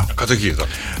καταιγίδα.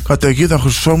 Καταιγίδα,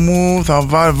 χρυσό μου, θα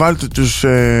βάλτε τους...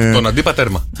 Τον αντίπα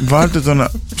τέρμα. Βάλτε τον...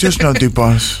 Ποιος είναι ο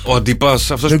αντίπας? Ο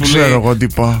αντίπας, αυτός δεν που ξέρω λέει... εγώ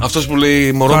αντίπα. Αυτός που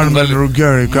λέει μωρό μου... Κάρμεν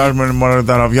Ρουγκέρι, Κάρμεν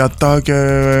Μαρανταραβιάτα και...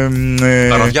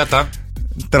 Ταραβιάτα.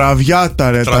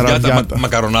 Τραβιάτα, ρε, ταραβιάτα.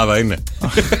 Μακαρονάδα είναι.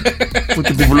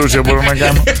 Ούτε την πλούσια μπορούμε να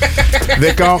κάνουμε.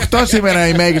 18 σήμερα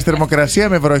η μέγιστη θερμοκρασία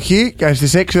με βροχή και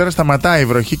στις 6 ώρα σταματάει η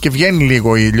βροχή και βγαίνει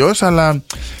λίγο ήλιος, αλλά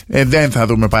δεν θα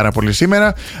δούμε πάρα πολύ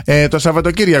σήμερα. Το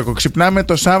Σαββατοκύριακο ξυπνάμε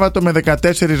το Σάββατο με 14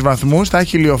 βαθμούς, θα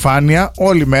έχει ηλιοφάνεια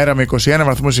όλη μέρα με 21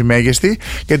 βαθμούς η μέγιστη,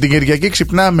 και την Κυριακή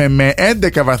ξυπνάμε με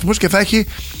 11 βαθμούς και θα έχει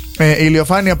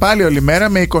ηλιοφάνεια πάλι όλη μέρα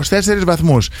με 24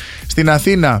 βαθμούς. Στην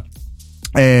Αθήνα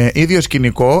ίδιο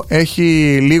σκηνικό,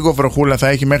 έχει λίγο βροχούλα, θα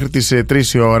έχει μέχρι τις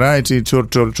 3 η ώρα, έτσι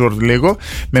τσουρ λίγο,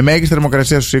 με μέγιστη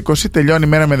θερμοκρασία στους 20, τελειώνει η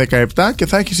μέρα με 17 και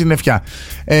θα έχει συννεφιά.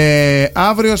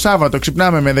 Αύριο Σάββατο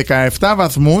ξυπνάμε με 17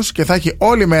 βαθμούς και θα έχει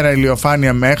όλη μέρα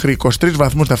ηλιοφάνεια, μέχρι 23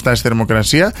 βαθμούς θα φτάσει η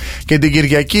θερμοκρασία, και την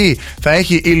Κυριακή θα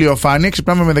έχει ηλιοφάνεια,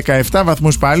 ξυπνάμε με 17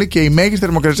 βαθμούς πάλι και η μέγιστη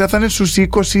θερμοκρασία θα είναι στους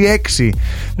 26.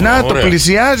 Να, το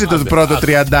πλησιάζει το πρώτο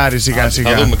τριαντάρι σιγά σιγά.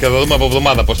 Θα δούμε, και θα δούμε από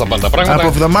εβδομάδα πώς θα πάνε τα πράγματα. Από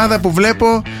εβδομάδα που βλέπω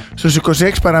στους 26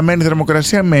 παραμένει η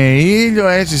θερμοκρασία με ήλιο,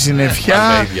 έτσι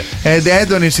συννεφιά,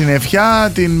 έντονη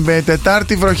συννεφιά, την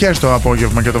Τετάρτη βροχές το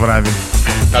απόγευμα και το βράδυ.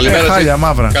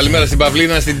 Καλημέρα στην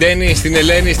Παυλίνα, στην Τέννη, στην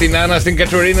Ελένη, στην Άννα, στην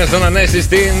Κατσουρίνα, στον Ανέστη,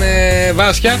 στην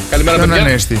Βάσια. Καλημέρα, παιδιά.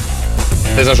 Ανέστη.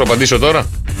 Θες να σου απαντήσω τώρα?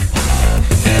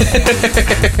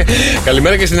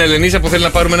 Καλημέρα και στην Ελενίσα που θέλει να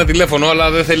πάρουμε ένα τηλέφωνο,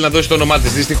 αλλά δεν θέλει να δώσει το όνομά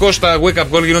της. Δυστυχώς τα wake up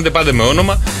call γίνονται πάντα με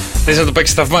όνομα. Θες να το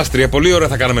παίξεις θαυμάστρια. Πολύ ωραία,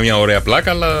 θα κάναμε μια ωραία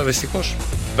πλάκα, αλλά δυστυχώς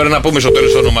πρέπει να πούμε στο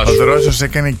τέλος το όνομά σου. Ο Δρόσος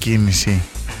έκανε κίνηση.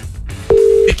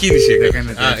 Τι κίνηση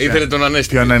έκανε? Ήθελε τον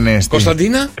Ανέστη. Ποιον Ανέστη?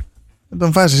 Κωνσταντίνα. Θα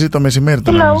τον φας εσύ το μεσημέρι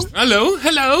τον Ανέστη.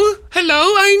 Hello,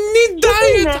 I need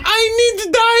diet, I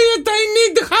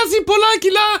need χάσει πολλά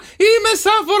κιλά, είμαι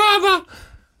σαν φοράδα.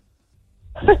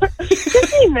 Ποιος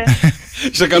είναι?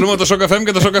 Σε καλούμε το Shock FM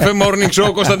και το Shock FM Morning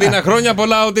Show. Κωνσταντίνα, χρόνια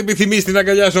πολλά, ό,τι επιθυμείς στην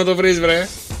αγκαλιά σου να το βρεις, βρε.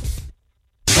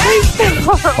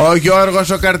 Ο Γιώργος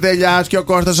ο Καρτελιάς και ο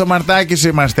Κώστας ο Μαρτάκης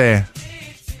είμαστε.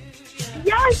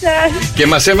 Γεια σας. Και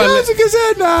μας έβαλε... Γεια σου και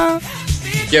σένα.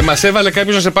 Και μας έβαλε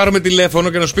κάποιος να σε πάρουμε τηλέφωνο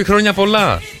και να σου πει χρόνια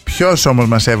πολλά. Ποιος όμως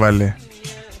μας έβαλε?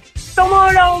 Το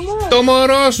μωρό μου. Το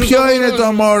μωρό σου. Ποιο είναι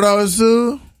το μωρό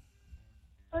σου?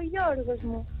 Ο Γιώργος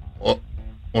μου.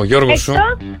 Ο Γιώργος σου.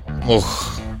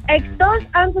 Εκτός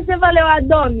αν σας έβαλε ο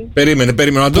Αντώνης.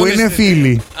 Περίμενε ο Αντώνης. Που είναι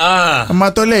φίλοι.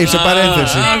 Μα το λέει σε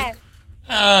παρένθεση.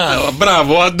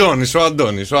 Μπράβο, ο Αντώνης.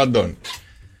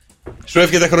 Σου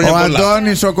εύχεται χρόνια πολλά. Ο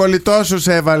Αντώνης, ο κολλητός σου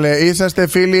σε έβαλε. Είσαστε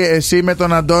φίλοι εσύ με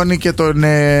τον Αντώνη και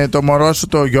το μωρό σου,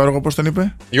 το Γιώργο, πώς τον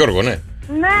είπε? Γιώργο, ναι.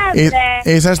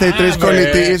 Ναι, είσαστε οι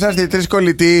τρεις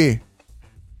κολλητοί.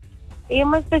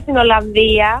 Είμαστε στην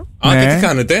Ολλανδία. Και τι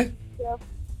κάνετε?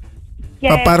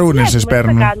 Παπαρούνες σας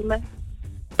παίρνουν.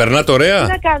 Περνάτε ωραία? Τι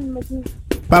να κάνουμε?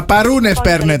 Παπαρούνες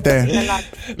παίρνετε.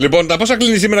 Λοιπόν, τα πόσα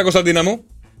κλείνει σήμερα, Κωνσταντίνα μου?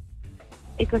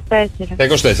 24. Τα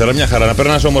 24, μια χαρά. Να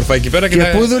περνάς όμορφα εκεί πέρα. Και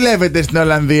πού δουλεύετε στην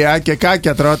Ολλανδία? Και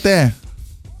κάκια τρώτε?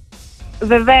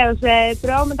 Βεβαίως,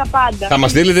 τρώμε τα πάντα. Θα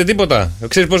μας στείλετε τίποτα?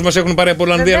 Ξέρεις πως μας έχουν πάρει από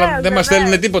Ολλανδία, αλλά δεν μας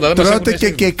στέλνουν τίποτα. Τρώτε και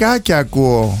κεκάκια,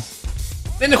 ακούω.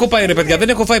 Δεν έχω πάει, ρε παιδιά, δεν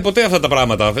έχω φάει ποτέ αυτά τα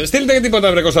πράγματα. Στείλτε και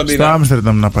τίποτα, βρε Κωνσταντίνα. Στο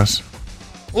Άμστερνταμ να πας.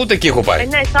 Ούτε εκεί έχω πάει.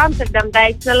 Ναι, στο Άμστερνταμ τα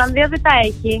έχει, στην Ολλανδία δεν τα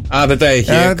έχει. Δεν τα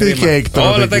έχει. Τι κέικ τώρα?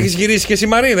 Όλα τα έχεις γυρίσει και εσύ,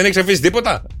 Μαρή, δεν έχεις αφήσει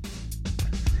τίποτα.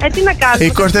 Τι να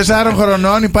κάνουμε? 24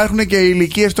 χρονών υπάρχουν και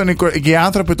ηλικίες και οι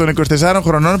άνθρωποι των 24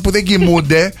 χρονών που δεν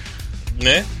κοιμούνται.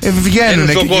 Ναι. Βγαίνουν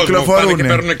και κυκλοφορούν. Και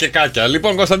παίρνουν και κάκια.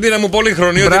 Λοιπόν, Κωνσταντίνα μου, πολύ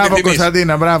χρονιό. Μπράβο,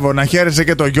 Κωνσταντίνα, μπράβο. Να χαίρεσαι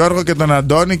και τον Γιώργο και τον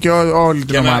Αντώνη και όλη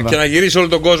την ομάδα. Και να γυρίσει όλο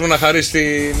τον κόσμο να χαρίσει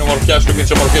την ομορφιά σου και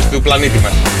τις ομορφιές του πλανήτη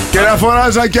μας. Και να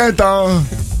φοράς ζακέτα.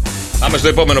 Πάμε στο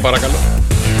επόμενο, παρακαλώ.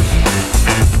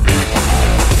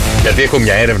 Γιατί έχω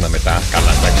μια έρευνα μετά.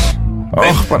 Καλά, εντάξει.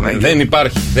 Δεν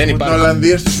υπάρχει. Την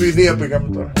Ολλανδία στη Σουηδία πήγαμε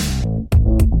τώρα.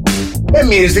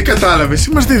 Εμείς τι κατάλαβες,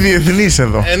 είμαστε διεθνείς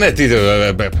εδώ. Ναι, τι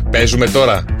παίζουμε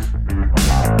τώρα?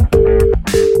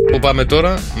 Πού πάμε τώρα?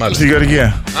 Μάλιστα. Στη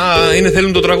Γεωργία.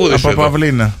 Θέλουν το τραγούδι σου. Από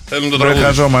Παυλίνα. Θέλουν το τραγούδι.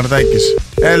 Χαζό Μαρτάκης.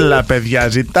 Έλα παιδιά,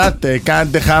 ζητάτε,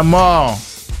 κάντε χαμό.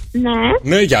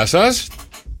 Ναι. Ναι, γεια σας.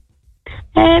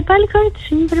 Πάλι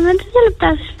κόρη μου, περιμένω 2 λεπτά,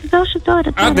 σας τη δώσω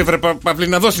τώρα. Άντε βρε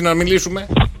Παυλίνα, δώσει να μιλήσουμε.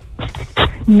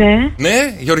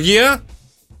 Ναι, Γεωργία.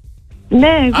 Ναι,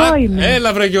 εγώ είμαι.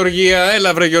 Έλα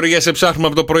βρε Γεωργία, σε ψάχνουμε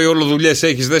από το πρωί, όλο δουλειές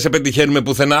έχεις, δεν σε πετυχαίνουμε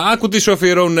πουθενά. Άκου τι σου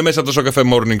αφιερώνουν μέσα το Shock FM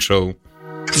Morning Show.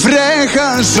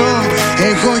 Βρέχαζω,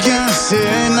 εγώ για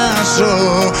σένα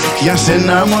ζω, για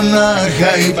σένα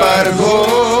μονάχα υπάρχω.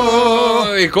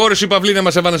 Η κόρη σου η Παυλίνα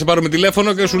μας έβαλε να σε πάρουμε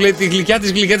τηλέφωνο και σου λέει τη γλυκιά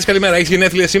της καλημέρα. Έχεις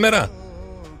γενέθλια σήμερα?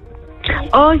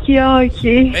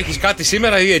 Όχι. Έχεις κάτι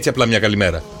σήμερα ή έτσι απλά μια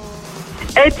καλημέρα?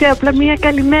 Έτσι απλά μια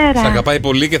καλημέρα. Σ' αγαπάει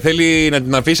πολύ και θέλει να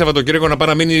την αφήσει Σαββατοκύριακο να πάει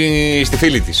να μείνει στη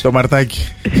φίλη της. Το Μαρτάκι.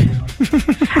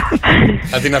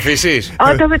 Θα την αφήσεις?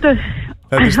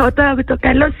 Όταν με το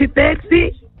καλό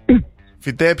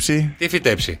φυτέψει. Τι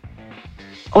φυτέψει?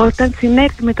 Όταν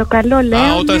συνέλθει με το καλό,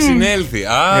 λέω. Όταν συνέλθει.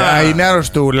 Είναι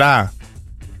αρρωστούλα.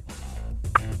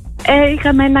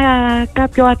 Είχαμε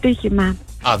κάποιο ατύχημα.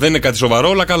 Δεν είναι κάτι σοβαρό,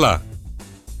 όλα καλά.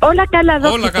 Όλα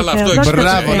καλά, όλα καλά, αυτό.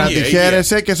 Μπράβο, να τη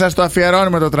χαίρεσαι και σας το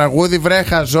αφιερώνουμε το τραγούδι.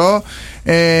 Βρέχα ζω.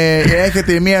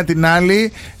 Έχετε η μία την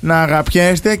άλλη να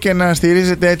αγαπιέστε και να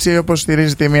στηρίζετε έτσι όπως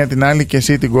στηρίζετε η μία την άλλη και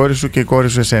εσύ την κόρη σου και η κόρη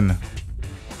σου εσένα.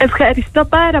 Ευχαριστώ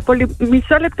πάρα πολύ.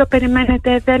 Μισό λεπτό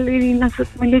περιμένετε. Θέλει να σας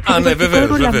μιλήσει? Ναι, βεβαίως.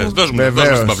 Δώσ'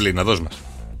 μας την Παυλίνα, δώσ' μας.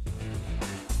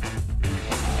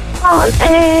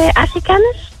 Αρχικά να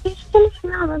σας στήσω και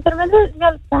συγγνώμη. Περιμένετε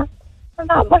 2 λεπτά.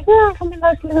 Μπορείτε να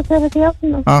χαμηλώσει λίγο το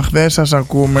ραδιόφωνο? Αχ, δεν σας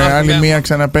ακούμε. Άλλη μία,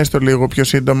 ξαναπες το λίγο πιο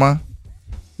σύντομα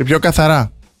και πιο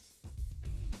καθαρά.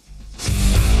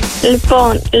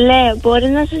 Λοιπόν, λέω, μπορεί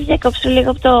να σας διακόψω λίγο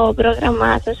από το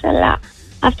πρόγραμμά σας, αλλά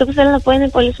αυτό που θέλω να πω είναι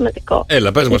πολύ σημαντικό.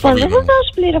 Έλα, πες μας, Παυλίνα. Δεν θα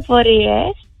δώσω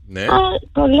πληροφορίες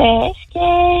πολλές και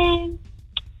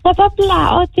θα πω απλά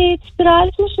ότι τις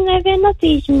προάλλες μου συνέβη ένα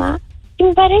ατύχημα Και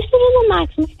με παρέσυρε ένα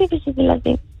αμάξι, με χτύπησε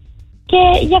δηλαδή. Και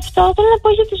γι' αυτό θέλω να πω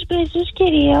για τους Βρετανούς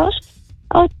κυρίως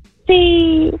ότι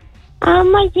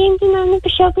άμα γίνεται να είναι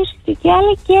πιο προσεκτικοί,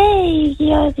 αλλά και οι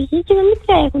οδηγοί και να μην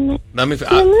τρέχουνε. Να μην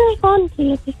αγχώνεται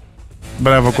δηλαδή.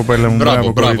 Μπράβο κοπέλα μου,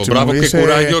 μπράβο και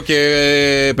κουράγιο και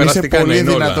περαστικά. Είσαι πολύ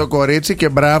δυνατό κορίτσι και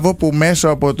μπράβο που μέσω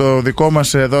από το δικό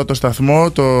μας εδώ το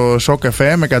σταθμό, το Shock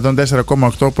FM με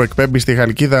 104,8 που εκπέμπει στη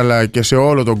Χαλκίδα αλλά και σε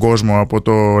όλο τον κόσμο από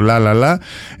το Λαλαλα.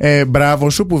 Μπράβο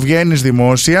σου που βγαίνεις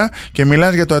δημόσια και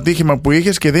μιλάς για το ατύχημα που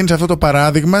είχες και δίνεις αυτό το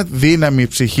παράδειγμα δύναμη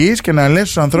ψυχής και να λες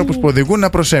στους ανθρώπους που οδηγούν να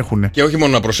προσέχουν. Και όχι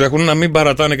μόνο να προσέχουν, να μην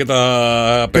παρατάνε και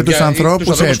τα παιδιά τους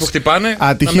ανθρώπους που χτυπάνε.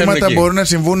 Ατυχήματα μπορούν να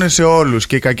συμβούν σε όλους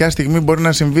και η κακιά στιγμή μπορεί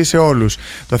να συμβεί σε όλους.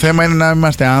 Το θέμα είναι να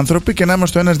είμαστε άνθρωποι και να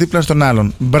είμαστε ο ένας δίπλα στον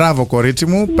άλλον. Μπράβο κορίτσι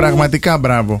μου, πραγματικά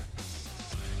μπράβο.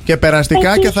 Και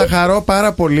περαστικά και θα χαρώ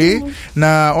πάρα πολύ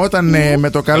να όταν με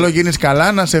το καλό γίνεις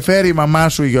καλά να σε φέρει η μαμά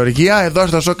σου η Γεωργία εδώ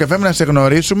στο Shock FM να σε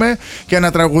γνωρίσουμε και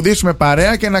να τραγουδήσουμε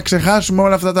παρέα και να ξεχάσουμε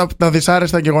όλα αυτά τα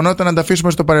δυσάρεστα γεγονότα να τα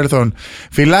αφήσουμε στο παρελθόν.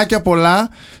 Φιλάκια πολλά,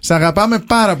 σ' αγαπάμε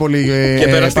πάρα πολύ και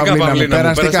περαστικά Παυλίνα μου,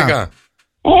 περαστικά.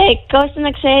 Κώστα,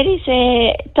 να ξέρεις,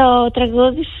 το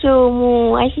τραγούδι σου μου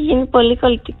έχει γίνει πολύ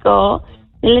κολλητικό.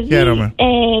 Δηλαδή,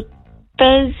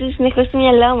 παίζει συνεχώς στο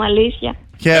μυαλό μου, αλήθεια.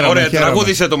 Ωραία,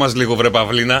 τραγούδισε το μας λίγο, βρε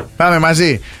Παυλίνα. Πάμε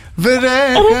μαζί.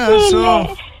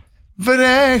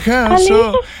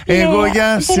 Βρέχασο, εγώ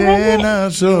για σένα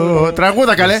ζω.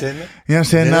 Τραγούδα καλέ. Για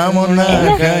σένα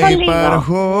μονάχα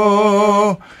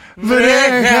υπάρχω.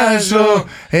 Βρέχασο,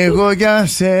 εγώ για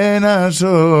σένα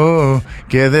ζω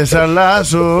και δεν σ'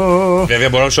 αλλάζω. Βέβαια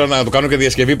μπορώ να το κάνω και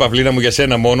διασκευή Παυλίνα μου για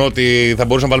σένα μόνο, ότι θα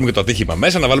μπορούσαμε να βάλουμε και το ατύχημα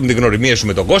μέσα, να βάλουμε την γνωριμία σου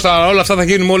με τον Κώστα, αλλά όλα αυτά θα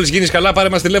γίνουν μόλις γίνεις καλά. Πάρε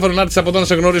μας τηλέφωνο να έρθεις από εδώ να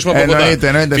σε γνωρίσουμε από κοντά.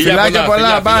 Εννοείται. Φιλάκια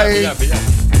πολλά, bye.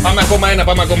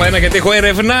 Πάμε ακόμα ένα γιατί έχω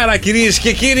ερευνάρα κυρίες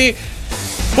και κύριοι.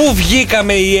 Πού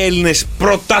βγήκαμε οι Έλληνες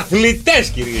πρωταθλητές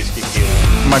κυρίες και κύριοι?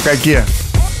 Μακακία.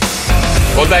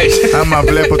 Κοντά είσαι. Άμα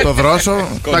βλέπω το δρόσο,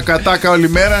 τα κατάκα όλη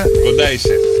μέρα. Κοντά είσαι.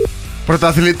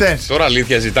 Πρωταθλητές. Τώρα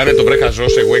αλήθεια ζητάνε το βρέχαζό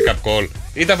σε wake up call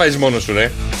ή τα βάζεις μόνος σου,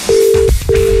 ρε?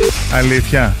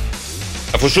 Αλήθεια.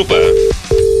 Αφού σου είπα.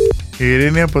 Η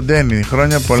Ειρήνη από Ντένι.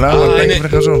 Χρόνια πολλά, Μαρτάκη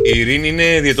βρέχαζό. Η Ειρήνη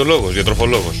είναι διαιτολόγος,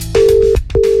 διατροφολόγος.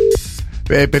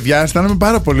 Παιδιά, αισθάνομαι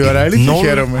πάρα πολύ ωραία. Αλήθεια,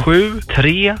 χαίρομαι.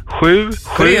 7,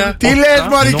 3. Τι λες,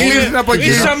 μωρή, κλείσεις από εκεί.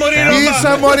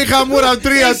 Ίσα μωρή χαμούρα.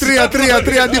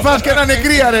 3. Τι φας και ένα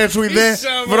νεκρία, ρε Σουηδέ.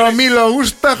 Βρωμίλο,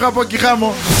 ούσταχα από εκεί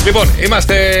χάμω. Λοιπόν,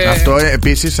 είμαστε. Αυτό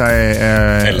επίσης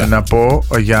να πω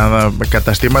για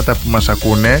καταστήματα που μας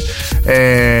ακούνε.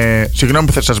 Συγγνώμη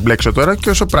που θα σας μπλέξω τώρα, και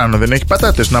ο Σοπράνο δεν έχει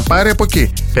πατάτες. Να πάρει από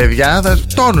εκεί. Παιδιά,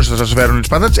 τόνους θα σας φέρουν τις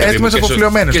πατάτες έτοιμες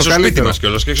αποφλειωμένες. Και στο σπίτι μας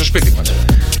κιόλας, και στο σπίτι μας.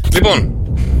 Λοιπόν.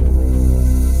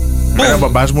 Ο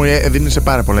μπαμπάς μου δίνει σε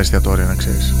πάρα πολλά εστιατόρια, να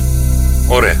ξέρεις.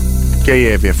 Ωραία. Και η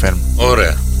Έβια.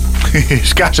 Ωραία.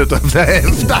 Σκάσε το,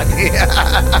 δεν φτάνει.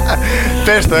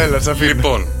 Πες το, έλα, σ' αφήνω.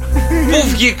 Λοιπόν, πού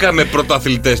βγήκαμε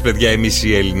πρωταθλητές, παιδιά, εμείς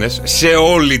οι Έλληνες, σε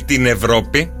όλη την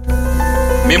Ευρώπη?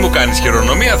 Μη μου κάνεις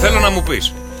χειρονομία, θέλω να μου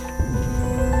πεις.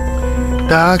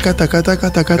 Τα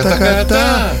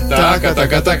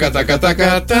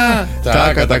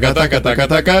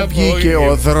βγήκε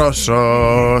ο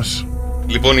δρόσος.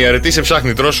 Λοιπόν, η αρετή σε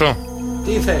ψάχνει, Τρόσο.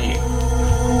 Τι θέλει?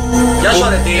 Γεια σου,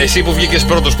 αρετή. Εσύ που βγήκες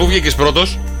πρώτος, πού βγήκες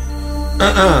πρώτος?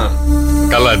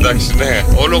 Καλά, εντάξει, ναι.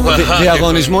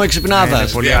 Διαγωνισμό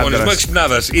εξυπνάδας. Διαγωνισμό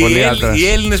εξυπνάδας. Οι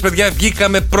Έλληνες, παιδιά,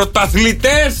 βγήκαμε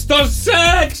πρωταθλητές στο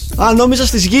σεξ. Α, νόμιζα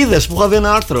στις γίδες που είχα δει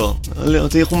ένα άρθρο. Λέω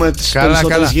ότι έχουμε τις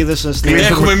περισσότερες γίδες στην Ελλάδα.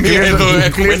 Έχουμε μία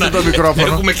εδώ, μικρόφωνο.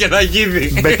 Έχουμε και ένα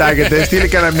γίδι. Μπετάγεται, στείλει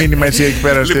κανένα μήνυμα εσύ εκεί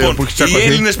πέρα που έχει τσακωθεί. Οι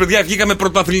Έλληνες, παιδιά, βγήκαμε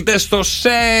πρωταθλητές στο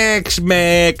σεξ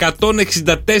με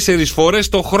 164 φορές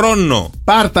το χρόνο.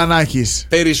 Πάρτα να έχεις.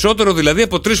 Περισσότερο δηλαδή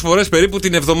από 3 φορές περίπου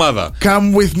την εβδομάδα.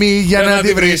 Come with me για να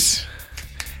τη βρεις.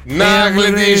 Να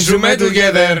γλεντήσουμε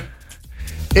together.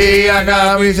 Η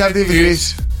αγάπη θα τη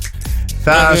βρεις.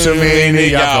 Θα σου μείνει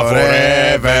για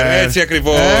forever. Έτσι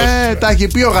ακριβώς. Τα έχει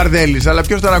πει ο Γαρδέλης, αλλά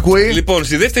ποιος τον ακούει? Λοιπόν,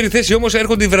 στη δεύτερη θέση όμως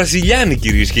έρχονται οι Βραζιλιάνοι,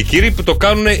 κυρίες και κύριοι, που το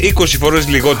κάνουν 20 φορές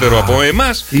λιγότερο από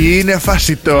εμάς. Είναι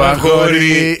φάση το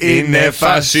αγόρι, είναι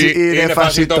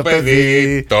φάση το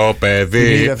παιδί. Το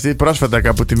παιδί. Αυτή πρόσφατα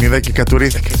κάπου την είδα και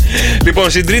κατουρήθηκα. Λοιπόν,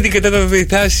 στην τρίτη και τέταρτη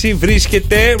θέση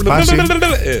βρίσκεται.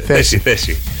 Θέση.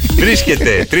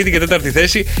 Βρίσκεται τρίτη και τέταρτη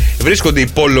θέση βρίσκονται οι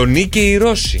Πολωνοί και οι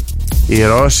Ρώσοι. Οι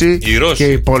Ρώσοι και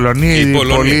οι Πολωνοί.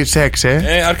 Πολύ σεξ,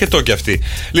 αρκετό κι αυτοί.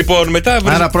 Λοιπόν, μετά.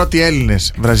 Άρα πρώτοι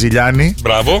Έλληνες. Βραζιλιάνοι.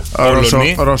 Μπράβο.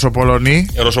 Ρωσοπολωνοί.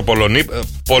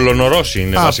 Πολωνορώσοι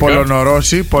είναι βασικά.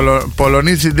 Πολωνορώσοι.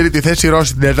 Πολωνοί στην τρίτη θέση, Ρώσοι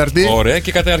στην τέταρτη. Ωραία,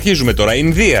 και καταρχίζουμε τώρα.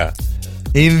 Ινδία.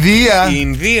 Ινδία. Η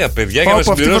Ινδία, παιδιά, για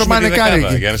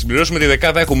να συμπληρώσουμε τη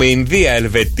δεκάδα έχουμε Ινδία,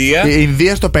 Ελβετία. Η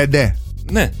Ινδία στο 5.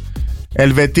 Ναι.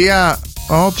 Ελβετία.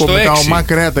 Όπου με τα ομά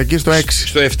κρέατα εκεί στο 6.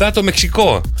 Στο 7 το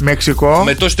Μεξικό. Μεξικό.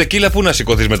 Με τόση τεκίλα πού να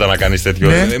σηκωθείς μετά να κάνεις τέτοιο.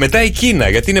 Ναι. Μετά η Κίνα,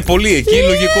 γιατί είναι πολύ εκεί,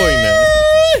 λογικό είναι.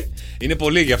 Είναι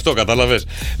πολύ γι' αυτό, κατάλαβες.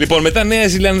 Λοιπόν, μετά Νέα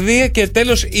Ζηλανδία και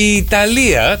τέλος η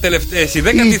Ιταλία. Στη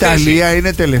 10η θέση. Η Ιταλία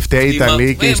είναι τελευταία. Η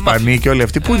Ιταλία και οι Ισπανοί και όλοι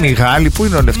αυτοί. Πού είναι οι Γάλλοι, πού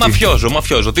είναι όλοι αυτοί.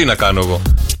 Μαφιόζω, τι να κάνω εγώ.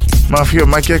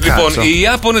 Και λοιπόν, οι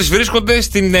Ιάπωνες βρίσκονται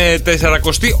στην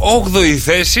 48η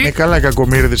θέση. Καλά,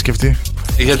 κακομοίριδες και αυτοί.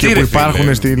 Γιατί και που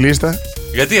υπάρχουν στη λίστα.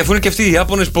 Γιατί αφού είναι και αυτοί οι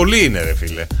Ιάπωνες πολλοί είναι, ρε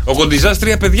φίλε. Ο Κοντιζάς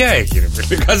 3 παιδιά έχει, ρε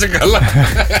φίλε. Κάτσε καλά.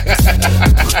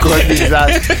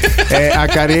 Κοντιζάς.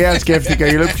 Ακαρία σκέφτηκα.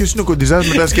 Ποιος είναι ο Κοντιζάς,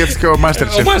 μετά σκέφτηκα ο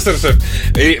Masterchef. Ο Masterchef.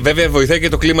 Βέβαια βοηθάει και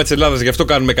το κλίμα της Ελλάδας. Γι' αυτό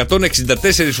κάνουμε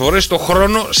 164 φορές το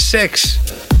χρόνο σεξ.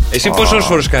 Εσύ πόσες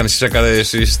φορές κάνεις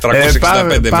στις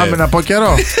 365 Πάμε να πω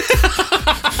καιρό.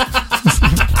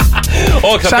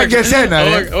 Όχι, σαν και εσένα,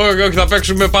 όχι, θα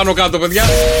παίξουμε πάνω κάτω, παιδιά.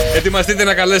 Ετοιμαστείτε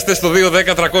να καλέσετε στο 210-300-1048.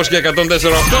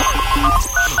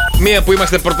 Μία που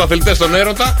είμαστε πρωταθλητές στον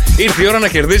έρωτα. Ήρθε η ώρα να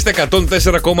κερδίσετε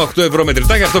 104,8 ευρώ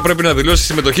μετρητά. Γι' αυτό πρέπει να δηλώσετε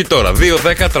συμμετοχή τώρα.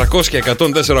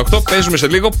 210-300-1048. Παίζουμε σε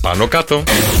λίγο πάνω κάτω.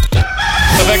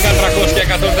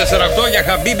 10-300-1048 για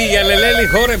Χαμπίμπι, για Λελέλη,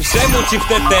 χόρεψέ μου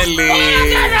τσιφτετέλη.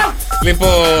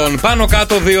 Λοιπόν, πάνω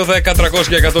κάτω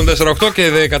 210-300-1048 και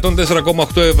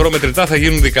 104,8 ευρώ μετρητά θα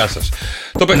γίνουν δικά σας.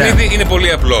 Το παιχνίδι είναι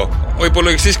πολύ απλό. Ο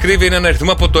υπολογιστής κρύβει έναν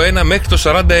αριθμό από το 1 μέχρι το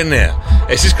 49.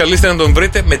 Εσείς καλείστε να τον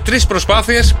βρείτε με 3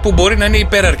 προσπάθειες που μπορεί να είναι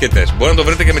υπεραρκετές. Μπορεί να τον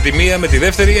βρείτε και με τη μία, με τη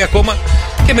δεύτερη ή ακόμα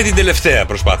και με την τελευταία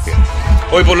προσπάθεια.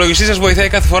 Ο υπολογιστής σας βοηθάει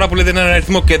κάθε φορά που λέτε έναν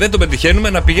αριθμό και δεν τον πετυχαίνουμε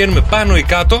να πηγαίνουμε πάνω ή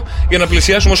κάτω για να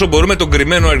πλησιάσουμε όσο μπορούμε τον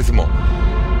κρυμμένο αριθμό.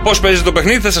 Πώς παίζετε το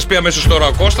παιχνίδι θα σας πει αμέσως τώρα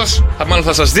ο Κώστας. Μάλλον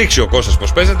θα σας δείξει ο Κώστας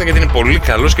πώς παίζετε, γιατί είναι πολύ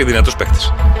καλός και δυνατός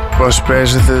παίκτης. Πώς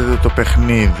παίζετε το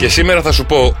παιχνίδι. Και σήμερα θα σου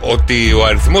πω ότι ο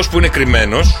αριθμός που είναι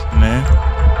κρυμμένος, ναι,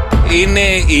 είναι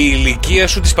η ηλικία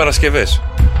σου τις Παρασκευές.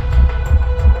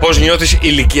 Πώς νιώθεις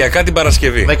ηλικιακά την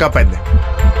Παρασκευή? 15.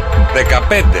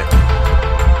 15.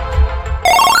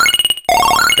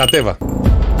 Κατέβα.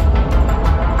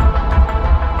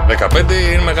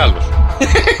 15 είναι μεγάλος.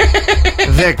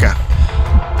 10.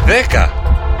 10.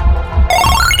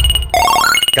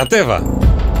 Κατέβα.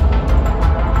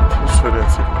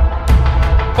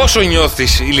 Πόσο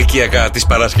νιώθεις ηλικιακά τις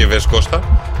Παρασκευές, Κώστα?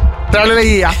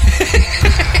 Τραλεγία.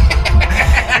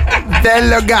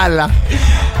 Θέλω γκάλα.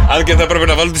 Αν και θα πρέπει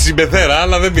να βάλω τη συμπεθέρα,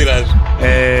 αλλά δεν πειράζει.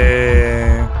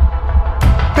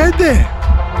 5.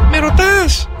 Με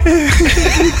ρωτάς?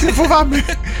 Φοβάμαι.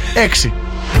 6.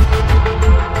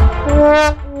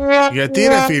 Γιατί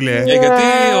ρε φίλε? Γιατί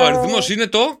ο αριθμός είναι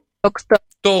το 8.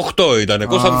 Το 8 ήταν.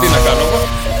 Κώστα, τι να κάνω εγώ?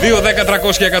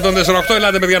 2-10-300-1048.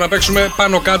 Ελάτε, παιδιά, να παίξουμε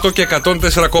πάνω κάτω και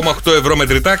 104,8 ευρώ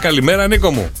μετρητά. Καλημέρα,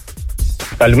 Νίκο μου.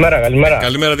 Καλημέρα, καλημέρα.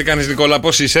 Καλημέρα, τι κάνεις, Νικόλα,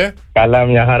 πώς είσαι? Καλά,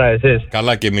 μια χαρά, εσείς?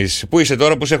 Καλά κι εμείς. Πού είσαι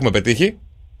τώρα, που σε έχουμε πετύχει?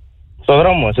 Στο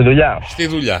δρόμο, στη δουλειά. Στη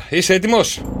δουλειά. Είσαι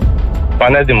έτοιμος?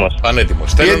 Πανέτοιμος.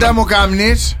 Πανέτοιμος. Ήντα μου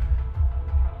κάμνεις?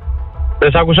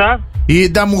 Δεν σ' άκουσα?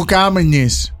 Ήντα μου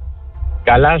κάμνεις?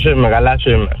 Καλά σου είμαι, καλά σου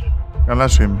είμαι. Καλά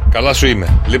σου είμαι. Καλά σου είμαι.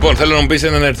 Λοιπόν, θέλω να μου πεις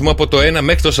έναν αριθμό από το 1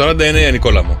 μέχρι το 49,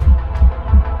 Νικόλα μου.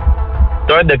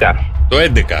 Το 11. Το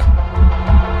 11.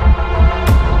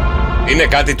 Είναι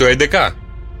κάτι το 11?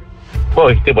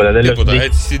 Όχι, τίποτα, δεν λέω. Τίποτα,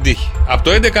 έτσι στην τύχη. Από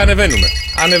το 11 ανεβαίνουμε.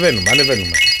 Ανεβαίνουμε.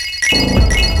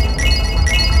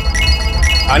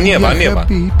 Ανέβα.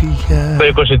 Το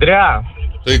 23.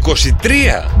 Το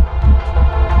 23.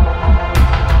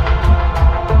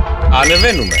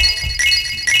 Ανεβαίνουμε.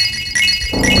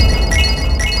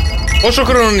 Πόσο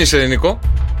χρόνο είσαι, Νικό?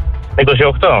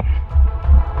 28.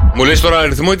 Μου λες τώρα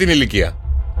αριθμό ή την ηλικία?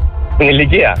 Την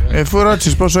ηλικία. Εφού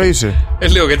ρώτησες πόσο είσαι.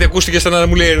 Λέω, γιατί ακούστηκε σαν να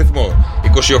μου λέει αριθμό.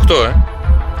 28,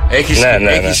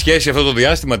 Έχεις σχέση αυτό το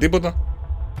διάστημα, τίποτα?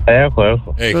 Έχω.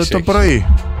 Το πρωί.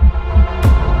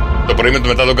 Το πρωί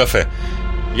μετά τον καφέ.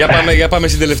 Για πάμε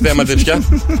στην τελευταία ματεψιά.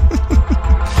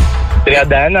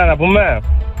 31 να πούμε.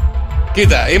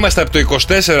 Κοίτα, είμαστε από το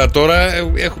 24 τώρα,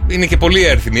 είναι και πολύ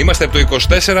αριθμοί. Είμαστε από το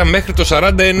 24 μέχρι το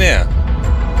 49.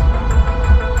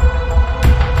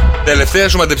 Τελευταία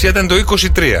σου ματεψιά ήταν το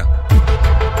 23.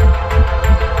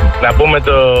 Να πούμε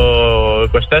το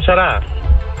 24.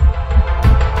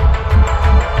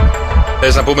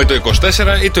 Θες να πούμε το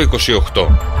 24 ή το 28?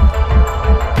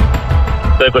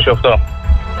 Το 28.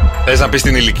 Θες να πεις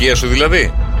την ηλικία σου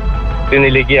δηλαδή? Την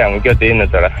ηλικία μου και ό,τι είναι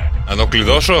τώρα. Να το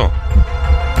κλειδώσω?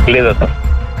 Κλείδωτο.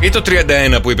 Ή το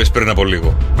 31 που είπες πριν από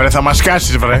λίγο? Βρε, θα μας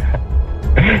κάσεις, βρε.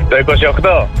 Το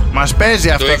 28. Μας παίζει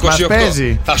αυτό, μας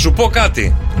παίζει. Θα σου πω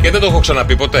κάτι και δεν το έχω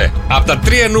ξαναπεί ποτέ. Από τα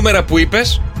 3 νούμερα που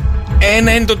είπες,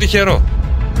 Ένα είναι το τυχερό.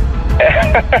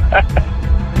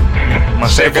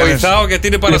 Σε βοηθάω γιατί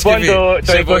είναι Παρασκευή.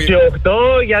 Λοιπόν, το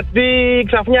 28 γιατί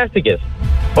ξαφνιάστηκες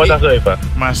όταν το είπα.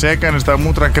 Μας έκανες τα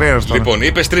μούτρα κρέας τώρα. Λοιπόν,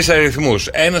 είπες 3 αριθμούς.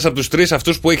 Ένας από τους 3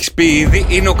 αυτούς που έχεις πει ήδη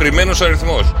είναι ο κρυμμένος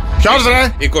αριθμός. Ποιος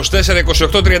ρε? 24,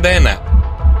 28, 31.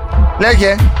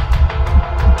 Λέγε.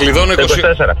 Κλειδώνω 24.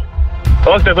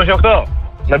 Όχι, το 28.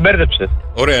 Με μπέρδεψες.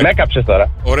 Ωραία. Με έκαψες τώρα.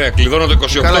 Ωραία, κλειδώνω το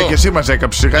 28. Καλά, και εσύ μας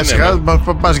έκαψες. Σιγά σιγά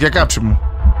πας για κάψιμο.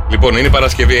 Λοιπόν, είναι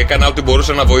Παρασκευή. Έκανα ό,τι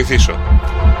μπορούσα να βοηθήσω.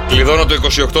 Κλειδώνω το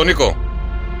 28, Νίκο.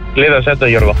 Κλείδωσέ το,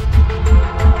 Γιώργο.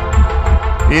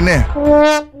 Είναι.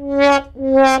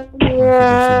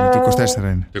 Το 24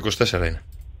 είναι. Το 24 είναι.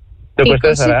 Το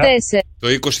 24. Το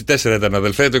 24 ήταν,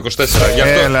 αδελφέ, το 24. Γι'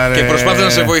 αυτό Έλα, και προσπάθησα να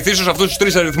σε βοηθήσω σε αυτούς τους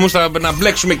 3 αριθμούς να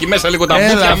μπλέξουμε εκεί μέσα λίγο τα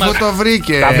μπουκιά μας. Αφού το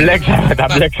βρήκε.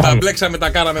 Τα μπλέξαμε, τα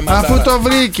κάναμε μαζί. Αφού το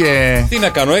βρήκε. Τι να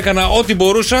κάνω, έκανα ό,τι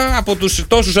μπορούσα από τους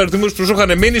τόσους αριθμούς που σου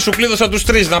είχαν μείνει, σου κλείδωσα τους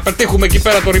 3. Να πετύχουμε εκεί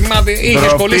πέρα το ρημάδι.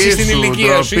 Είχες κολλήσει στην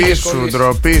ηλικία σου.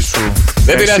 Ντροπή σου.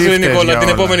 Δεν πειράζει, Νικόλα, την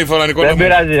επόμενη φορά, Νικόλα. Δεν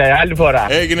πειράζει, άλλη φορά.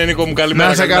 Έγινε, Νίκο μου, καλημέρα.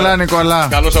 Να σε καλά, Νικόλα.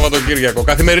 Καλό Σαββατοκύριακο.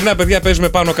 Καθημερινά, παιδιά, παίζουμε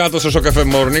πάνω κάτω στο Σοκαφέ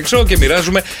Morning Show και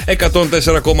μοιράζουμε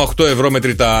 104,8 ευρώ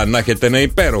μετρητά. Να έχετε ένα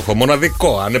υπέροχο,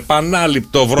 μοναδικό,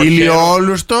 ανεπανάληπτο βροχερό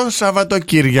ηλιόλουστο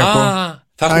Σαββατοκύριακο.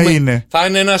 Θα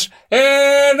είναι ένας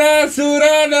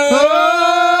ουρανός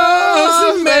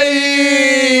με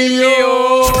ήλιο.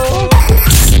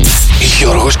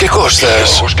 Γιώργος και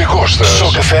Κώστας.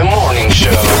 Σοκαφέ Morning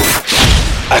Show.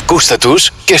 Ακούστε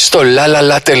τους και στο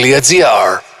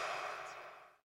lalala.gr.